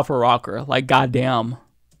 she's off her rocker. Like, goddamn.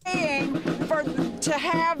 To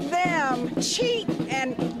have them cheat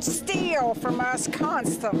and steal from us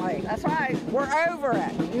constantly. That's right. We're over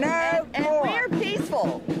it. No more. And we're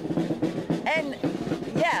peaceful. And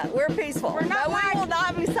yeah, we're peaceful. We're not we will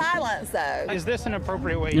not be silenced, though. Is this an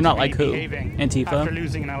appropriate way You're to not like be who? behaving Antifa? after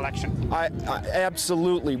losing an election?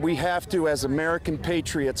 Absolutely. We have to, as American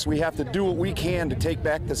patriots, we have to do what we can to take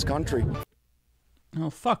back this country.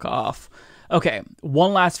 Oh, fuck off. Okay,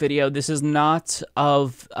 one last video. This is not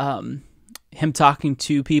of him talking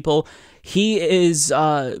to people. He is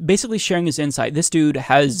basically sharing his insight. This dude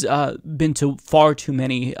has been to far too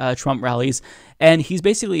many Trump rallies, and he's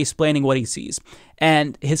basically explaining what he sees.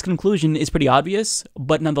 And his conclusion is pretty obvious,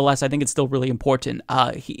 but nonetheless, I think it's still really important.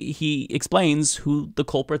 He explains who the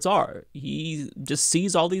culprits are. He just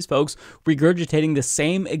sees all these folks regurgitating the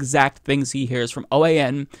same exact things he hears from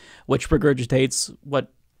OAN, which regurgitates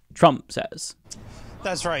what Trump says.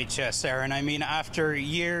 That's right, yes, Aaron. I mean, after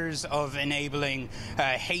years of enabling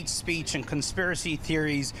hate speech and conspiracy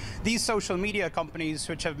theories, these social media companies,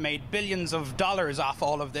 which have made billions of dollars off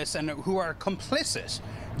all of this and who are complicit,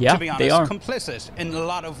 yeah, to be honest, they are complicit in a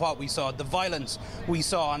lot of what we saw, the violence we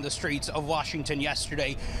saw on the streets of Washington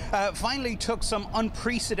yesterday, finally took some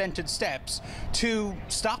unprecedented steps to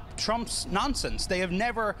stop Trump's nonsense. They have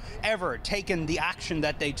never, ever taken the action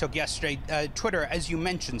that they took yesterday. Twitter, as you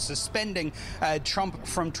mentioned, suspending Trump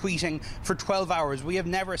from tweeting for 12 hours. We have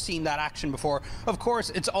never seen that action before. Of course,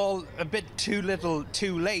 it's all a bit too little,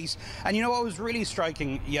 too late. And you know what was really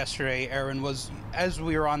striking yesterday, Aaron, was as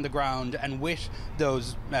we were on the ground and with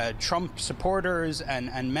those Trump supporters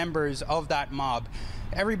and members of that mob,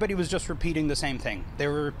 everybody was just repeating the same thing. They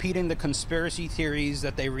were repeating the conspiracy theories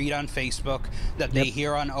that they read on Facebook, that they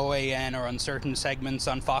hear on OAN or on certain segments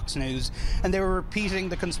on Fox News, and they were repeating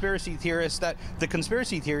the conspiracy theories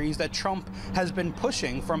that Trump has been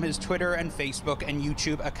pushing from his Twitter and Facebook and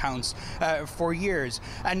YouTube accounts for years.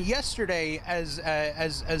 And yesterday,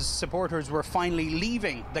 as supporters were finally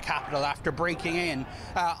leaving the Capitol after breaking in,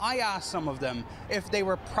 I asked some of them if they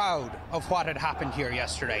were proud of what had happened here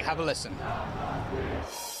yesterday. Have a listen.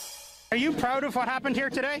 Are you proud of what happened here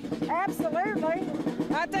today? Absolutely.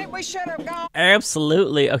 I think we should have gone.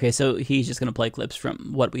 Absolutely. Okay, so he's just going to play clips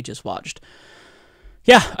from what we just watched.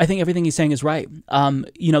 Yeah, I think everything he's saying is right.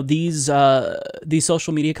 You know, these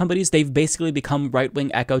social media companies, they've basically become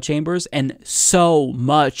right-wing echo chambers, and so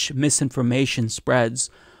much misinformation spreads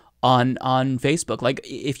on Facebook. Like,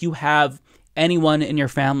 if you have anyone in your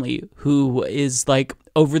family who is like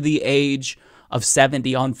over the age of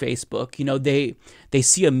 70 on Facebook, you know, they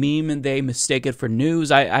see a meme and they mistake it for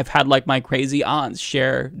news. I've had like my crazy aunts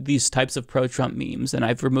share these types of pro-Trump memes, and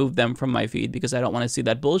I've removed them from my feed because I don't want to see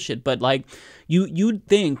that bullshit. But like, you'd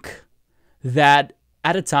think that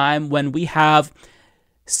at a time when we have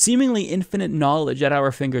seemingly infinite knowledge at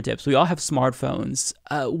our fingertips, we all have smartphones,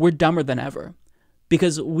 we're dumber than ever.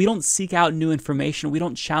 Because we don't seek out new information, we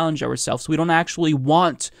don't challenge ourselves, we don't actually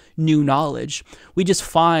want new knowledge. We just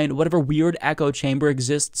find whatever weird echo chamber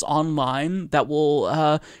exists online that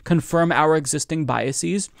will confirm our existing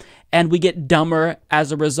biases, and we get dumber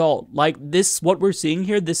as a result. Like this, what we're seeing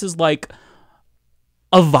here, this is like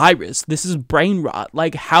a virus. This is brain rot.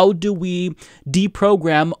 Like, how do we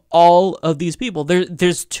deprogram all of these people?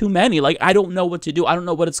 There's too many. Like, I don't know what to do. I don't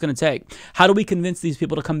know what it's going to take. How do we convince these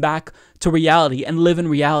people to come back to reality and live in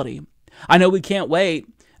reality? I know we can't wait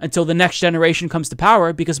until the next generation comes to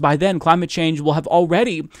power, because by then climate change will have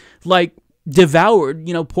already, like, devoured,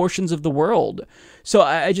 you know, portions of the world. So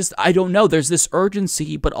I don't know. There's this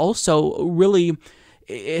urgency, but also really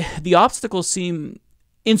the obstacles seem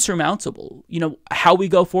insurmountable. You know, how we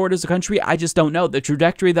go forward as a country, I just don't know. The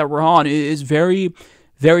trajectory that we're on is very,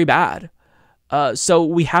 very bad. So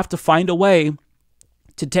we have to find a way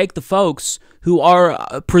to take the folks who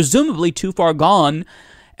are presumably too far gone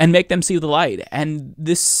and make them see the light. And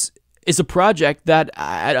this is a project that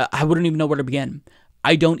I wouldn't even know where to begin.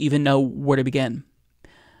 I don't even know where to begin.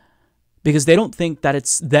 Because they don't think that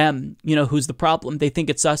it's them, you know, who's the problem. They think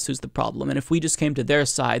it's us who's the problem. And if we just came to their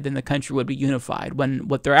side, then the country would be unified. When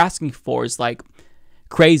what they're asking for is, like,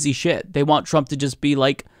 crazy shit. They want Trump to just be,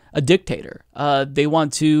 like, a dictator. They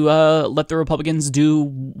want to let the Republicans do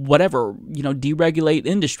whatever, you know, deregulate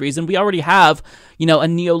industries. And we already have, you know, a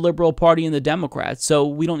neoliberal party in the Democrats. So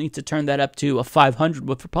we don't need to turn that up to a 500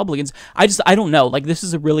 with Republicans. I don't know. Like, this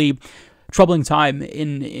is a really troubling time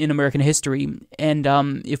in American history, and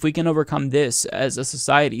if we can overcome this as a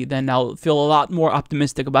society, then I'll feel a lot more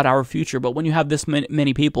optimistic about our future. But when you have this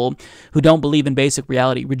many people who don't believe in basic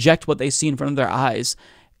reality, reject what they see in front of their eyes,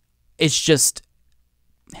 it's just,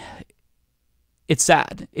 it's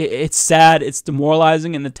sad. It's sad, it's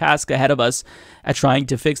demoralizing, and the task ahead of us at trying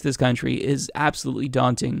to fix this country is absolutely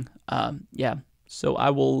daunting. Yeah, so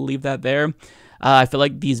I will leave that there. I feel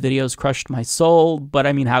like these videos crushed my soul, but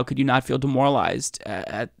I mean, how could you not feel demoralized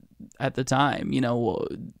at the time? You know,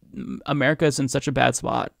 America is in such a bad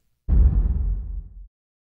spot.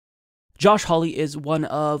 Josh Hawley is one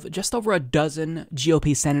of just over a dozen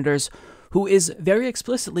GOP senators who is very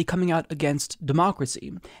explicitly coming out against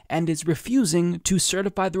democracy and is refusing to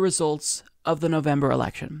certify the results of the November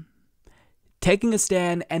election. Taking a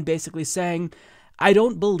stand and basically saying, I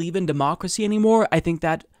don't believe in democracy anymore. I think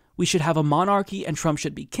that we should have a monarchy and Trump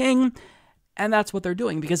should be king. And that's what they're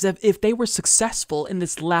doing, because if they were successful in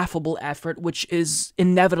this laughable effort, which is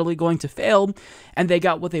inevitably going to fail, and they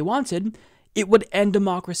got what they wanted, it would end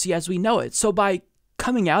democracy as we know it. So by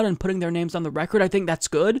coming out and putting their names on the record, I think that's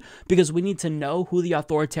good, because we need to know who the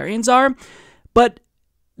authoritarians are. But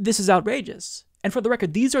this is outrageous. And for the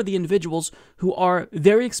record, these are the individuals who are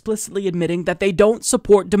very explicitly admitting that they don't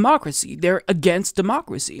support democracy. They're against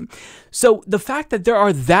democracy. So the fact that there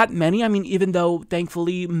are that many, I mean, even though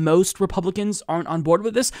thankfully most Republicans aren't on board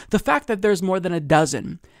with this, the fact that there's more than a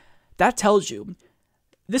dozen, that tells you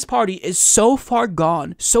this party is so far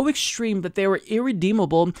gone, so extreme that they were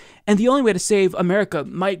irredeemable, and the only way to save America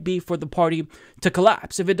might be for the party to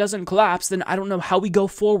collapse. If it doesn't collapse, then I don't know how we go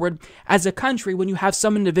forward as a country when you have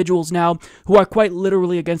some individuals now who are quite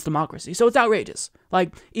literally against democracy. So it's outrageous.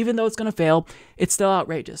 Like, even though it's going to fail, it's still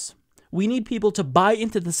outrageous. We need people to buy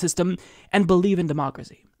into the system and believe in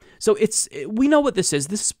democracy. So we know what this is.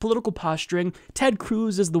 This is political posturing. Ted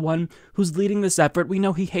Cruz is the one who's leading this effort. We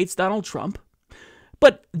know he hates Donald Trump.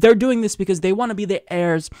 But they're doing this because they want to be the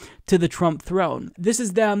heirs to the Trump throne. This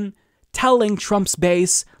is them telling Trump's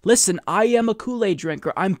base, listen, I am a Kool-Aid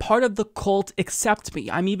drinker. I'm part of the cult. Accept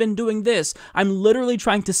me. I'm even doing this. I'm literally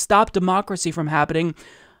trying to stop democracy from happening.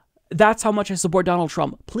 That's how much I support Donald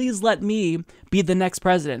Trump. Please let me be the next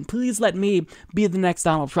president. Please let me be the next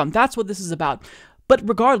Donald Trump. That's what this is about. But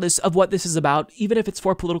regardless of what this is about, even if it's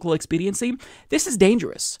for political expediency, this is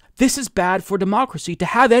dangerous. This is bad for democracy. To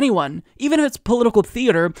have anyone, even if it's political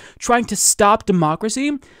theater, trying to stop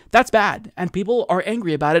democracy, that's bad. And people are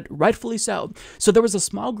angry about it, rightfully so. So there was a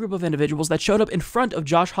small group of individuals that showed up in front of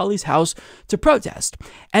Josh Hawley's house to protest.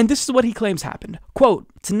 And this is what he claims happened. Quote,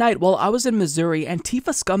 tonight, while I was in Missouri,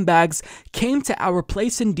 Antifa scumbags came to our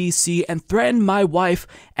place in D.C. and threatened my wife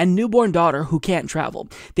and newborn daughter who can't travel.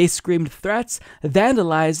 They screamed threats,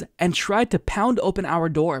 vandalized, and tried to pound open our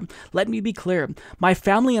door. Let me be clear. My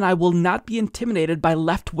family and I will not be intimidated by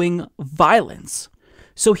left-wing violence.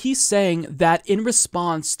 So he's saying that in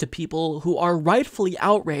response to people who are rightfully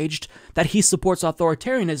outraged that he supports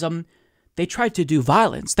authoritarianism, they tried to do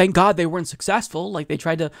violence. Thank God they weren't successful. Like, they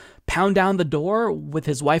tried to pound down the door with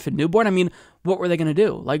his wife and newborn. I mean, what were they going to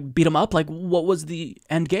do? Like, beat him up? Like, what was the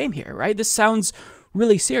end game here, right? This sounds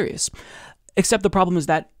really serious. Except the problem is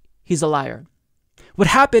that he's a liar. What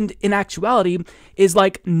happened in actuality is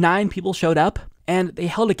like 9 people showed up and they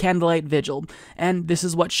held a candlelight vigil. And this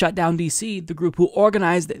is what shut down DC, the group who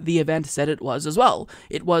organized the event, said it was as well.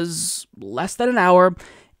 It was less than an hour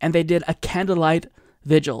and they did a candlelight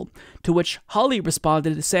vigil, to which Hawley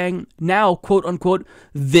responded saying, now, quote unquote,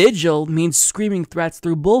 vigil means screaming threats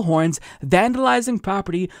through bullhorns, vandalizing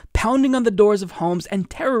property, pounding on the doors of homes, and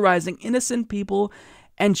terrorizing innocent people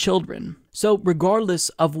and children. So regardless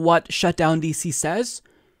of what Shutdown DC says,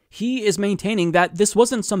 he is maintaining that this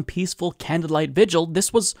wasn't some peaceful candlelight vigil.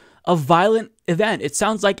 This was a violent event. It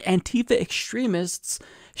sounds like Antifa extremists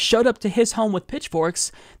showed up to his home with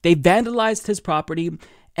pitchforks. They vandalized his property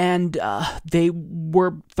and they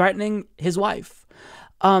were threatening his wife.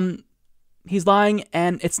 He's lying,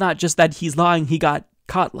 and it's not just that he's lying, he got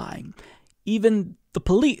caught lying. Even the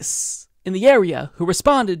police in the area who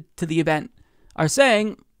responded to the event are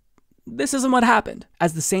saying this isn't what happened.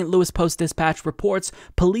 As the St. Louis Post-Dispatch reports,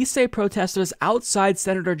 police say protesters outside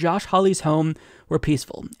Senator Josh Hawley's home were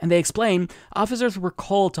peaceful. And they explain officers were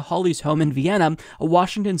called to Hawley's home in Vienna, a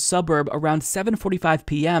Washington suburb, around 7:45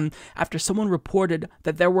 p.m. after someone reported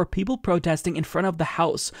that there were people protesting in front of the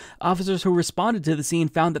house. Officers who responded to the scene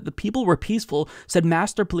found that the people were peaceful, said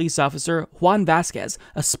Master Police Officer Juan Vasquez,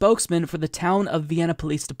 a spokesman for the Town of Vienna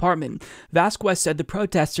Police Department. Vasquez said the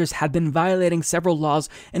protesters had been violating several laws,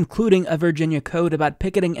 including a Virginia code about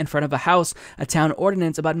picketing in front of a house, a town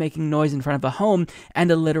ordinance about making noise in front of a home,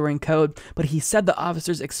 and a littering code. But he said the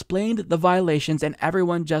officers explained the violations and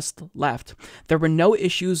everyone just left. There were no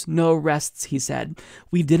issues, no arrests, he said.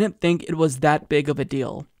 We didn't think it was that big of a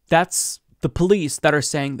deal. That's the police that are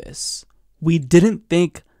saying this. We didn't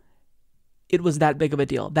think it was that big of a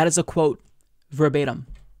deal. That is a quote verbatim.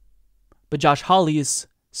 But Josh Hawley is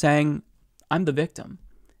saying, I'm the victim.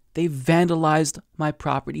 They vandalized my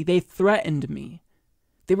property. They threatened me.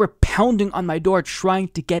 They were pounding on my door trying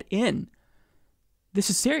to get in. This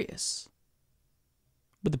is serious.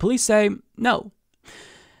 But the police say no.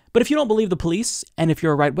 But if you don't believe the police, and if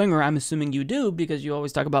you're a right-winger, I'm assuming you do because you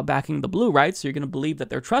always talk about backing the blue, right? So you're going to believe that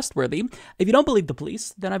they're trustworthy. If you don't believe the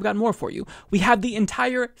police, then I've got more for you. We have the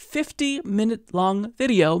entire 50-minute-long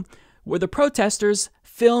video where the protesters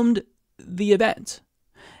filmed the event.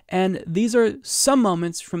 And these are some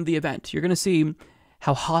moments from the event. You're going to see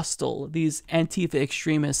how hostile these Antifa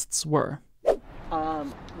extremists were.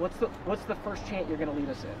 What's the first chant you're going to lead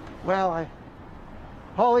us in? Well,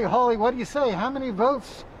 Hawley, what do you say? How many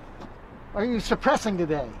votes are you suppressing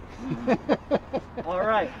today? All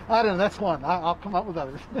right. I don't know. That's one. I'll come up with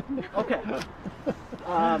others. Okay.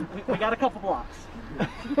 We got a couple blocks.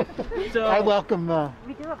 So I welcome. I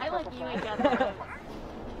like you and Jeff.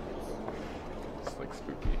 It's like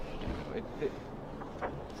spooky.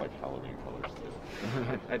 It's like Halloween colors too.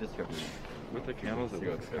 I just heard with the candles, it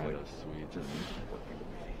looks kind of sweet. Just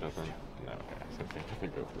doesn't. No, okay. So it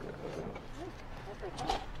doesn't go through it.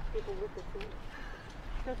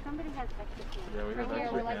 So somebody has extra candles. Yeah, we have right here.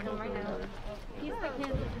 extra We like them candles right now. He's the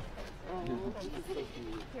candle.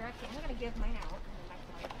 Here, I'm gonna give mine out.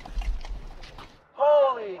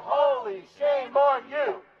 Holy, holy, shame on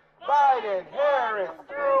you, Biden, Harris,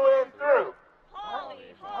 through and through.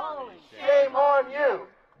 Holy, holy, shame on you,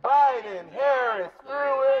 Biden, Harris,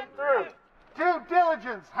 through and through. Due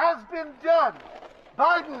diligence has been done.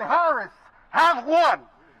 Biden, Harris have won.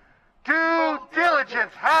 Due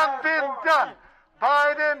diligence have been done.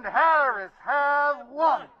 Biden-Harris have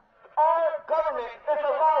won. Our government is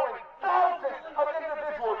allowing thousands of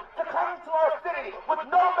individuals to come to our city with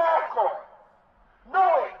no mask on,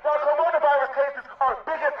 knowing that coronavirus cases are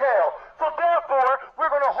big as hell. So therefore,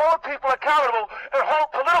 we're going to hold people accountable and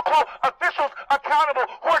hold political officials accountable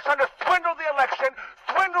who are trying to swindle the election,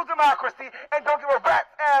 swindle democracy, and don't give a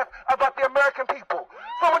rat's ass about the American people.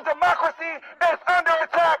 So when democracy is under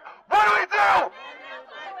attack, what do we do?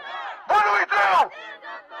 What do we do?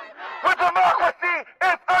 When democracy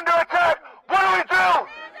is under attack, what do we do?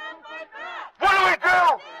 What do we do?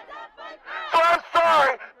 So I'm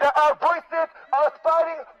sorry that our voices, us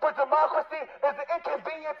fighting for democracy is an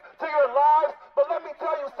inconvenience to your lives, but let me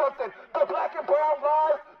tell you something. The black and brown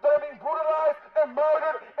lives that are being brutalized and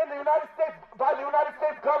murdered in the United States by the United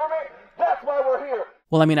States government, that's why we're here.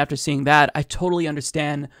 Well, I mean, after seeing that, I totally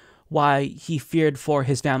understand why he feared for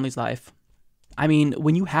his family's life. I mean,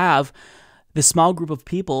 when you have this small group of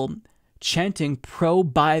people chanting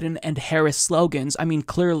pro-Biden and Harris slogans, I mean,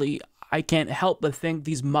 clearly, I can't help but think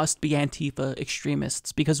these must be Antifa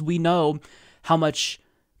extremists, because we know how much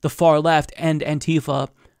the far left and Antifa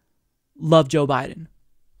love Joe Biden.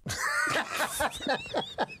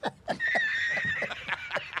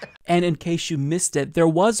 And in case you missed it, there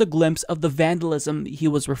was a glimpse of the vandalism he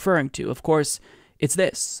was referring to. Of course, it's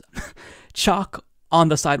this. Chalk on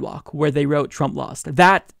the sidewalk where they wrote Trump lost.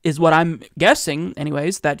 That is what I'm guessing,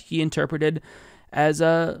 anyways, that he interpreted as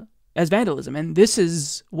vandalism. And this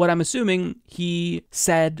is what I'm assuming he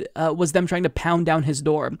said was them trying to pound down his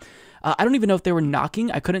door. I don't even know if they were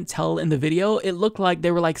knocking. I couldn't tell in the video. It looked like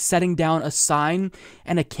they were like setting down a sign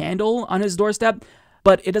and a candle on his doorstep.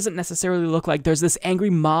 But it doesn't necessarily look like there's this angry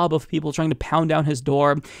mob of people trying to pound down his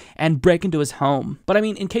door and break into his home. But I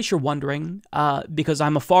mean, in case you're wondering, because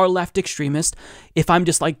I'm a far left extremist, if I'm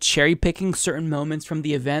just like cherry picking certain moments from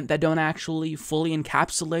the event that don't actually fully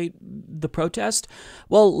encapsulate the protest,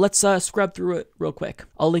 well, let's scrub through it real quick.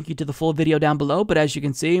 I'll link you to the full video down below, but as you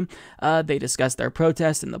can see, they discuss their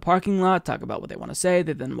protest in the parking lot, talk about what they want to say,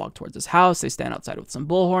 they then walk towards his house, they stand outside with some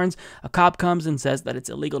bullhorns, a cop comes and says that it's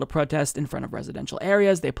illegal to protest in front of residential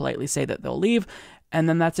areas, they politely say that they'll leave, and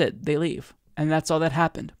then that's it, they leave. And that's all that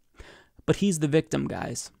happened. But he's the victim,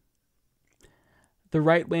 guys. The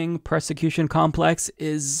right-wing persecution complex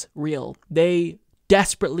is real. They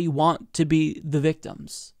desperately want to be the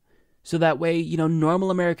victims. So that way, you know, normal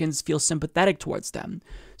Americans feel sympathetic towards them.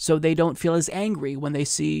 So they don't feel as angry when they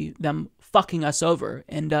see them fucking us over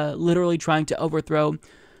and literally trying to overthrow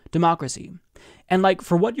democracy. And like,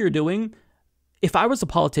 for what you're doing, if I was a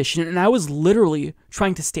politician and I was literally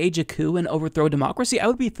trying to stage a coup and overthrow democracy, I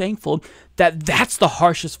would be thankful that that's the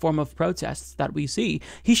harshest form of protests that we see.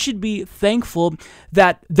 He should be thankful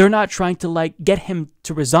that they're not trying to like get him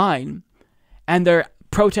to resign and they're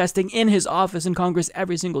protesting in his office in Congress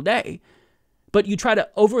every single day. But you try to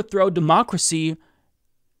overthrow democracy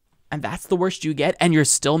and that's the worst you get and you're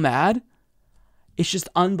still mad? It's just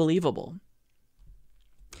unbelievable.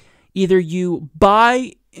 Either you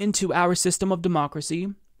buy into our system of democracy,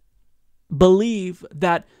 believe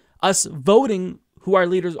that us voting who our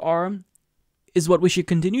leaders are is what we should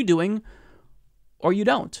continue doing, or you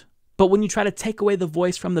don't. But when you try to take away the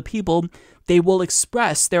voice from the people, they will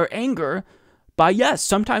express their anger by, yes,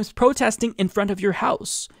 sometimes protesting in front of your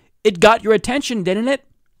house. It got your attention, didn't it?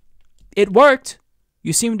 It worked.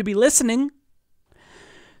 You seem to be listening.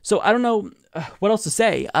 So I don't know what else to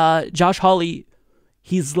say. Josh Hawley,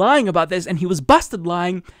 he's lying about this, and he was busted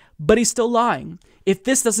lying, but he's still lying. If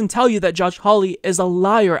this doesn't tell you that Josh Hawley is a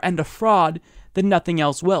liar and a fraud, then nothing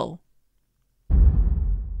else will.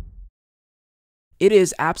 It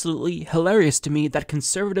is absolutely hilarious to me that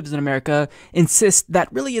conservatives in America insist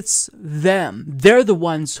that really it's them. They're the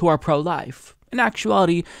ones who are pro-life. In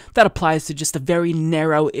actuality, that applies to just a very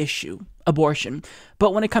narrow issue, abortion.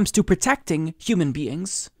 But when it comes to protecting human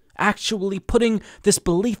beings, actually putting this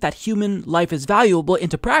belief that human life is valuable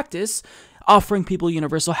into practice, offering people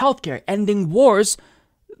universal healthcare, ending wars,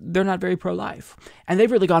 they're not very pro-life. And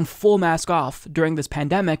they've really gone full mask off during this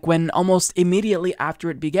pandemic when almost immediately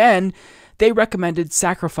after it began, they recommended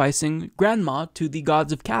sacrificing grandma to the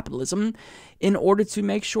gods of capitalism in order to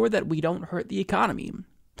make sure that we don't hurt the economy.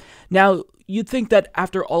 Now, you'd think that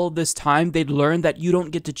after all of this time, they'd learn that you don't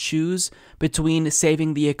get to choose between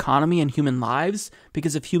saving the economy and human lives,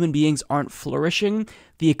 because if human beings aren't flourishing,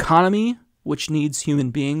 the economy, which needs human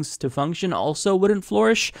beings to function, also wouldn't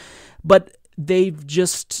flourish. But they've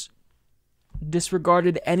just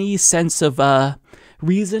disregarded any sense of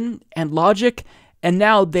reason and logic, and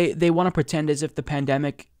now they want to pretend as if the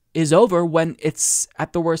pandemic is over when it's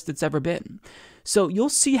at the worst it's ever been. So you'll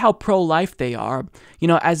see how pro-life they are,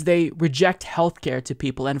 as they reject healthcare to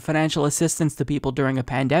people and financial assistance to people during a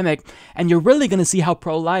pandemic. And you're really going to see how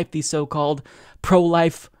pro-life these so-called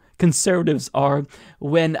pro-life conservatives are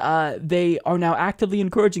when they are now actively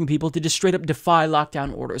encouraging people to just straight up defy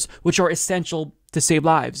lockdown orders, which are essential to save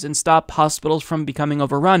lives and stop hospitals from becoming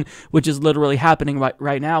overrun, which is literally happening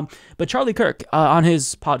right now. But Charlie Kirk, on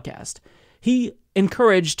his podcast, he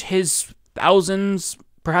encouraged his thousands,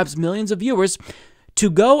 perhaps millions of viewers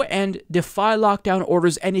to go and defy lockdown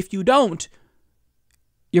orders, and if you don't,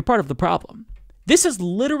 you're part of the problem. This is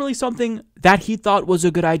literally something that he thought was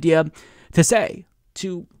a good idea to say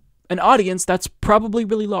to an audience that's probably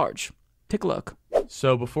really large. Take a look.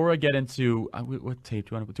 So before I get into what tape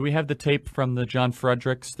do you want to? Do we have the tape from the John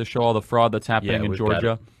Fredericks to show all the fraud that's happening in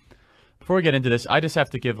Georgia? Before we get into this, I just have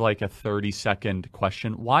to give like a 30-second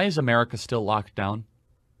question. Why is America still locked down?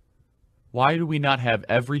 Why do we not have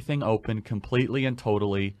everything open completely and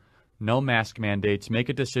totally? No mask mandates. Make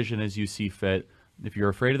a decision as you see fit. If you're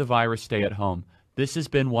afraid of the virus, stay at home. This has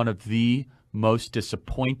been one of the most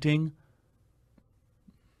disappointing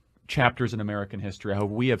chapters in American history, how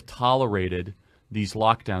we have tolerated these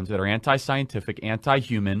lockdowns that are anti-scientific,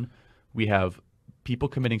 anti-human. We have people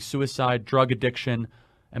committing suicide, drug addiction.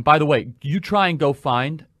 And by the way, you try and go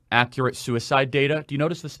find accurate suicide data. Do you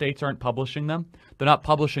notice the states aren't publishing them? They're not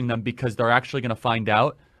publishing them because they're actually going to find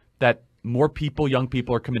out that more people, young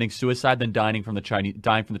people, are committing suicide than dying from the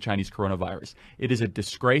Chinese coronavirus. It is a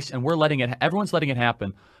disgrace, and everyone's letting it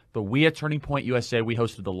happen. But we at Turning Point USA, we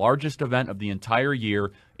hosted the largest event of the entire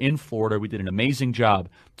year in Florida. We did an amazing job.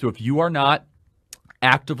 So if you are not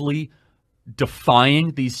actively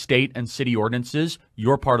defying these state and city ordinances,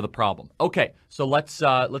 you're part of the problem. Okay, so let's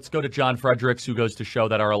go to John Fredericks, who goes to show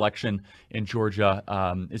that our election in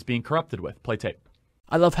Georgia is being corrupted with. Play tape.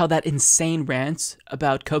 I love how that insane rant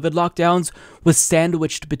about COVID lockdowns was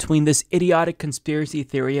sandwiched between this idiotic conspiracy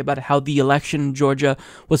theory about how the election in Georgia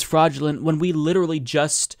was fraudulent when we literally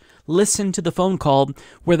just listened to the phone call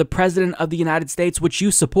where the President of the United States, which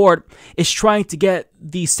you support, is trying to get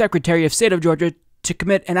the Secretary of State of Georgia to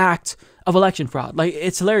commit an act of election fraud. Like,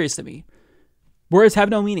 it's hilarious to me. Words have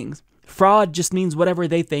no meanings. Fraud just means whatever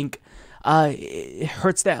they think it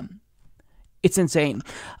hurts them. It's insane.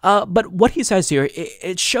 But what he says here,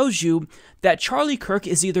 it shows you that Charlie Kirk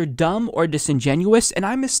is either dumb or disingenuous, and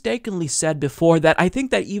I mistakenly said before that I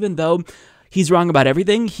think that even though he's wrong about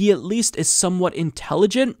everything, he at least is somewhat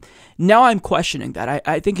intelligent. Now I'm questioning that.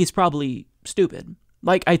 I think he's probably stupid.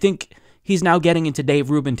 Like, I think he's now getting into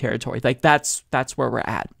Dave Rubin territory. Like, that's where we're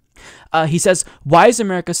at. He says, why is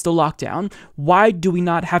America still locked down? Why do we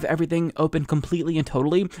not have everything open completely and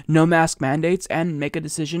totally, no mask mandates, and make a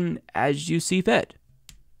decision as you see fit?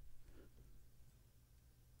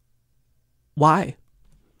 Why?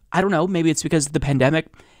 I don't know. Maybe it's because the pandemic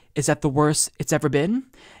is at the worst it's ever been.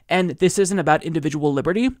 And this isn't about individual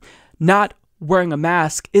liberty. Not wearing a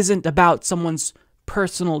mask isn't about someone's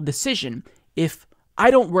personal decision. If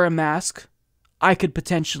I don't wear a mask, I could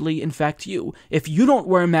potentially infect you. If you don't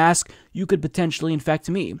wear a mask, you could potentially infect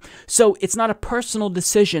me. So it's not a personal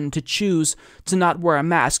decision to choose to not wear a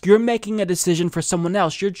mask. You're making a decision for someone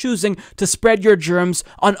else. You're choosing to spread your germs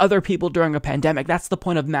on other people during a pandemic. That's the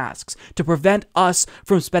point of masks, to prevent us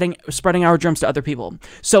from spreading our germs to other people.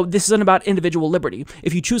 So this isn't about individual liberty.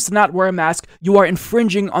 If you choose to not wear a mask, you are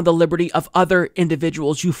infringing on the liberty of other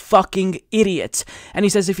individuals, you fucking idiot. And he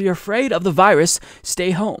says, if you're afraid of the virus,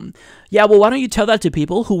 stay home. Yeah, well, why don't you tell that to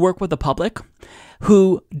people who work with the public,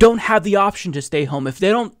 who don't have the option to stay home? If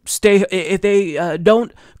they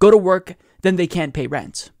don't go to work, then they can't pay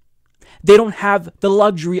rent. They don't have the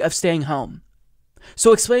luxury of staying home.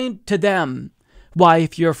 So explain to them why,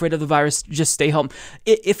 if you're afraid of the virus, just stay home.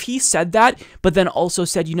 If he said that, but then also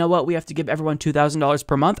said, you know what, we have to give everyone $2,000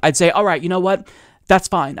 per month, I'd say, all right, you know what, that's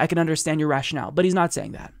fine. I can understand your rationale. But he's not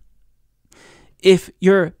saying that. If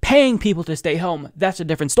you're paying people to stay home, that's a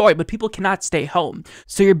different story, but people cannot stay home.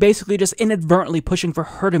 So you're basically just inadvertently pushing for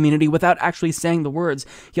herd immunity without actually saying the words.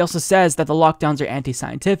 He also says that the lockdowns are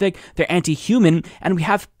anti-scientific, they're anti-human, and we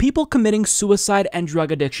have people committing suicide and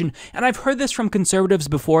drug addiction. And I've heard this from conservatives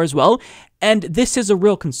before as well, and this is a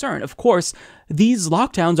real concern. Of course, these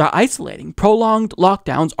lockdowns are isolating. Prolonged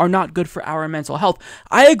lockdowns are not good for our mental health.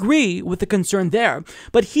 I agree with the concern there,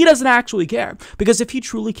 but he doesn't actually care. Because if he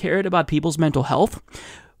truly cared about people's mental health,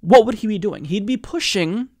 what would he be doing? He'd be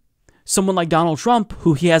pushing someone like Donald Trump,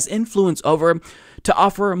 who he has influence over, to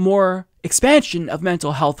offer more expansion of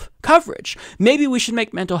mental health coverage. Maybe we should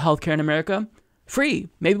make mental health care in America free.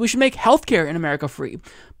 Maybe we should make healthcare in America free.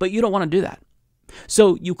 But you don't want to do that.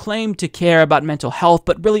 So you claim to care about mental health,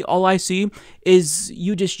 but really all I see is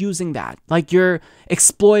you just using that. Like you're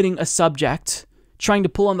exploiting a subject, trying to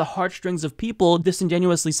pull on the heartstrings of people,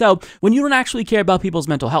 disingenuously so, when you don't actually care about people's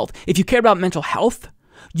mental health. If you care about mental health,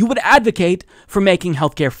 you would advocate for making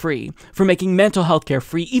healthcare free, for making mental health care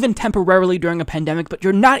free, even temporarily during a pandemic, but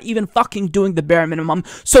you're not even fucking doing the bare minimum,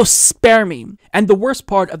 so spare me. And the worst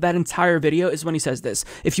part of that entire video is when he says this: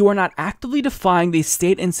 if you are not actively defying these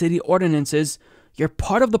state and city ordinances, you're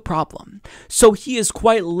part of the problem. So he is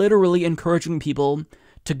quite literally encouraging people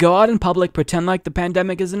to go out in public, pretend like the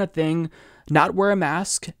pandemic isn't a thing, not wear a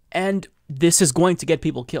mask, and this is going to get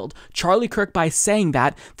people killed. Charlie Kirk, by saying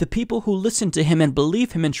that, the people who listen to him and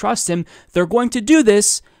believe him and trust him, they're going to do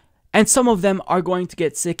this, and some of them are going to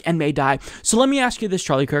get sick and may die. So let me ask you this,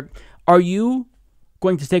 Charlie Kirk. Are you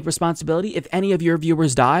going to take responsibility if any of your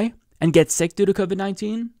viewers die and get sick due to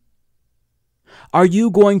COVID-19? Are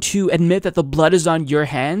you going to admit that the blood is on your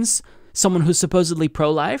hands, someone who's supposedly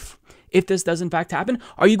pro-life, if this does in fact happen?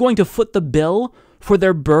 Are you going to foot the bill for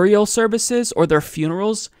their burial services or their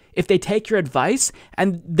funerals if they take your advice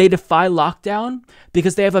and they defy lockdown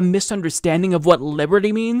because they have a misunderstanding of what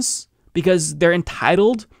liberty means because they're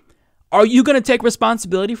entitled? Are you going to take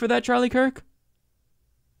responsibility for that, Charlie Kirk?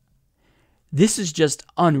 This is just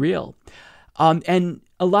unreal. And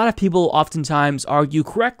a lot of people oftentimes argue,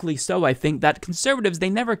 correctly so, I think, that conservatives, they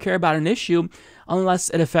never care about an issue unless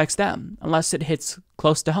it affects them, unless it hits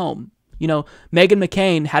close to home. You know, Meghan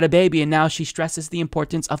McCain had a baby and now she stresses the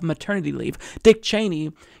importance of maternity leave. Dick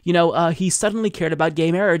Cheney, you know, he suddenly cared about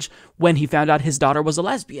gay marriage when he found out his daughter was a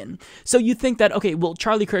lesbian. So you think that, okay, well,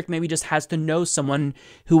 Charlie Kirk maybe just has to know someone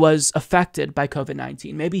who was affected by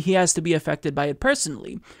COVID-19. Maybe he has to be affected by it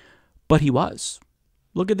personally. But he was.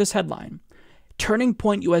 Look at this headline. Turning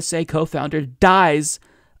Point USA co-founder dies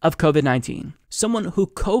of COVID-19. Someone who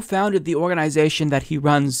co-founded the organization that he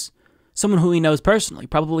runs, someone who he knows personally,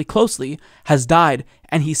 probably closely, has died,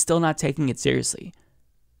 and he's still not taking it seriously.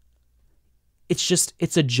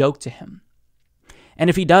 It's a joke to him. And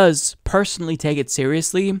if he does personally take it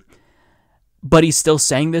seriously, but he's still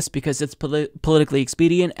saying this because it's politically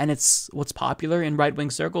expedient and it's what's popular in right-wing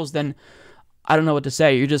circles, then I don't know what to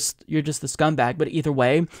say. You're just the scumbag. But either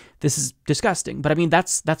way, this is disgusting. But I mean,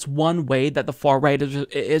 that's one way that the far right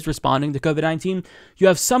is responding to COVID-19. You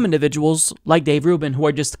have some individuals like Dave Rubin who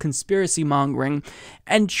are just conspiracy mongering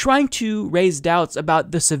and trying to raise doubts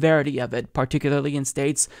about the severity of it, particularly in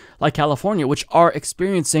states like California, which are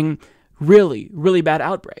experiencing really, really bad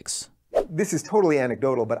outbreaks. This is totally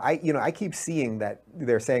anecdotal, but I keep seeing that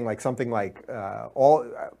they're saying like something like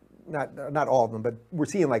not all of them, but we're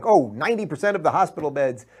seeing like, 90% of the hospital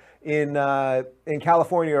beds in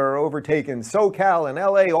California are overtaken. SoCal and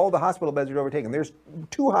LA, all the hospital beds are overtaken. There's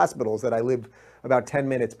 2 hospitals that I live about 10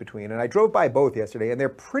 minutes between, and I drove by both yesterday, and they're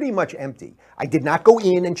pretty much empty. I did not go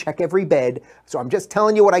in and check every bed, so I'm just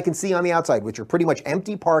telling you what I can see on the outside, which are pretty much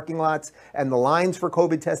empty parking lots and the lines for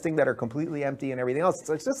COVID testing that are completely empty and everything else.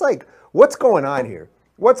 So it's just like, what's going on here?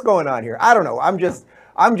 What's going on here? I don't know. I'm just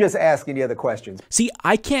asking you the questions. See,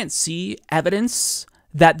 I can't see evidence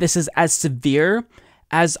that this is as severe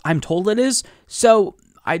as I'm told it is, so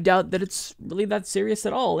I doubt that it's really that serious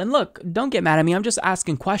at all. And look, don't get mad at me. I'm just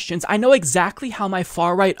asking questions. I know exactly how my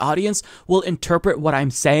far-right audience will interpret what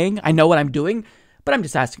I'm saying. I know what I'm doing, but I'm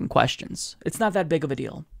just asking questions. It's not that big of a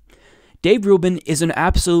deal. Dave Rubin is an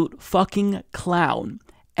absolute fucking clown,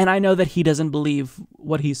 and I know that he doesn't believe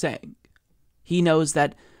what he's saying. He knows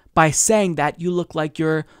that by saying that, you look like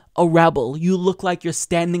you're a rebel. You look like you're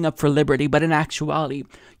standing up for liberty, but in actuality,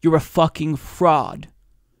 you're a fucking fraud.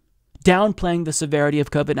 Downplaying the severity of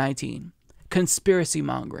COVID-19. Conspiracy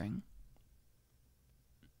mongering.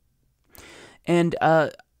 And I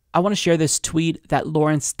want to share this tweet that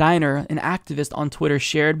Lauren Steiner, an activist on Twitter,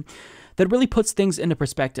 shared that really puts things into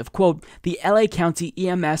perspective. Quote, the LA County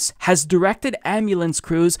EMS has directed ambulance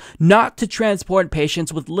crews not to transport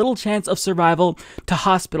patients with little chance of survival to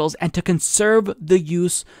hospitals and to conserve the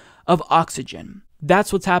use of oxygen.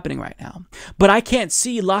 That's what's happening right now. But I can't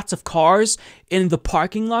see lots of cars in the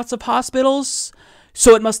parking lots of hospitals,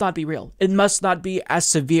 so it must not be real. It must not be as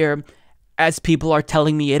severe as people are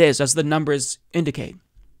telling me it is, as the numbers indicate.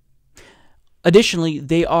 Additionally,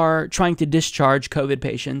 they are trying to discharge COVID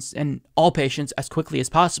patients and all patients as quickly as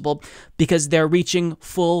possible because they're reaching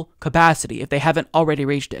full capacity if they haven't already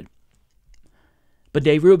reached it. But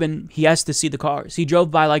Dave Rubin, he has to see the cars. He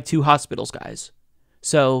drove by like 2 hospitals, guys.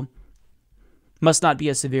 So, must not be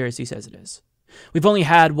as severe as he says it is. We've only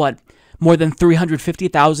had, more than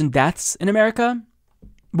 350,000 deaths in America?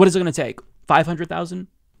 What is it going to take? 500,000?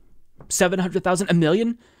 700,000? A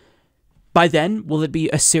million? By then, will it be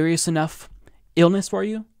a serious enough illness for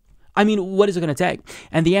you? I mean, what is it going to take?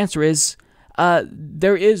 And the answer is,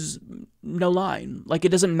 there is no line. Like, it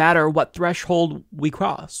doesn't matter what threshold we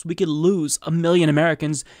cross. We could lose 1 million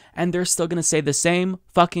Americans, and they're still going to say the same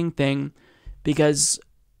fucking thing because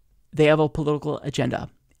they have a political agenda.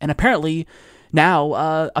 And apparently,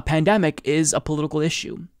 now, a pandemic is a political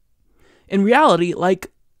issue. In reality,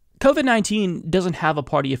 like, COVID-19 doesn't have a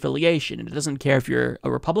party affiliation. It doesn't care if you're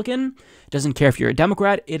a Republican. It doesn't care if you're a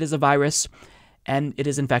Democrat. It is a virus, and it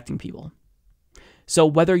is infecting people. So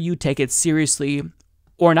whether you take it seriously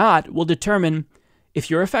or not will determine if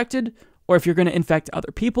you're affected or if you're going to infect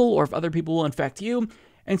other people or if other people will infect you.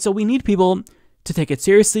 And so we need people to take it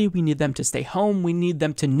seriously. We need them to stay home. We need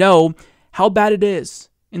them to know how bad it is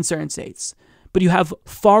in certain states. But you have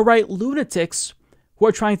far-right lunatics who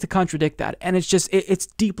are trying to contradict that. And it's just, it's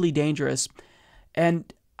deeply dangerous.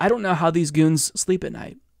 And I don't know how these goons sleep at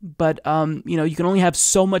night. But, you know, you can only have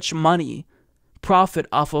so much money profit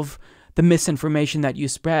off of the misinformation that you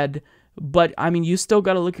spread. But, I mean, you still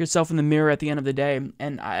got to look yourself in the mirror at the end of the day.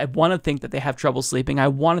 And I want to think that they have trouble sleeping. I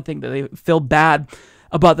want to think that they feel bad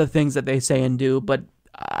about the things that they say and do. But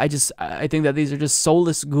I think that these are just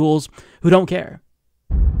soulless ghouls who don't care.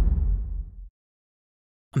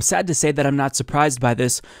 I'm sad to say that I'm not surprised by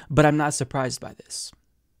this, but I'm not surprised by this.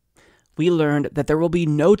 We learned that there will be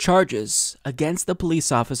no charges against the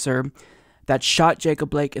police officer that shot Jacob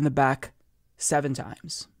Blake in the back 7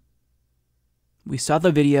 times. We saw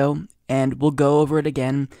the video, and we'll go over it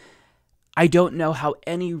again. I don't know how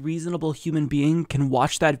any reasonable human being can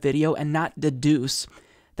watch that video and not deduce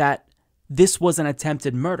that this was an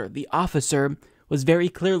attempted murder. The officer was very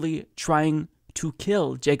clearly trying to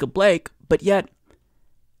kill Jacob Blake, but yet,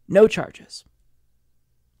 no charges.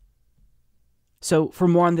 So, for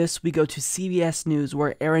more on this, we go to CBS News,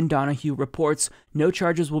 where Aaron Donahue reports no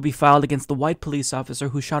charges will be filed against the white police officer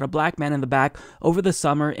who shot a black man in the back over the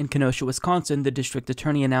summer in Kenosha, Wisconsin, the district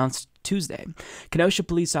attorney announced Tuesday. Kenosha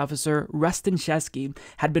police officer Rustin Shesky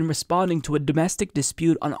had been responding to a domestic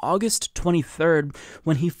dispute on August 23rd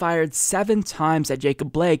when he fired 7 times at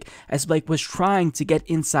Jacob Blake as Blake was trying to get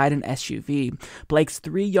inside an SUV. Blake's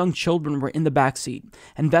 3 young children were in the backseat.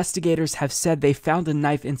 Investigators have said they found a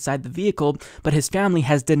knife inside the vehicle, but his family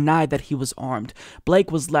has denied that he was armed.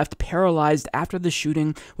 Blake was left paralyzed after the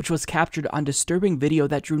shooting, which was captured on disturbing video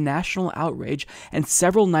that drew national outrage and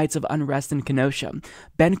several nights of unrest in Kenosha.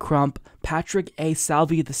 Ben Crump, Patrick A.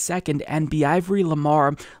 Salvi II, and B. Ivory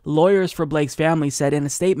Lamar, lawyers for Blake's family, said in a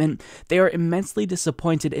statement they are immensely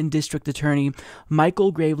disappointed in District Attorney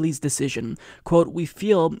Michael Gravely's decision. Quote, "We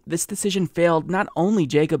feel this decision failed not only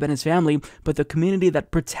Jacob and his family, but the community that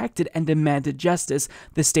protected and demanded justice,"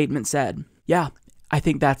 the statement said. Yeah, I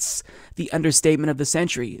think that's the understatement of the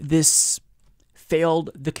century. This failed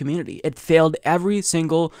the community. It failed every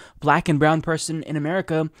single black and brown person in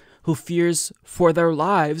America who fears for their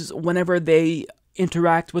lives whenever they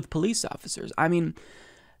interact with police officers. I mean,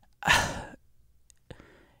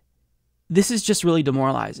 this is just really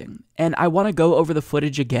demoralizing. And I want to go over the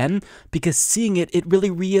footage again because seeing it, it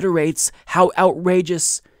really reiterates how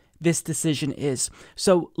outrageous this decision is.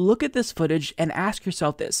 So look at this footage and ask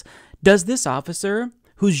yourself this. Does this officer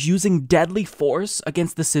who's using deadly force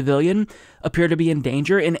against the civilian appear to be in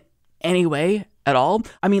danger in any way at all?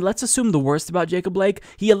 I mean, let's assume the worst about Jacob Blake.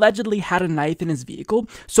 He allegedly had a knife in his vehicle.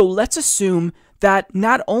 So let's assume that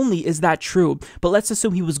not only is that true, but let's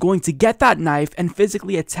assume he was going to get that knife and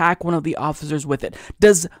physically attack one of the officers with it.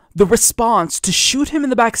 Does the response to shoot him in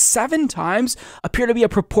the back 7 times appear to be a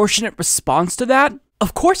proportionate response to that?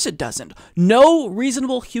 Of course it doesn't. No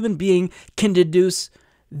reasonable human being can deduce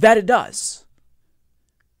that it does.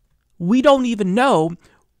 We don't even know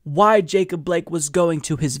why Jacob Blake was going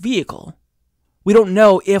to his vehicle. We don't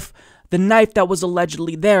know if the knife that was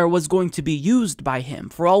allegedly there was going to be used by him.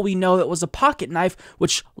 For all we know, it was a pocket knife,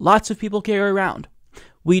 which lots of people carry around.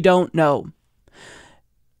 We don't know.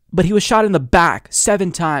 But he was shot in the back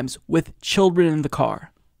 7 times with children in the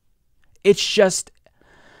car. It's just...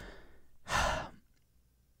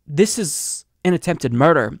 This is an attempted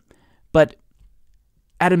murder, but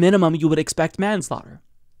at a minimum, you would expect manslaughter.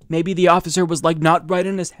 Maybe the officer was like not right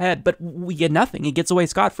in his head, but we get nothing. He gets away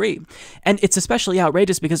scot-free. And it's especially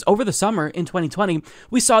outrageous because over the summer in 2020,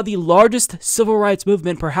 we saw the largest civil rights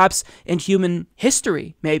movement perhaps in human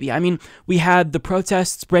history, maybe. I mean, we had the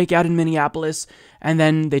protests break out in Minneapolis, and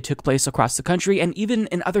then they took place across the country and even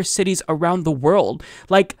in other cities around the world.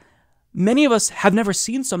 Like, many of us have never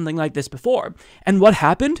seen something like this before. And what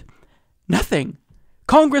happened? Nothing.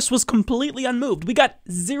 Congress was completely unmoved. We got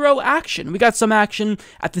 0 action. We got some action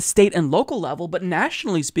at the state and local level, but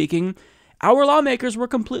nationally speaking, our lawmakers were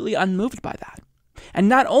completely unmoved by that. And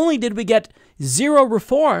not only did we get zero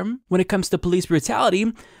reform when it comes to police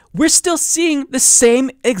brutality, we're still seeing the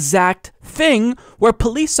same exact thing where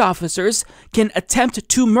police officers can attempt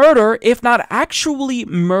to murder, if not actually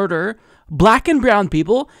murder, black and brown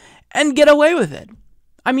people and get away with it.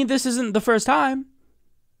 I mean, this isn't the first time.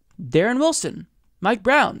 Darren Wilson, Mike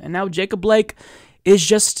Brown, and now Jacob Blake is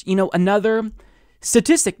just, another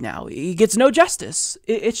statistic now. He gets no justice.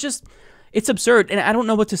 It's absurd, and I don't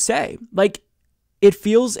know what to say. Like, it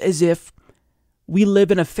feels as if we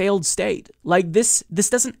live in a failed state. Like, this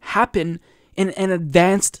doesn't happen in an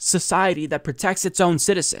advanced society that protects its own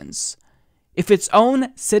citizens. If its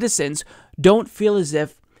own citizens don't feel as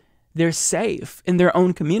if they're safe in their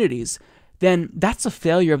own communities, then that's a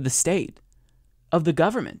failure of the state, of the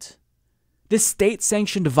government. This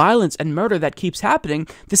state-sanctioned violence and murder that keeps happening,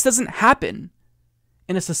 this doesn't happen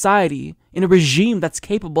in a society, in a regime that's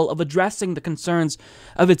capable of addressing the concerns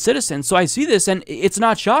of its citizens. So I see this, and it's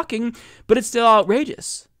not shocking, but it's still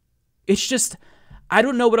outrageous. It's just, I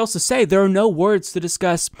don't know what else to say. There are no words to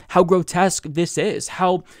discuss how grotesque this is,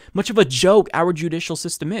 how much of a joke our judicial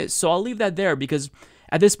system is. So I'll leave that there, because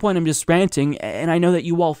at this point I'm just ranting, and I know that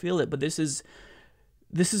you all feel it, but this is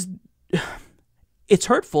it's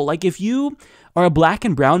hurtful. Like, if you are a black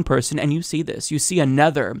and brown person and you see this, you see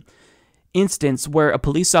another instance where a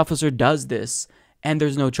police officer does this and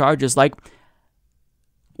there's no charges, like,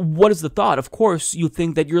 what is the thought? Of course, you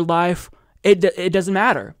think that your life, it doesn't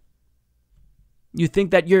matter. You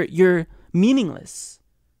think that you're meaningless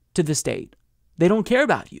to the state. They don't care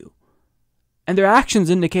about you. And their actions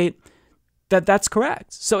indicate that that's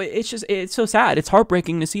correct. So it's so sad. It's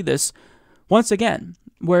heartbreaking to see this once again,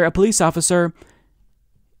 where a police officer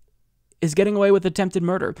is getting away with attempted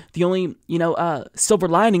murder. The only, silver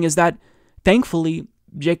lining is that, thankfully,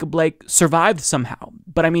 Jacob Blake survived somehow.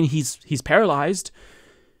 But I mean, he's paralyzed.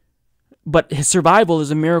 But his survival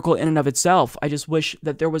is a miracle in and of itself. I just wish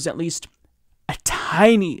that there was at least a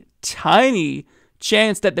tiny, tiny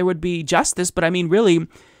chance that there would be justice. But I mean, really,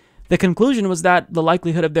 the conclusion was that the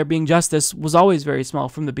likelihood of there being justice was always very small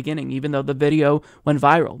from the beginning, even though the video went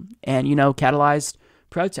viral and, catalyzed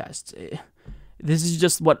protests. This is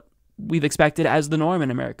just what we've expected as the norm in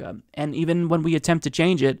America. And even when we attempt to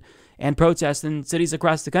change it and protest in cities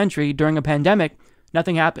across the country during a pandemic,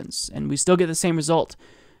 nothing happens, and we still get the same result.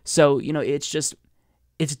 So,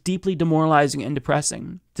 it's deeply demoralizing and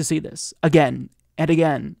depressing to see this again and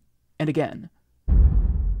again and again.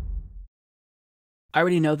 I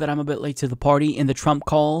already know that I'm a bit late to the party in the Trump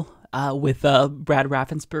call with Brad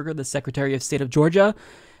Raffensperger, the Secretary of State of Georgia,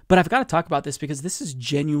 but I've got to talk about this because this is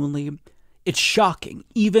genuinely, it's shocking,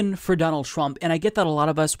 even for Donald Trump. And I get that a lot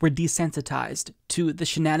of us were desensitized to the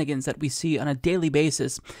shenanigans that we see on a daily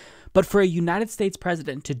basis. But for a United States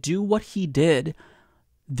president to do what he did,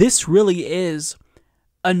 this really is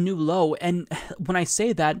a new low. And when I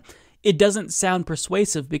say that, it doesn't sound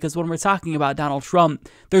persuasive, because when we're talking about Donald Trump,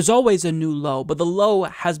 there's always a new low. But the low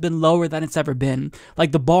has been lower than it's ever been.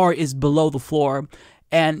 Like, the bar is below the floor.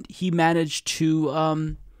 And he managed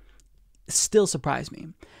to still surprise me.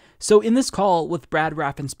 So in this call with Brad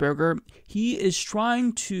Raffensperger, he is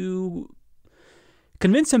trying to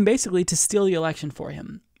convince him basically to steal the election for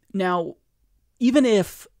him. Now, even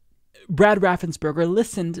if Brad Raffensperger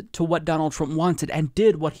listened to what Donald Trump wanted and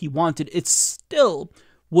did what he wanted, it still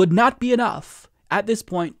would not be enough at this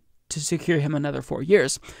point to secure him another 4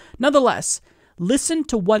 years. Nonetheless, listen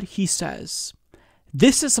to what he says.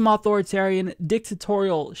 This is some authoritarian,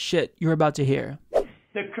 dictatorial shit you're about to hear.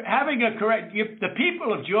 The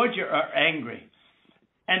people of Georgia are angry.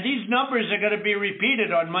 And these numbers are going to be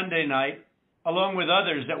repeated on Monday night, along with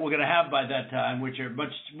others that we're going to have by that time, which are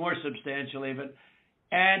much more substantial even.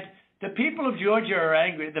 And the people of Georgia are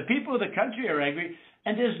angry. The people of the country are angry.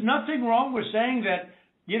 And there's nothing wrong with saying that,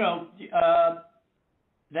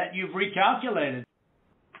 that you've recalculated.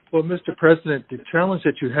 Well, Mr. President, the challenge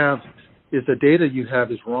that you have is the data you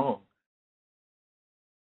have is wrong.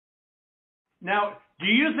 Now, do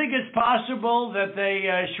you think it's possible that they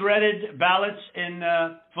shredded ballots in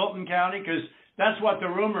Fulton County? Because that's what the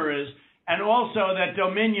rumor is. And also that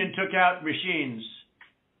Dominion took out machines.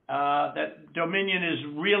 That Dominion is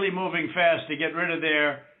really moving fast to get rid of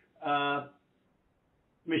their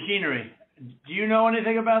machinery. Do you know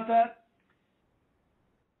anything about that?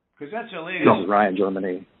 Because that's illegal. This is Ryan,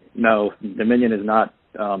 Germany. No, Dominion has not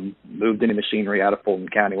moved any machinery out of Fulton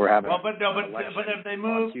County. We're having. Well, but have they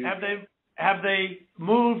moved? Have they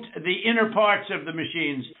moved the inner parts of the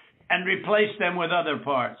machines and replaced them with other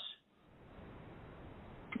parts?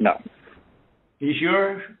 No. You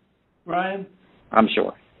sure, Ryan? I'm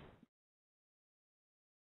sure.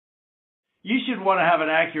 You should want to have an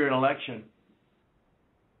accurate election.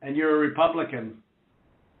 and you're a Republican.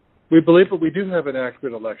 We believe that we do have an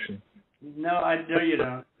accurate election. No, you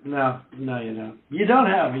don't. No, you don't. You don't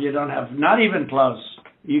have. Not even close.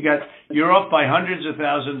 You're off by hundreds of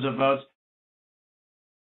thousands of votes.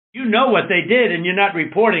 You know what they did, and you're not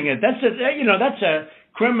reporting it. That's a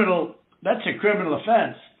criminal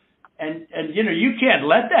offense, and you can't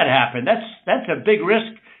let that happen. That's a big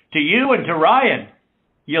risk to you and to Ryan,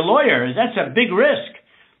 your lawyer. That's a big risk.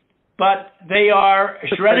 But they are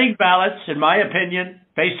shredding ballots, in my opinion,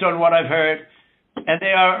 based on what I've heard, and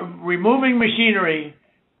they are removing machinery,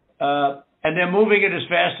 and they're moving it as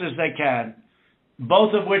fast as they can,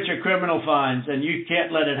 both of which are criminal fines, and you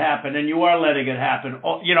can't let it happen, and you are letting it happen.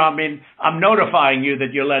 I'm notifying you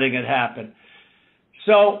that you're letting it happen.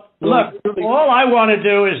 So, look, all I want to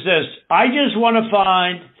do is this. I just want to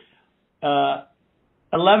find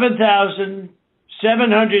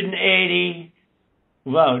 11,780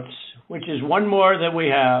 votes, which is one more than we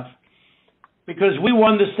have, because we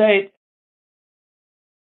won the state.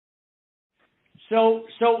 So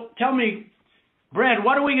tell me, Brad,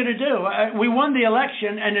 what are we going to do? We won the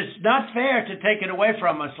election, and it's not fair to take it away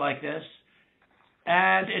from us like this.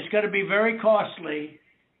 And it's going to be very costly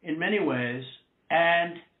in many ways.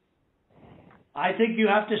 And I think you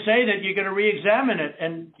have to say that you're going to re-examine it,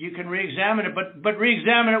 and you can re-examine it, but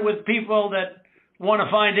re-examine it with people that want to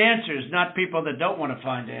find answers, not people that don't want to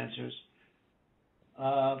find answers.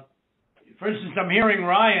 For instance, I'm hearing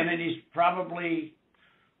Ryan, and he's probably,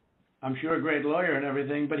 I'm sure, a great lawyer and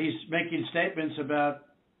everything, but he's making statements about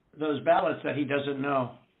those ballots that he doesn't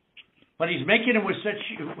know. But he's making them with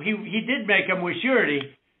he did make them with surety,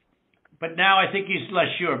 but now I think he's less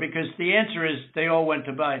sure, because the answer is they all went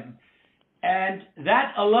to Biden. And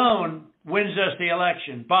that alone wins us the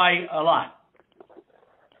election by a lot.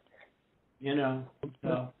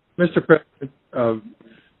 So. Mr. President,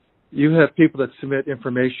 you have people that submit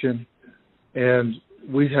information, and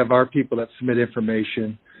we have our people that submit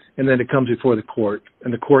information, and then it comes before the court,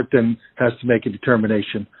 and the court then has to make a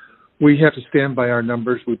determination. We have to stand by our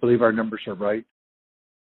numbers. We believe our numbers are right.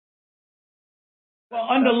 Well,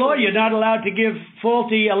 under law, you're not allowed to give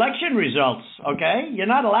faulty election results, okay? You're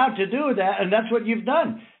not allowed to do that, and that's what you've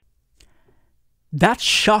done. That's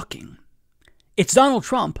shocking. It's Donald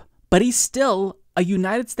Trump, but he's still a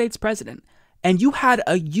United States president. And you had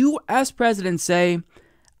a U.S. president say,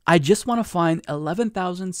 I just want to find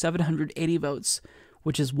 11,780 votes,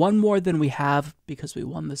 which is one more than we have because we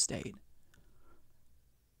won the state.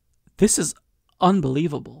 This is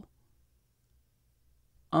unbelievable.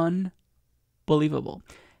 Unbelievable.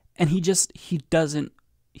 And he doesn't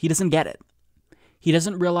get it. He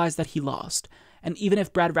doesn't realize that he lost. And even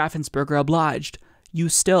if Brad Raffensperger obliged, you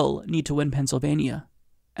still need to win Pennsylvania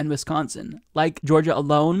and Wisconsin. Like, Georgia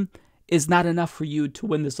alone is not enough for you to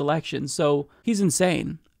win this election. So he's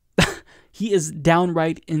insane. He is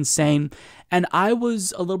downright insane. And I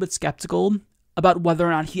was a little bit skeptical about whether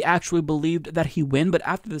or not he actually believed that he win. But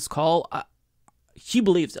after this call, he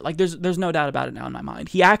believes it. Like, there's no doubt about it now in my mind.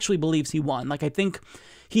 He actually believes he won. Like, I think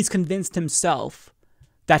he's convinced himself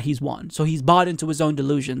that he's won. So he's bought into his own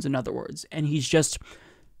delusions, in other words. And he's a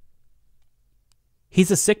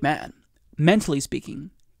sick man, mentally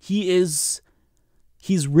speaking. He's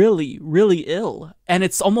really, really ill. And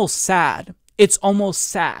it's almost sad. It's almost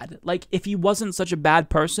sad. Like, if he wasn't such a bad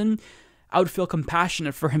person, I would feel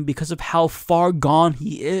compassionate for him because of how far gone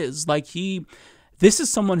he is. Like, this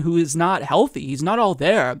is someone who is not healthy. He's not all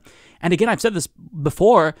there. And again, I've said this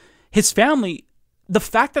before, his family, the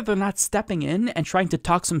fact that they're not stepping in and trying to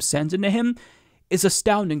talk some sense into him is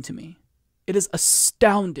astounding to me. It is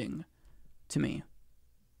astounding to me.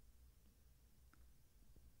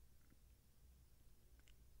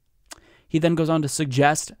 He then goes on to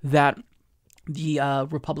suggest that the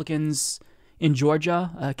Republicans in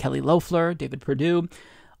Georgia, Kelly Loeffler, David Perdue,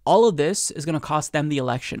 all of this is going to cost them the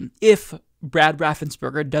election if Brad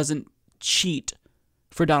Raffensperger doesn't cheat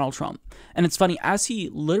for Donald Trump. And it's funny, as he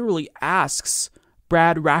literally asks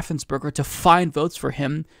Brad Raffensperger to find votes for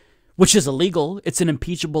him, which is illegal, it's an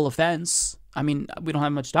impeachable offense. I mean, we don't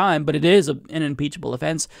have much time, but it is an impeachable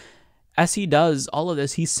offense. As he does all of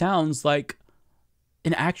this, he sounds like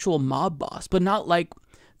an actual mob boss, but not like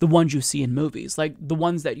the ones you see in movies, like the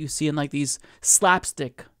ones that you see in like these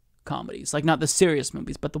slapstick comedies, like not the serious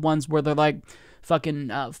movies, but the ones where they're like fucking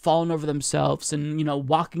falling over themselves and, you know,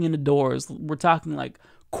 walking into doors. We're talking like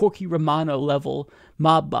Corky Romano level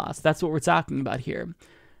mob boss. That's what we're talking about here.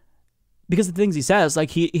 Because the things he says, like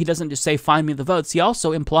he doesn't just say, find me the votes. He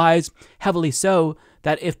also implies, heavily so,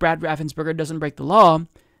 that if Brad Raffensperger doesn't break the law,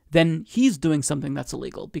 then he's doing something that's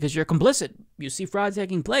illegal because you're complicit. You see fraud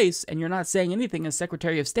taking place and you're not saying anything as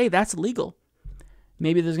Secretary of State. That's illegal.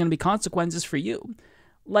 maybe there's going to be consequences for you.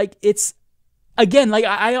 Like, it's, again, like,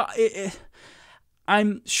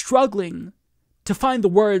 I'm struggling to find the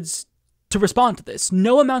words to respond to this.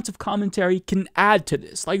 No amount of commentary can add to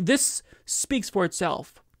this. Like, this speaks for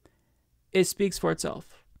itself. It speaks for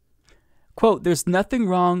itself. Quote, there's nothing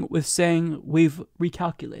wrong with saying we've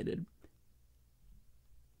recalculated.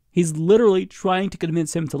 He's literally trying to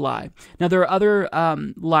convince him to lie. Now, there are other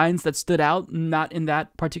lines that stood out, not in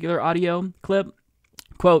that particular audio clip.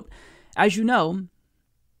 Quote, as you know,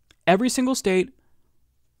 every single state,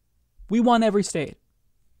 we won every state.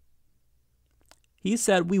 He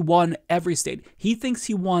said we won every state. He thinks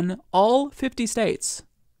he won all 50 states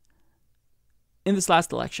in this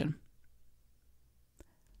last election.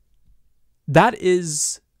 That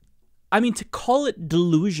is, I mean, to call it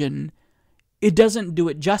delusion, it doesn't do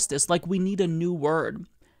it justice. Like, we need a new word.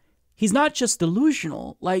 He's not just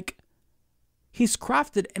delusional. Like, he's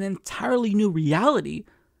crafted an entirely new reality,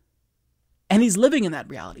 and he's living in that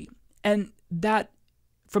reality. And that,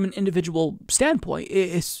 from an individual standpoint,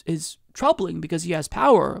 is troubling because he has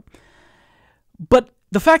power. But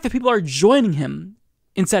the fact that people are joining him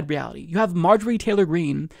in said reality. You have Marjorie Taylor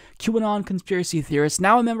Greene, QAnon conspiracy theorist,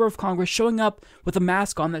 now a member of Congress, showing up with a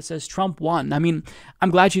mask on that says Trump won. I mean, I'm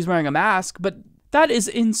glad she's wearing a mask, but that is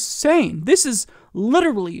insane. This is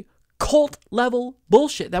literally cult-level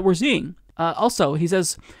bullshit that we're seeing. Also, he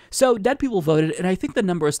says, so dead people voted, and I think the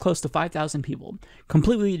number is close to 5,000 people.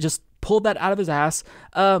 Completely just pulled that out of his ass.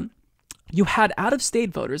 You had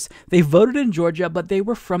out-of-state voters. They voted in Georgia, but they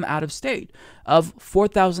were from out of state. Of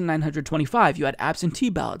 4,925, you had absentee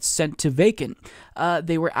ballots sent to vacant.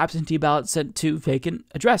 They were absentee ballots sent to vacant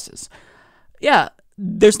addresses. Yeah,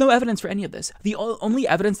 there's no evidence for any of this. The only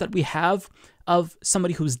evidence that we have of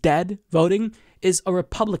somebody who's dead voting is a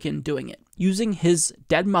Republican doing it, using his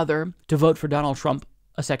dead mother to vote for Donald Trump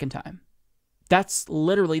a second time. That's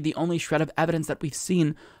literally the only shred of evidence that we've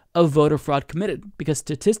seen of voter fraud committed, because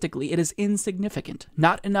statistically it is insignificant,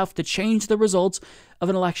 not enough to change the results of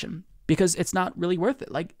an election, because it's not really worth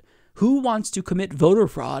it. Like, who wants to commit voter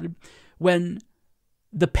fraud when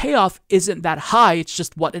the payoff isn't that high? It's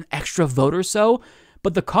just, what, an extra vote or so,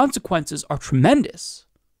 but the consequences are tremendous.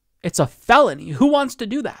 It's a felony. Who wants to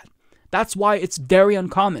do that? That's why it's very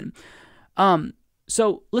uncommon.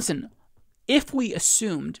 So listen, if we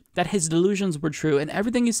assumed that his delusions were true and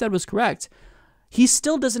everything he said was correct, he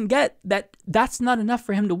still doesn't get that that's not enough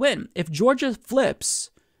for him to win. If Georgia flips,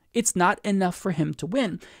 it's not enough for him to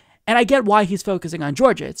win. And I get why he's focusing on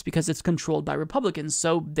Georgia. It's because it's controlled by Republicans,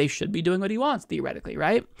 so they should be doing what he wants, theoretically,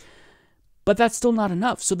 right? But that's still not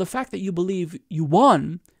enough. So the fact that you believe you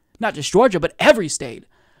won, not just Georgia, but every state,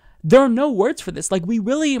 there are no words for this. Like, we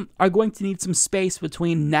really are going to need some space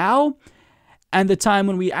between now and the time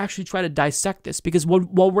when we actually try to dissect this, because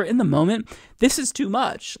while we're in the moment, this is too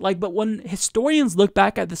much. Like, but when historians look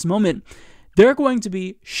back at this moment, they're going to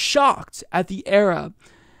be shocked at the era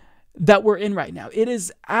that we're in right now. It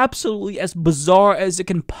is absolutely as bizarre as it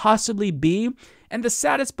can possibly be. And the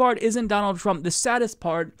saddest part isn't Donald Trump. The saddest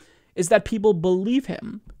part is that people believe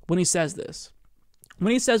him when he says this.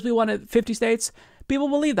 When he says we wanted 50 states, people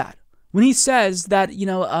believe that. When he says that, you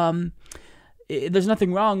know, there's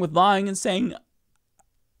nothing wrong with lying and saying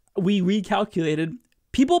we recalculated,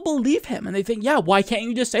 people believe him and they think, yeah, why can't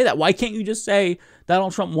you just say that? Why can't you just say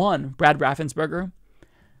Donald Trump won, Brad Raffensperger?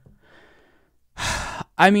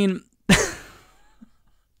 I mean,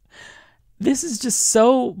 this is just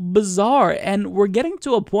so bizarre, and we're getting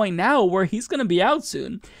to a point now where he's going to be out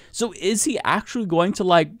soon. So is he actually going to,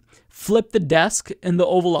 like, flip the desk in the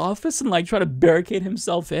Oval Office and, like, try to barricade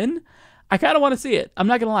himself in? I kind of want to see it. I'm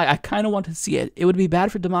not going to lie. I kind of want to see it. It would be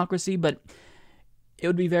bad for democracy, but it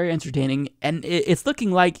would be very entertaining. And it's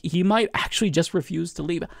looking like he might actually just refuse to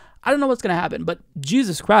leave. I don't know what's going to happen, but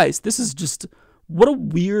Jesus Christ, this is just, what a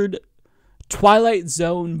weird Twilight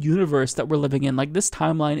Zone universe that we're living in. Like, this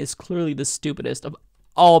timeline is clearly the stupidest of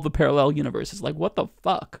all the parallel universes. Like, what the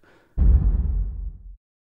fuck?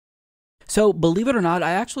 So, believe it or not,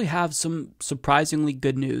 I actually have some surprisingly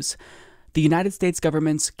good news. The United States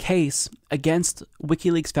government's case against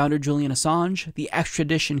WikiLeaks founder Julian Assange, the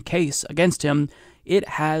extradition case against him, it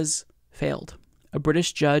has failed. A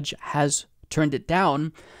British judge has turned it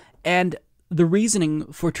down, and the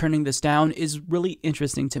reasoning for turning this down is really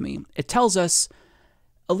interesting to me. It tells us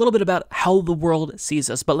a little bit about how the world sees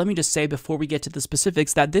us, but let me just say before we get to the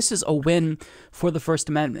specifics that this is a win for the First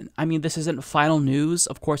Amendment. I mean, this isn't final news.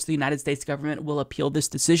 Of course, the United States government will appeal this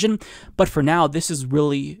decision, but for now, this is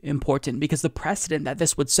really important because the precedent that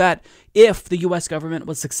this would set if the U.S. government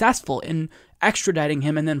was successful in extraditing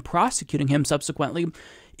him and then prosecuting him subsequently,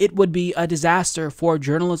 it would be a disaster for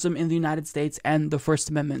journalism in the United States and the First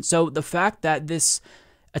Amendment. So the fact that this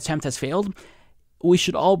attempt has failed, we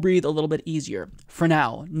should all breathe a little bit easier for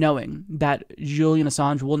now, knowing that Julian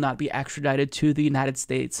Assange will not be extradited to the United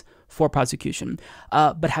States for prosecution.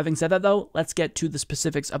 But having said that, though, let's get to the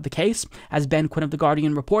specifics of the case. As Ben Quinn of The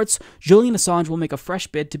Guardian reports, Julian Assange will make a fresh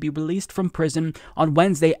bid to be released from prison on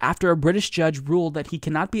Wednesday after a British judge ruled that he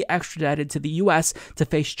cannot be extradited to the U.S. to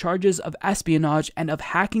face charges of espionage and of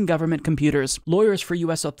hacking government computers. Lawyers for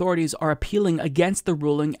U.S. authorities are appealing against the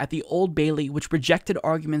ruling at the Old Bailey, which rejected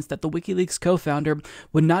arguments that the WikiLeaks co-founder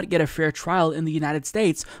would not get a fair trial in the United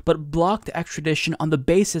States, but blocked extradition on the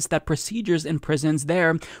basis that procedures in prisons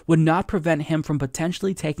there would not prevent him from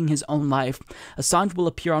potentially taking his own life. Assange will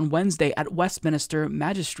appear on Wednesday at Westminster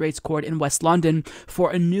Magistrates Court in West London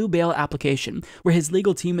for a new bail application, where his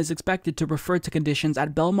legal team is expected to refer to conditions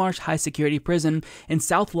at Belmarsh High Security Prison in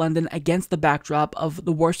South London against the backdrop of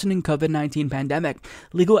the worsening COVID-19 pandemic.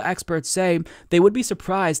 Legal experts say they would be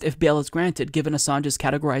surprised if bail is granted, given Assange's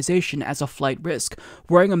categorization as a flight risk.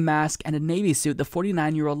 Wearing a mask and a navy suit, the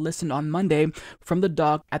 49-year-old listened on Monday from the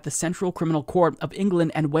dock at the Central Criminal Court of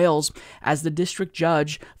England and Wales as the district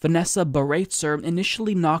judge, Vanessa Baratzer,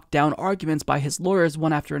 initially knocked down arguments by his lawyers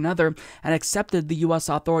one after another and accepted the U.S.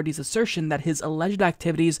 authorities' assertion that his alleged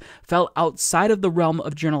activities fell outside of the realm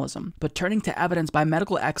of journalism. But turning to evidence by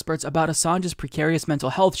medical experts about Assange's precarious mental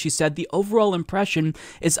health, she said the overall impression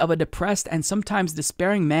is of a depressed and sometimes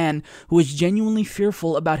despairing man who is genuinely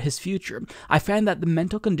fearful about his future. I find that the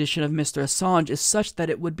mental condition of Mr. Assange is such that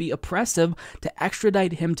it would be oppressive to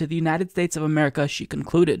extradite him to the United States of America, she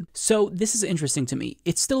concluded. So this is interesting to me.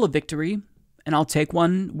 It's still a victory, and I'll take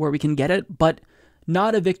one where we can get it, but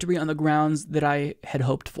not a victory on the grounds that I had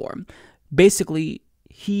hoped for. Basically,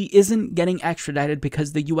 he isn't getting extradited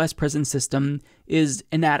because the U.S. prison system is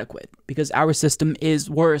inadequate, because our system is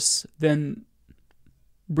worse than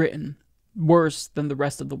Britain, worse than the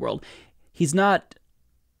rest of the world. He's not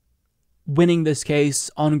winning this case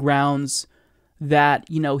on grounds that,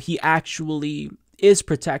 he actually is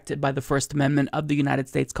protected by the First Amendment of the United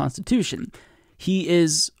States Constitution. He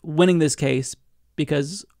is winning this case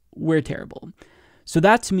because we're terrible. So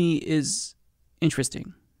that to me is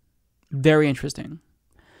interesting. Very interesting.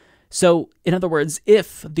 So, in other words,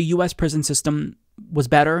 if the U.S. prison system was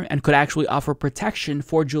better and could actually offer protection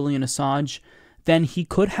for Julian Assange, then he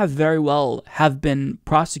could have very well have been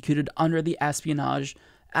prosecuted under the Espionage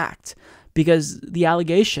Act. Because the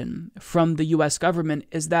allegation from the U.S. government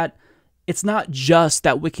is that it's not just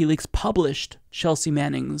that WikiLeaks published Chelsea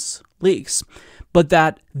Manning's leaks, but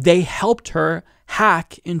that they helped her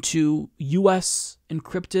hack into U.S.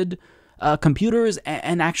 encrypted computers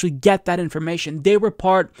and actually get that information. They were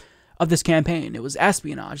part of this campaign. It was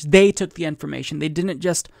espionage. They took the information. They didn't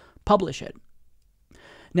just publish it.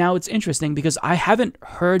 Now, it's interesting because I haven't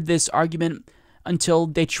heard this argument until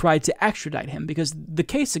they tried to extradite him, because the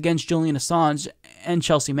case against Julian Assange and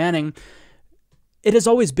Chelsea Manning, it has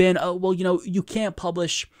always been, you can't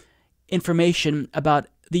publish information about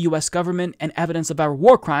the U.S. government and evidence of our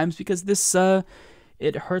war crimes because this,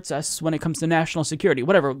 it hurts us when it comes to national security.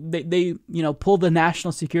 Whatever, they pull the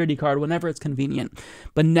national security card whenever it's convenient.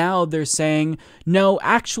 But now they're saying, no,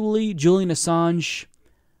 actually, Julian Assange,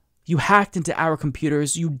 you hacked into our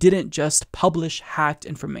computers. You didn't just publish hacked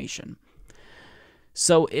information.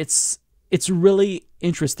 So it's really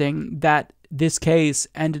interesting that this case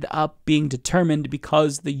ended up being determined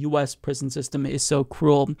because the U.S. prison system is so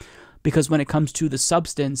cruel. Because when it comes to the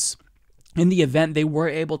substance, in the event they were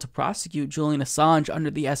able to prosecute Julian Assange under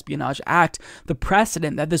the Espionage Act, the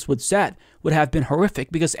precedent that this would set would have been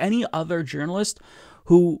horrific, because any other journalist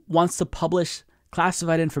who wants to publish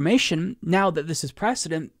classified information, now that this is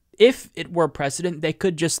precedent, if it were precedent, they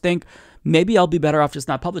could just think, maybe I'll be better off just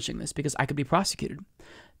not publishing this because I could be prosecuted.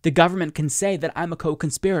 The government can say that I'm a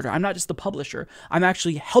co-conspirator. I'm not just the publisher. I'm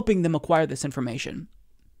actually helping them acquire this information.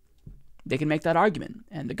 They can make that argument,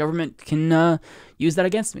 and the government can use that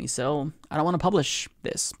against me, so I don't want to publish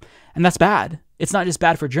this. And that's bad. It's not just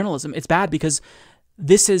bad for journalism. It's bad because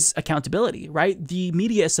this is accountability, right? The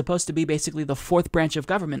media is supposed to be basically the fourth branch of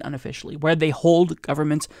government unofficially, where they hold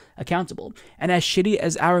government accountable. And as shitty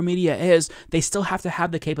as our media is, they still have to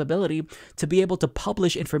have the capability to be able to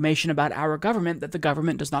publish information about our government that the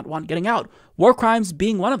government does not want getting out. War crimes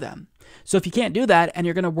being one of them. So if you can't do that and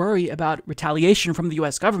you're going to worry about retaliation from the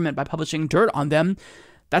U.S. government by publishing dirt on them,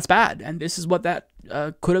 that's bad. And this is what that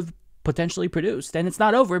could have potentially produced. And it's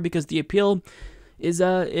not over because the appeal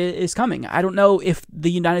is coming. I don't know if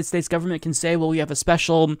the United States government can say, well, we have a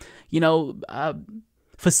special,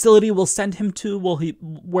 facility we'll send him to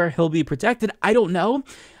where he'll be protected. I don't know.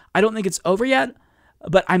 I don't think it's over yet,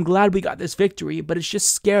 But I'm glad we got this victory, but it's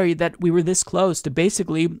just scary that we were this close to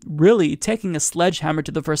basically really taking a sledgehammer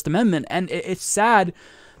to the First Amendment. And it's sad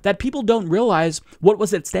that people don't realize what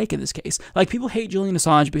was at stake in this case. Like, people hate Julian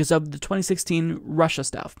Assange because of the 2016 Russia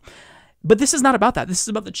stuff. But this is not about that. This is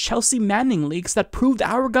about the Chelsea Manning leaks that proved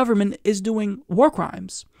our government is doing war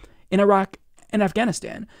crimes in Iraq and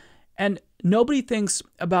Afghanistan. And nobody thinks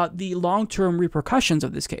about the long-term repercussions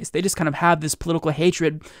of this case. They just kind of have this political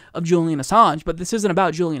hatred of Julian Assange, but this isn't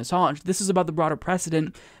about Julian Assange. This is about the broader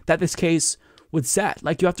precedent that this case would set.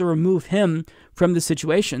 Like, you have to remove him from the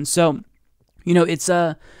situation. So, you know, it's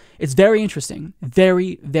very interesting,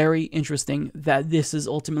 very, very interesting that this is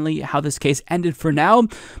ultimately how this case ended for now.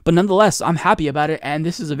 But nonetheless, I'm happy about it, and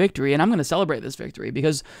this is a victory, and I'm going to celebrate this victory,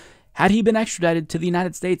 because had he been extradited to the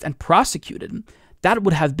United States and prosecuted, that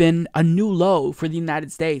would have been a new low for the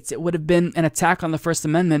United States. It would have been an attack on the First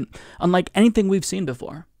Amendment unlike anything we've seen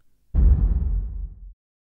before.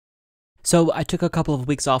 So I took a couple of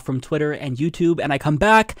weeks off from Twitter and YouTube, and I come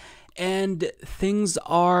back, and things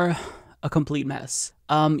are a complete mess.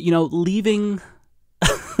 You know, leaving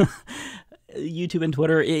YouTube and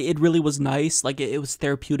Twitter, it really was nice. Like, it was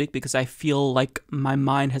therapeutic because I feel like my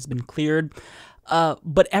mind has been cleared.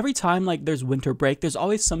 But every time, like, there's winter break, there's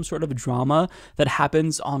always some sort of drama that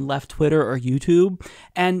happens on left Twitter or YouTube.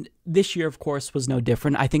 And this year, of course, was no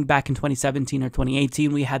different. I think back in 2017 or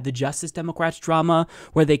 2018, we had the Justice Democrats drama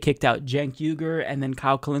where they kicked out Cenk Uygur, and then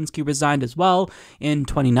Kyle Kalinske resigned as well. In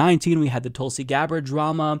 2019, we had the Tulsi Gabbard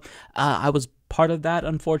drama. I was part of that,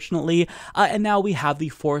 unfortunately. And now we have the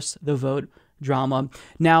Force the Vote drama.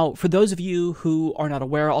 Now, for those of you who are not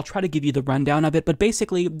aware, I'll try to give you the rundown of it, but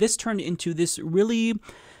basically this turned into this really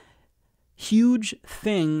huge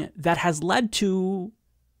thing that has led to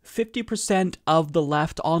 50% of the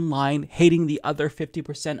left online hating the other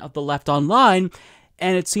 50% of the left online,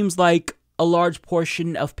 and it seems like a large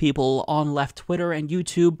portion of people on left Twitter and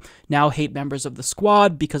YouTube now hate members of the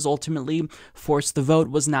squad because ultimately Force the Vote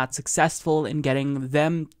was not successful in getting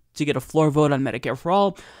them to get a floor vote on Medicare for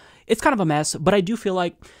All. It's kind of a mess, but I do feel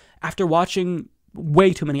like after watching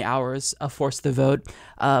way too many hours of Force the Vote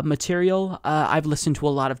material, I've listened to a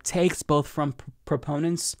lot of takes, both from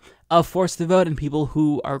proponents of Force the Vote and people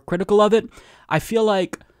who are critical of it. I feel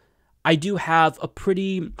like I do have a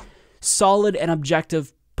pretty solid and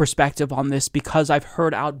objective perspective on this because I've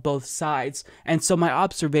heard out both sides, and so my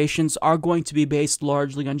observations are going to be based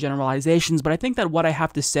largely on generalizations, but I think that what I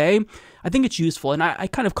have to say, I think it's useful, and I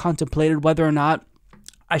kind of contemplated whether or not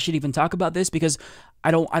I should even talk about this because I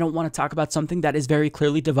don't want to talk about something that is very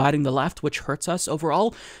clearly dividing the left, which hurts us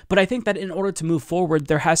overall. But I think that in order to move forward,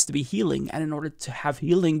 there has to be healing. And in order to have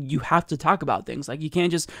healing, you have to talk about things. Like, you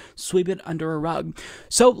can't just sweep it under a rug.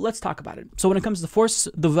 So let's talk about it. So when it comes to Force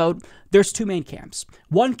the Vote, there's two main camps.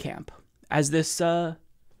 One camp, as this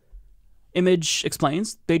image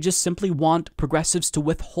explains, they just simply want progressives to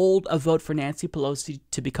withhold a vote for Nancy Pelosi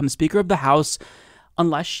to become Speaker of the House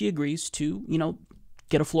unless she agrees to, you know,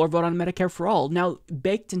 get a floor vote on Medicare for All. Now,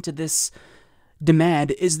 baked into this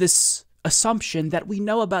demand is this assumption that we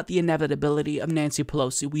know about the inevitability of Nancy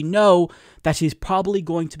Pelosi. We know that she's probably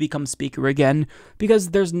going to become Speaker again because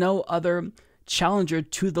there's no other challenger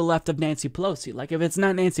to the left of Nancy Pelosi. Like, if it's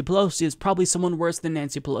not Nancy Pelosi, it's probably someone worse than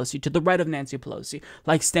Nancy Pelosi, to the right of Nancy Pelosi,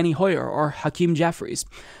 like Steny Hoyer or Hakeem Jeffries.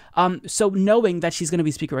 So knowing that she's going to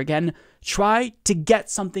be Speaker again, try to get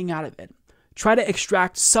something out of it. Try to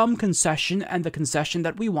extract some concession, and the concession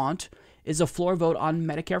that we want is a floor vote on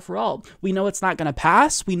Medicare for All. We know it's not going to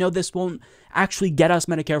pass. We know this won't actually get us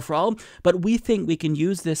Medicare for All, but we think we can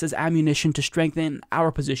use this as ammunition to strengthen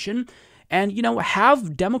our position and, you know,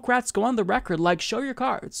 have Democrats go on the record, like, show your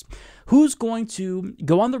cards. Who's going to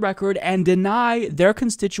go on the record and deny their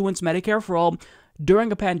constituents Medicare for All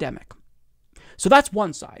during a pandemic? So that's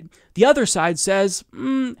one side. The other side says,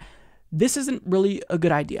 this isn't really a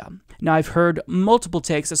good idea. Now, I've heard multiple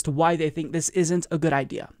takes as to why they think this isn't a good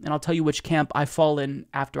idea, and I'll tell you which camp I fall in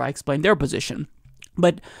after I explain their position.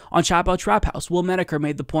 But on Trap House, Will Menaker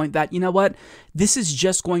made the point that, you know what, this is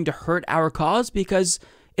just going to hurt our cause because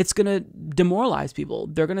it's going to demoralize people.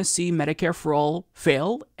 They're going to see Medicare for All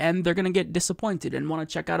fail, and they're going to get disappointed and want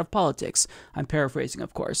to check out of politics. I'm paraphrasing,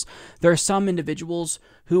 of course. There are some individuals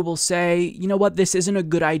who will say, you know what, this isn't a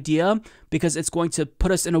good idea because it's going to put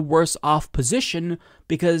us in a worse off position,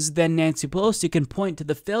 because then Nancy Pelosi can point to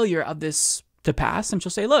the failure of this to pass, and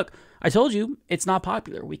she'll say, look, I told you it's not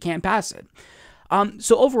popular. We can't pass it.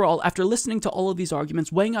 So overall, after listening to all of these arguments,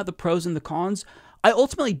 weighing out the pros and the cons, I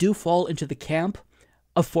ultimately do fall into the camp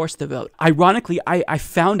of Force the Vote. Ironically, I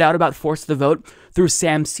found out about Force the Vote through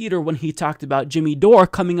Sam Seder when he talked about Jimmy Dore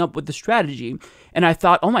coming up with the strategy. And I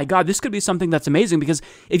thought, oh my God, this could be something that's amazing, because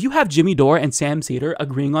if you have Jimmy Dore and Sam Seder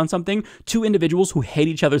agreeing on something, two individuals who hate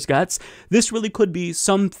each other's guts, this really could be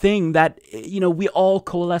something that, you know, we all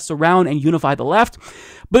coalesce around and unify the left.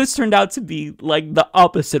 But it's turned out to be like the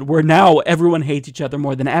opposite, where now everyone hates each other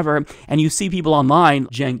more than ever. And you see people online,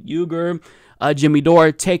 Cenk Uygur, Jimmy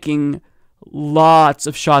Dore, taking lots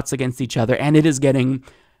of shots against each other, and it is getting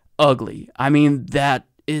ugly. I mean, that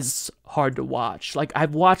is hard to watch. Like,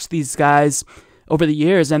 I've watched these guys over the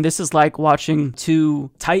years, and this is like watching two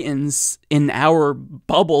titans in our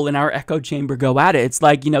bubble, in our echo chamber, go at it. It's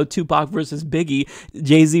like, you know, Tupac versus Biggie,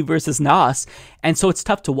 Jay-Z versus Nas, and so it's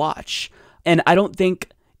tough to watch. And I don't think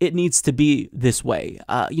it needs to be this way.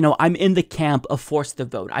 You know, I'm in the camp of Force the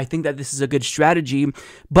Vote. I think that this is a good strategy,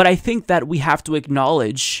 but I think that we have to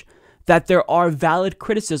acknowledge that there are valid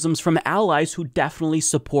criticisms from allies who definitely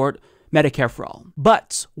support Medicare for all.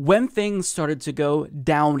 But when things started to go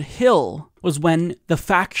downhill was when the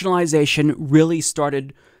factionalization really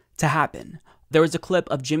started to happen. There was a clip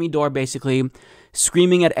of Jimmy Dore basically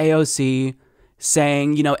screaming at AOC,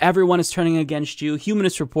 saying, you know, everyone is turning against you.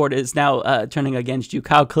 Humanist Report is now turning against you.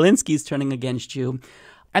 Kyle Kalinski's turning against you.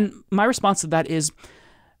 And my response to that is,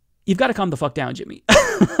 you've got to calm the fuck down, Jimmy.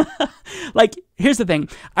 Like, here's the thing.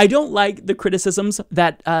 I don't like the criticisms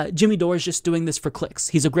that Jimmy Dore is just doing this for clicks.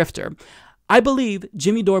 He's a grifter. I believe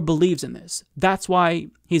Jimmy Dore believes in this. That's why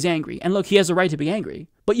he's angry. And look, he has a right to be angry.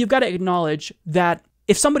 But you've got to acknowledge that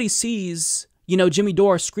if somebody sees, you know, Jimmy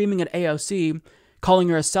Dore screaming at AOC, calling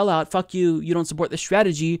her a sellout, fuck you, you don't support this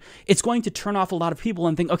strategy, it's going to turn off a lot of people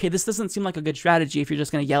and think, okay, this doesn't seem like a good strategy if you're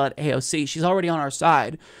just going to yell at AOC. She's already on our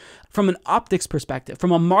side. From an optics perspective,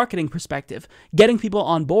 from a marketing perspective, getting people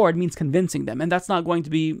on board means convincing them, and that's not going to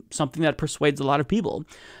be something that persuades a lot of people.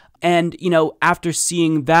 And, you know, after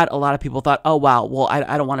seeing that, a lot of people thought, oh, wow, well,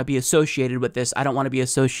 I don't want to be associated with this. I don't want to be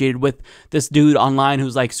associated with this dude online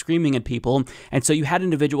who's, like, screaming at people. And so you had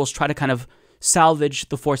individuals try to kind of salvage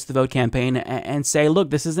the Force the Vote campaign and say,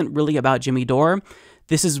 look, this isn't really about Jimmy Dore.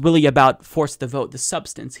 This is really about Force the Vote, the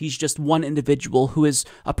substance. He's just one individual who is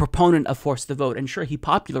a proponent of Force the Vote. And sure, he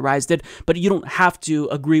popularized it, but you don't have to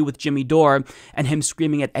agree with Jimmy Dore and him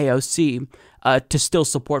screaming at AOC to still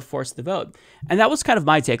support Force the Vote. And that was kind of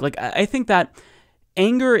my take. Like, I think that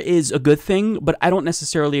anger is a good thing, but I don't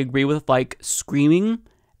necessarily agree with, like, screaming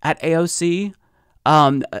at AOC.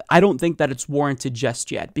 I don't think that it's warranted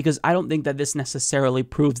just yet, because I don't think that this necessarily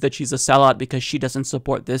proves that she's a sellout because she doesn't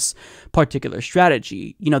support this particular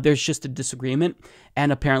strategy. You know, there's just a disagreement,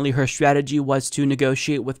 and apparently her strategy was to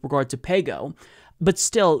negotiate with regard to PAYGO. But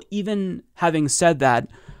still, even having said that,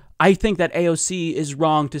 I think that AOC is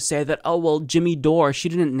wrong to say that, oh, well, Jimmy Dore, she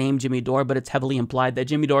didn't name Jimmy Dore, but it's heavily implied that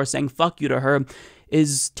Jimmy Dore saying fuck you to her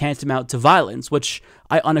is tantamount to violence, which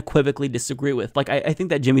I unequivocally disagree with. Like, I think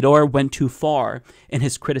that Jimmy Dore went too far in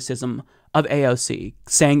his criticism of AOC,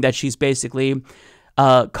 saying that she's basically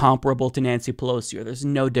comparable to Nancy Pelosi, or there's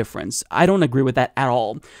no difference. I don't agree with that at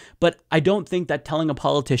all. But I don't think that telling a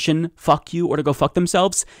politician fuck you or to go fuck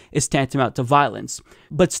themselves is tantamount to violence.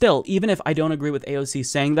 But still, even if I don't agree with AOC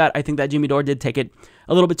saying that, I think that Jimmy Dore did take it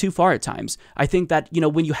a little bit too far at times. I think that, you know,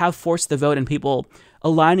 when you have Force the Vote and people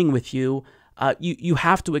aligning with you, you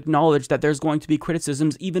have to acknowledge that there's going to be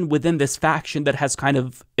criticisms even within this faction that has kind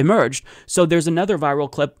of emerged. So there's another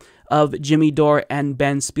viral clip of Jimmy Dore and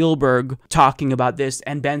Ben Spielberg talking about this,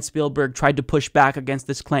 and Ben Spielberg tried to push back against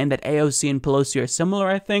this claim that AOC and Pelosi are similar,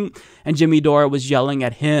 I think, and Jimmy Dore was yelling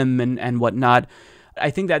at him and whatnot.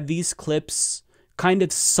 I think that these clips kind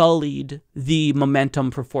of sullied the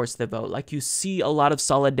momentum for Force the Vote. Like, you see a lot of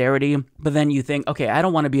solidarity, but then you think, okay, I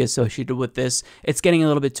don't want to be associated with this. It's getting a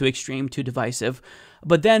little bit too extreme, too divisive.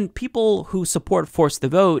 But then people who support Force the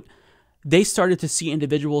Vote, they started to see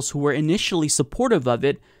individuals who were initially supportive of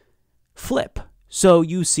it flip. So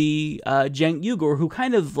you see Cenk Uygur, who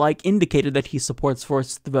kind of like indicated that he supports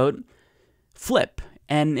Force the Vote, flip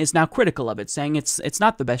and is now critical of it, saying it's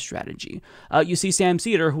not the best strategy. You see Sam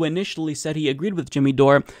Seder, who initially said he agreed with Jimmy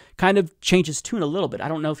Dore, kind of changed his tune a little bit. I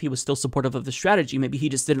don't know if he was still supportive of the strategy. Maybe he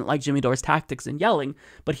just didn't like Jimmy Dore's tactics and yelling,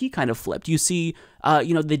 but he kind of flipped. You see,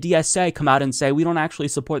 you know, the DSA come out and say, we don't actually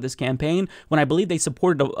support this campaign, when I believe they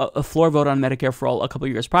supported a floor vote on Medicare for all a couple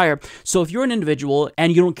of years prior. So if you're an individual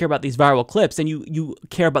and you don't care about these viral clips and you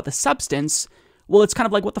care about the substance, well, it's kind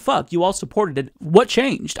of like, what the fuck? You all supported it. What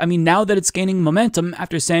changed? I mean, now that it's gaining momentum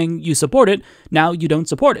after saying you support it, now you don't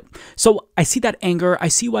support it. So I see that anger. I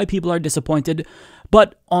see why people are disappointed.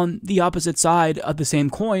 But on the opposite side of the same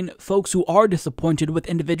coin, folks who are disappointed with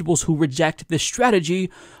individuals who reject this strategy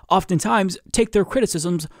oftentimes take their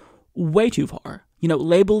criticisms way too far. You know,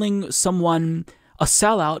 labeling someone a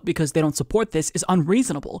sellout because they don't support this is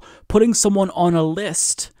unreasonable. Putting someone on a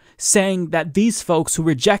list saying that these folks who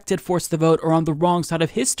rejected Force the Vote are on the wrong side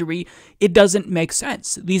of history, it doesn't make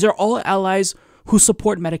sense. These are all allies who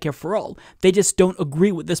support Medicare for All. They just don't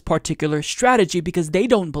agree with this particular strategy because they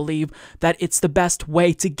don't believe that it's the best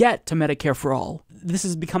way to get to Medicare for All. This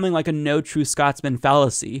is becoming like a no true Scotsman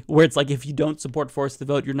fallacy, where it's like if you don't support Force the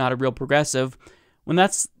Vote, you're not a real progressive, when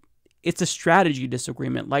it's a strategy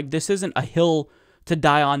disagreement. Like, this isn't a hill to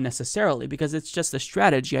die on necessarily, because it's just a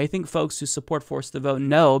strategy. I think folks who support Force the Vote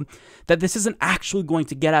know that this isn't actually going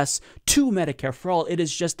to get us to Medicare for All. It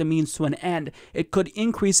is just a means to an end. It could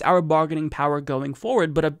increase our bargaining power going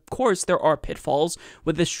forward, but of course there are pitfalls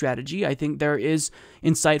with this strategy. I think there is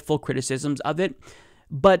insightful criticisms of it,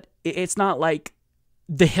 but it's not like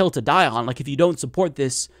the hill to die on. Like, if you don't support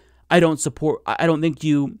this, I don't think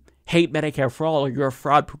you hate Medicare for All, or you're a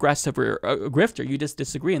fraud, progressive, or a grifter. You just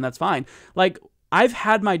disagree, and that's fine. Like, I've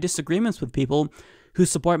had my disagreements with people who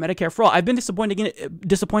support Medicare for All. I've been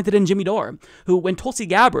disappointed in Jimmy Dore, who, when Tulsi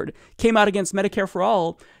Gabbard came out against Medicare for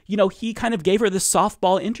All, you know, he kind of gave her this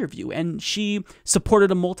softball interview, and she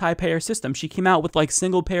supported a multi-payer system. She came out with like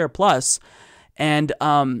single payer plus, and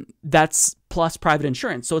that's plus private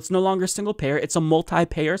insurance. So it's no longer single payer, it's a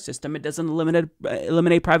multi-payer system. It doesn't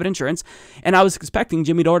eliminate private insurance. And I was expecting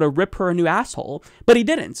Jimmy Dore to rip her a new asshole, but he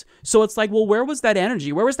didn't. So it's like, well, where was that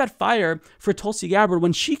energy? Where was that fire for Tulsi Gabbard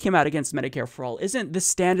when she came out against Medicare for All? Isn't the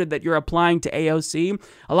standard that you're applying to AOC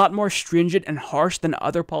a lot more stringent and harsh than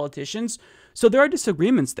other politicians? So there are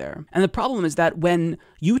disagreements there. And the problem is that when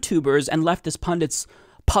YouTubers and leftist pundits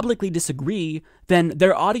publicly disagree, then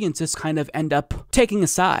their audiences kind of end up taking a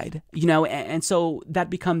side, you know, and so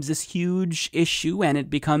that becomes this huge issue, and it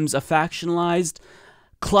becomes a factionalized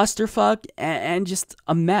clusterfuck and just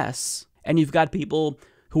a mess. And you've got people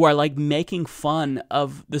who are like making fun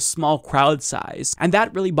of the small crowd size, and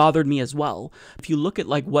that really bothered me as well. If you look at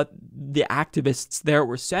like what the activists there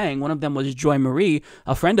were saying, one of them was Joy Marie,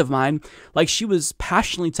 a friend of mine. Like, she was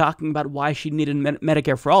passionately talking about why she needed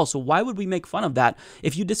Medicare for All. So why would we make fun of that?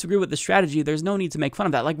 If you disagree with the strategy, there's no need to make fun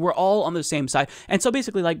of that. Like, we're all on the same side. And so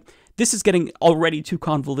basically, like, this is getting already too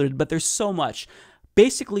convoluted, but there's so much.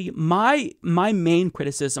 Basically, my main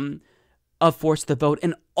criticism of Force the Vote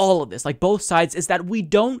in all of this, like both sides, is that we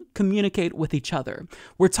don't communicate with each other.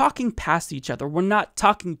 We're talking past each other. We're not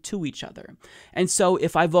talking to each other. And so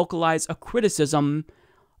if I vocalize a criticism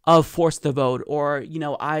of Force the Vote, or, you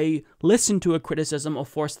know, I listen to a criticism of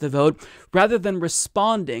Force the Vote, rather than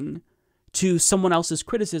responding to someone else's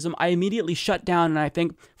criticism, I immediately shut down and I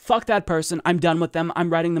think, fuck that person, I'm done with them, I'm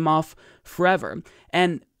writing them off forever.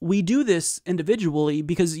 And we do this individually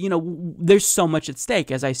because, you know, there's so much at stake,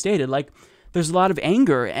 as I stated. Like, there's a lot of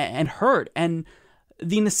anger and hurt, and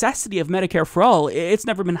the necessity of Medicare for All, it's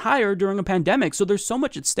never been higher during a pandemic. So there's so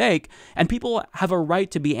much at stake, and people have a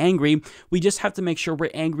right to be angry. We just have to make sure we're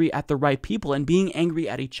angry at the right people, and being angry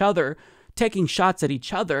at each other, taking shots at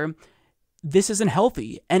each other, this isn't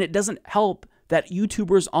healthy. And it doesn't help that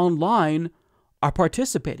YouTubers online are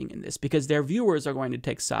participating in this, because their viewers are going to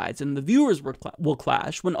take sides, and the viewers will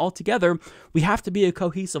clash, when altogether we have to be a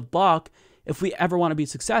cohesive block if we ever want to be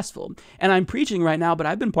successful. And I'm preaching right now, but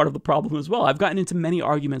I've been part of the problem as well. I've gotten into many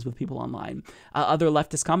arguments with people online, other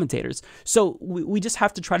leftist commentators. So we just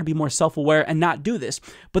have to try to be more self-aware and not do this.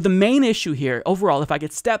 But the main issue here, overall, if I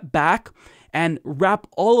could step back and wrap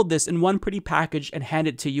all of this in one pretty package and hand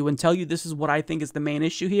it to you and tell you this is what I think is the main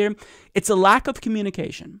issue here, it's a lack of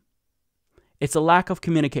communication. It's a lack of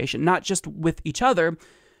communication, not just with each other,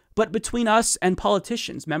 but between us and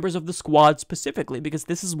politicians, members of the squad specifically, because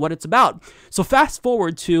this is what it's about. So fast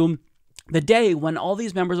forward to the day when all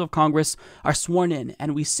these members of Congress are sworn in,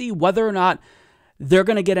 and we see whether or not they're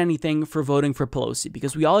going to get anything for voting for Pelosi,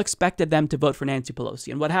 because we all expected them to vote for Nancy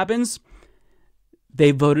Pelosi. And what happens?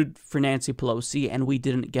 They voted for Nancy Pelosi, and we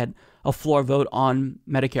didn't get a floor vote on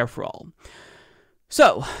Medicare for All.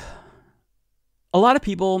 So a lot of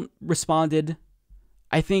people responded,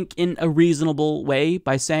 I think, in a reasonable way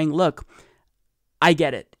by saying, look, I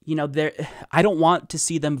get it. You know, I don't want to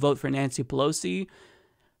see them vote for Nancy Pelosi.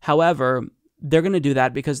 However, they're going to do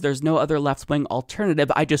that because there's no other left-wing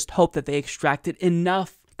alternative. I just hope that they extracted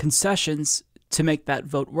enough concessions to make that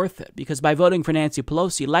vote worth it. Because by voting for Nancy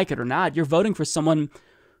Pelosi, like it or not, you're voting for someone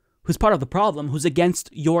who's part of the problem, who's against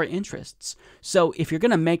your interests. So if you're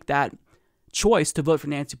going to make that choice to vote for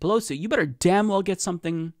Nancy Pelosi, you better damn well get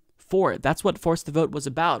something for it. That's what Force the Vote was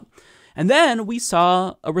about. And then we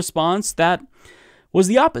saw a response that was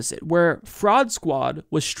the opposite, where Fraud Squad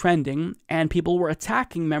was trending and people were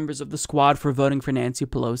attacking members of the squad for voting for Nancy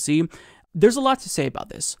Pelosi. There's a lot to say about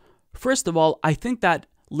this. First of all, I think that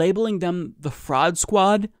labeling them the Fraud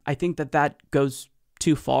Squad, I think that that goes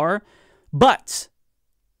too far. But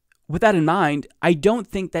with that in mind, I don't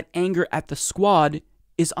think that anger at the squad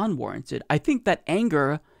is unwarranted. I think that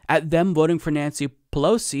anger at them voting for Nancy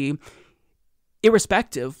Pelosi,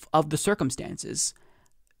 irrespective of the circumstances,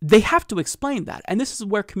 they have to explain that. And this is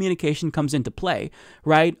where communication comes into play,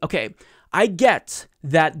 right? Okay, I get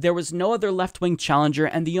that there was no other left-wing challenger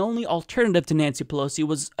and the only alternative to Nancy Pelosi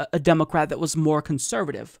was a Democrat that was more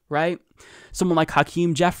conservative, right? Someone like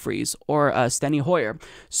Hakeem Jeffries or Steny Hoyer.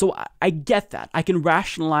 So I get that. I can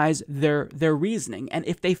rationalize their reasoning. And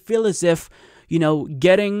if they feel as if, you know,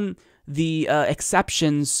 getting the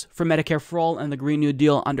exceptions for Medicare for All and the Green New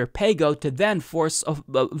Deal under PAYGO to then force a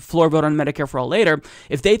floor vote on Medicare for All later,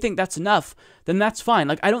 if they think that's enough, then that's fine.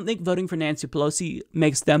 Like, I don't think voting for Nancy Pelosi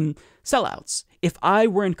makes them sellouts. If I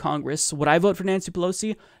were in Congress, would I vote for Nancy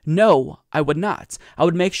Pelosi? No, I would not. I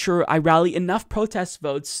would make sure I rally enough protest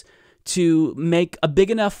votes to make a big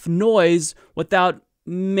enough noise without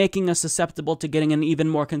making us susceptible to getting an even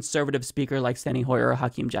more conservative speaker like Steny Hoyer or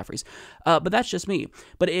Hakeem Jeffries. But that's just me.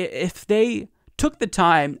 But if they took the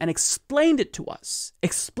time and explained it to us,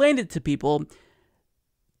 explained it to people,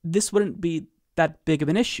 this wouldn't be that big of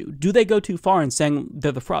an issue. Do they go too far in saying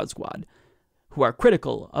they're the Fraud Squad, who are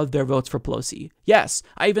critical of their votes for Pelosi? Yes,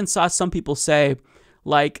 I even saw some people say,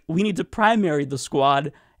 like, we need to primary the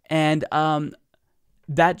squad, and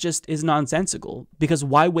that just is nonsensical, because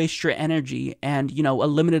why waste your energy and, you know, a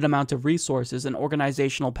limited amount of resources and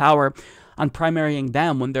organizational power on primarying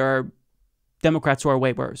them when there are Democrats who are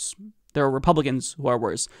way worse? There are Republicans who are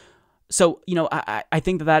worse. So, you know, I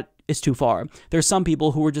think that is too far. There's some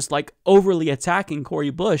people who were just like overly attacking Cori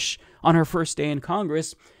Bush on her first day in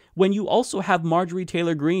Congress, when you also have Marjorie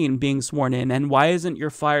Taylor Greene being sworn in, and why isn't your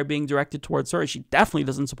fire being directed towards her? She definitely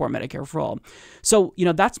doesn't support Medicare for All. So, you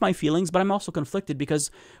know, that's my feelings, but I'm also conflicted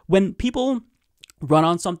because when people run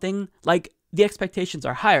on something, like, the expectations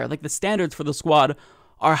are higher, like the standards for the squad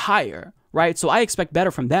are higher, right? So I expect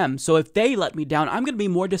better from them. So if they let me down, I'm going to be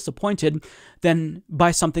more disappointed than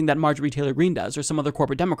by something that Marjorie Taylor Greene does or some other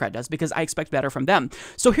corporate Democrat does, because I expect better from them.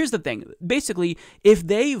 So here's the thing. Basically, if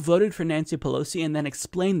they voted for Nancy Pelosi and then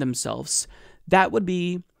explained themselves, that would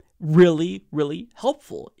be really, really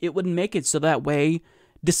helpful. It would make it so that way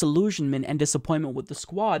disillusionment and disappointment with the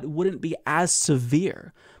squad wouldn't be as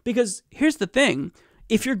severe. Because here's the thing.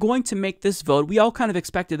 If you're going to make this vote, we all kind of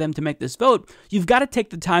expected them to make this vote, you've got to take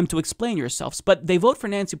the time to explain yourselves. But they vote for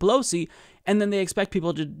Nancy Pelosi, and then they expect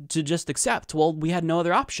people to just accept. Well, we had no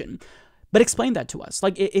other option. But explain that to us.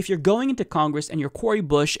 Like, if you're going into Congress and you're Cori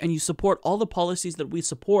Bush and you support all the policies that we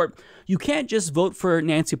support, you can't just vote for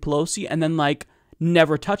Nancy Pelosi and then, like,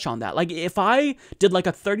 never touch on that. Like, if I did, like,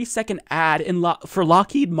 a 30-second ad for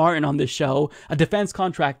Lockheed Martin on this show, a defense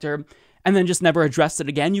contractor, and then just never addressed it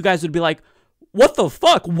again, you guys would be like, what the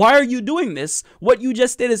fuck? Why are you doing this? What you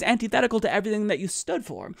just did is antithetical to everything that you stood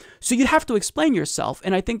for. So you have to explain yourself.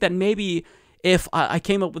 And I think that maybe if I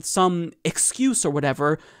came up with some excuse or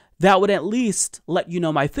whatever, that would at least let you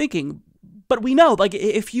know my thinking. But we know, like,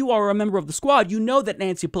 if you are a member of the squad, you know that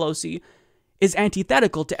Nancy Pelosi is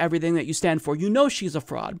antithetical to everything that you stand for. You know she's a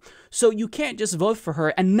fraud. So you can't just vote for her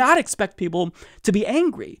and not expect people to be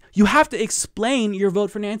angry. You have to explain your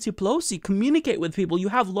vote for Nancy Pelosi, communicate with people. You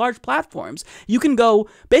have large platforms. You can go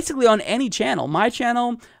basically on any channel, my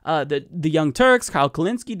channel, the Young Turks, Kyle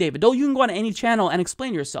Kalinske, David Dole. You can go on any channel and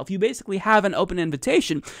explain yourself. You basically have an open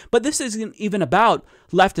invitation. But this isn't even about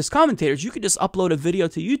leftist commentators. You could just upload a video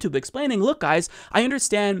to YouTube explaining, look, guys, I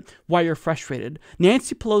understand why you're frustrated.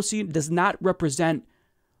 Nancy Pelosi does not represent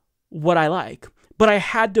what I like, but I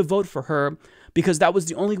had to vote for her because that was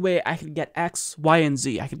the only way I could get X, Y, and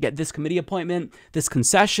Z. I could get this committee appointment, this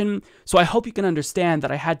concession. So I hope you can understand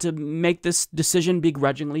that I had to make this decision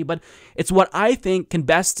begrudgingly, but it's what I think can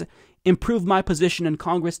best improve my position in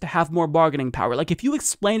Congress to have more bargaining power. Like, if you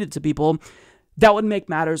explained it to people, that would make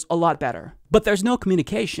matters a lot better. But there's no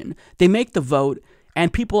communication. They make the vote,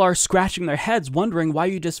 and people are scratching their heads wondering why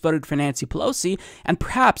you just voted for Nancy Pelosi. And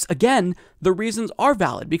perhaps, again, the reasons are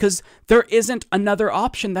valid because there isn't another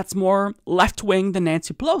option that's more left-wing than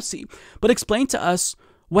Nancy Pelosi. But explain to us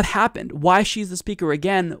what happened, why she's the speaker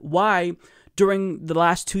again, why during the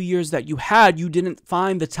last 2 years that you had, you didn't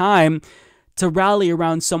find the time to rally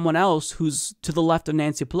around someone else who's to the left of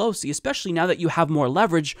Nancy Pelosi, especially now that you have more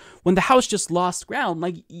leverage when the House just lost ground.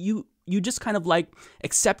 Like, you just kind of like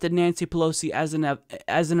accepted Nancy Pelosi as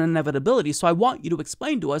an inevitability. So I want you to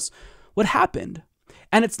explain to us what happened.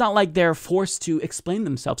 And it's not like they're forced to explain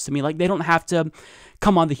themselves to me. Like, they don't have to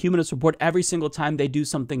come on the Humanist Report every single time they do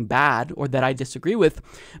something bad or that I disagree with.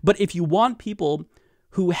 But if you want people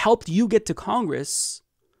who helped you get to Congress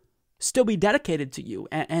still be dedicated to you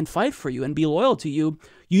and fight for you and be loyal to you,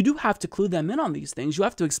 you do have to clue them in on these things. You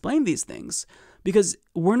have to explain these things, because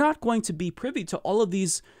we're not going to be privy to all of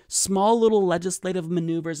these small little legislative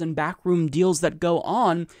maneuvers and backroom deals that go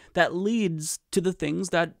on that leads to the things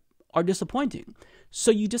that are disappointing. So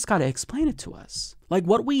you just got to explain it to us. Like,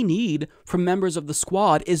 what we need from members of the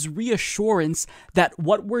squad is reassurance that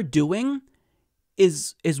what we're doing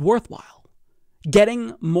is worthwhile.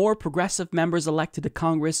 Getting more progressive members elected to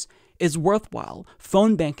Congress is worthwhile.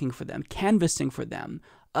 Phone banking for them, canvassing for them,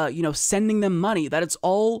 sending them money, that it's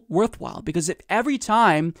all worthwhile. Because if every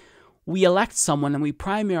time we elect someone and we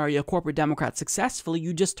primary a corporate Democrat successfully,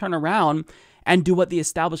 you just turn around and do what the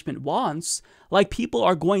establishment wants, like, people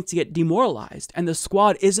are going to get demoralized and the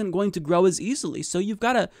squad isn't going to grow as easily. So you've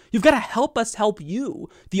got to help us help you.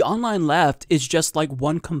 The online left is just like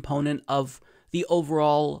one component of the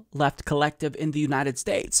overall left collective in the United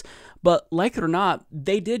States. But like it or not,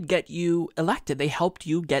 they did get you elected. They helped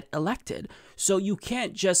you get elected. So you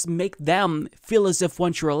can't just make them feel as if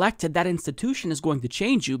once you're elected, that institution is going to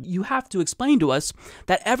change you. You have to explain to us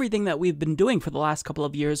that everything that we've been doing for the last couple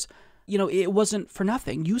of years, it wasn't for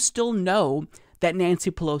nothing. You still know that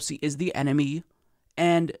Nancy Pelosi is the enemy,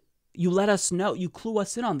 and you let us know, you clue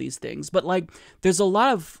us in on these things. But like, there's a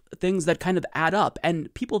lot of things that kind of add up,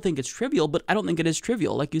 and people think it's trivial, but I don't think it is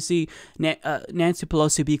trivial. Like, you see Nancy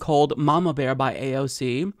Pelosi be called Mama Bear by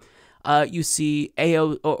AOC. You see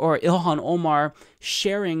Ilhan Omar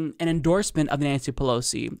sharing an endorsement of Nancy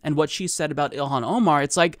Pelosi and what she said about Ilhan Omar.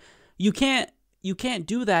 It's like, you can't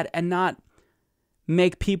do that and not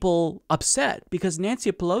make people upset, because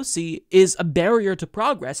Nancy Pelosi is a barrier to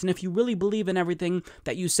progress. And if you really believe in everything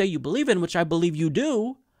that you say you believe in, which I believe you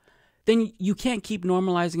do, then you can't keep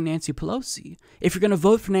normalizing Nancy Pelosi. If you're going to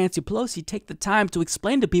vote for Nancy Pelosi, take the time to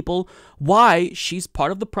explain to people why she's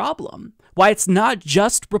part of the problem. Why it's not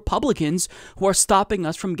just Republicans who are stopping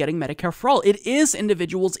us from getting Medicare for all. It is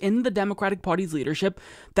individuals in the Democratic Party's leadership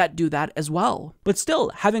that do that as well. But still,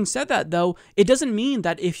 having said that, though, it doesn't mean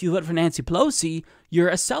that if you vote for Nancy Pelosi, you're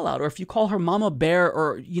a sellout. Or if you call her Mama Bear,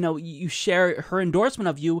 or, you share her endorsement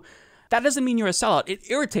of you, that doesn't mean you're a sellout. It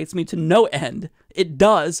irritates me to no end. It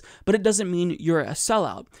does, but it doesn't mean you're a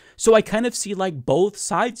sellout. So I kind of see like both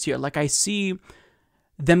sides here. Like, I see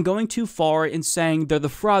them going too far in saying they're the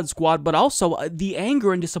fraud squad, but also the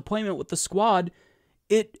anger and disappointment with the squad,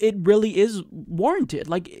 it really is warranted.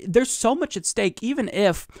 Like, there's so much at stake. Even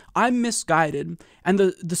if I'm misguided and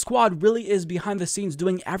the squad really is behind the scenes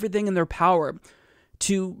doing everything in their power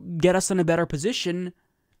to get us in a better position,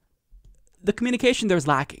 the communication there's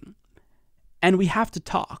lacking. And we have to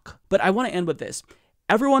talk. But I want to end with this.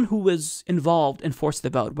 Everyone who was involved in Force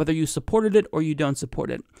the Vote, whether you supported it or you don't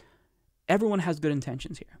support it, everyone has good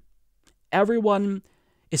intentions here. Everyone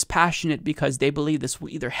is passionate because they believe this will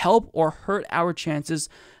either help or hurt our chances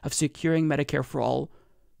of securing Medicare for all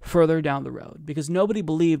further down the road. Because nobody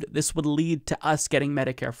believed this would lead to us getting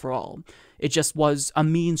Medicare for all. It just was a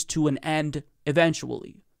means to an end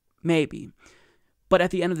eventually. Maybe. But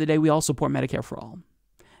at the end of the day, we all support Medicare for all.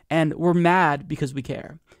 And we're mad because we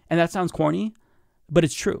care. And that sounds corny, but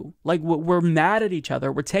it's true. Like, we're mad at each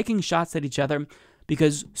other. We're taking shots at each other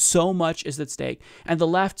because so much is at stake. And the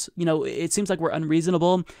left, it seems like we're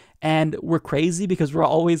unreasonable and we're crazy because we're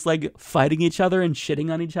always like fighting each other and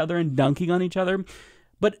shitting on each other and dunking on each other.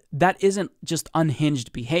 But that isn't just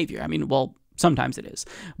unhinged behavior. I mean, well, sometimes it is.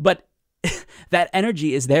 But that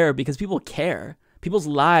energy is there because people care. People's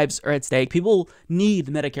lives are at stake. People need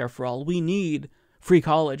Medicare for all. We need free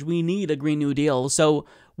college. We need a Green New Deal. So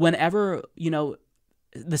whenever,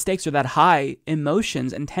 the stakes are that high,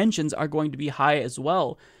 emotions and tensions are going to be high as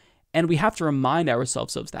well. And we have to remind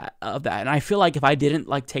ourselves of that. And I feel like if I didn't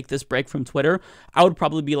take this break from Twitter, I would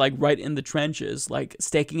probably be right in the trenches,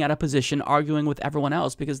 staking out a position, arguing with everyone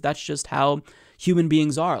else, because that's just how human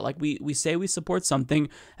beings are. We say we support something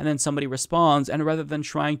and then somebody responds, and rather than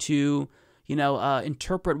trying to,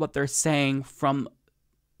 interpret what they're saying from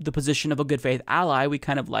the position of a good faith ally, we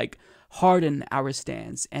kind of harden our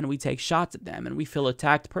stance and we take shots at them and we feel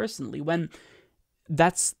attacked personally, when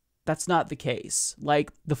that's not the case.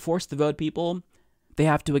 The Force the Vote people, they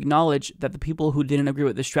have to acknowledge that the people who didn't agree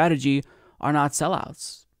with the strategy are not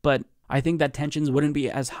sellouts. But I think that tensions wouldn't be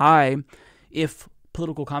as high if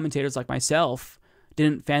political commentators like myself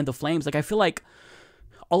didn't fan the flames. I feel like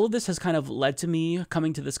all of this has kind of led to me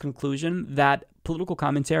coming to this conclusion that political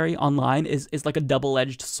commentary online is like a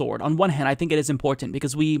double-edged sword. On one hand, I think it is important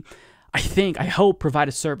because we I hope, provide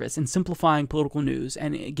a service in simplifying political news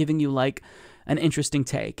and giving you like an interesting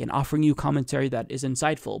take and offering you commentary that is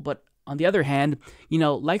insightful. But on the other hand, you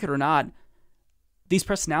know, like it or not, these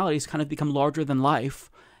personalities kind of become larger than life,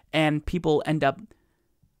 and people end up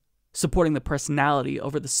supporting the personality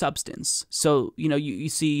over the substance. So, you know, you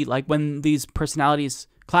see like when these personalities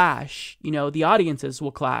clash, you know, the audiences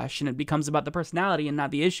will clash, and it becomes about the personality and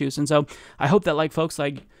not the issues. And so I hope that like folks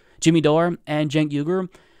like Jimmy Dore and Cenk Uygur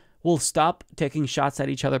will stop taking shots at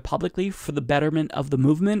each other publicly for the betterment of the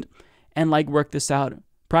movement and like work this out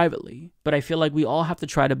privately. But I feel like we all have to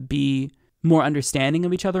try to be more understanding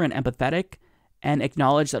of each other and empathetic, and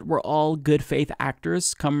acknowledge that we're all good faith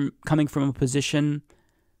actors coming from a position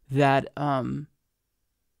that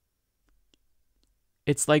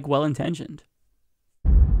it's like well-intentioned.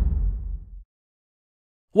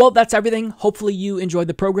 Well, that's everything. Hopefully you enjoyed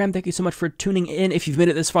the program. Thank you so much for tuning in if you've made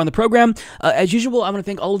it this far in the program. As usual, I want to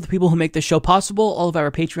thank all of the people who make this show possible, all of our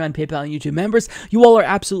Patreon, PayPal, and YouTube members. You all are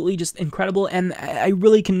absolutely just incredible, and I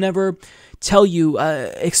really can never tell you,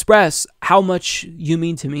 express how much you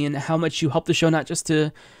mean to me and how much you help the show not just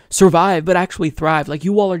to survive, but actually thrive. Like,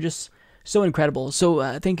 you all are just so incredible.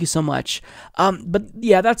 So thank you so much. But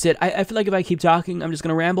yeah, that's it. I feel like if I keep talking, I'm just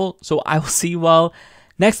going to ramble. So I will see you all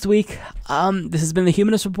next week. This has been the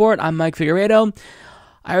Humanist Report. I'm Mike Figueredo.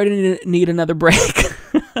 I already need another break.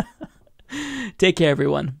 Take care,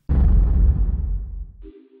 everyone.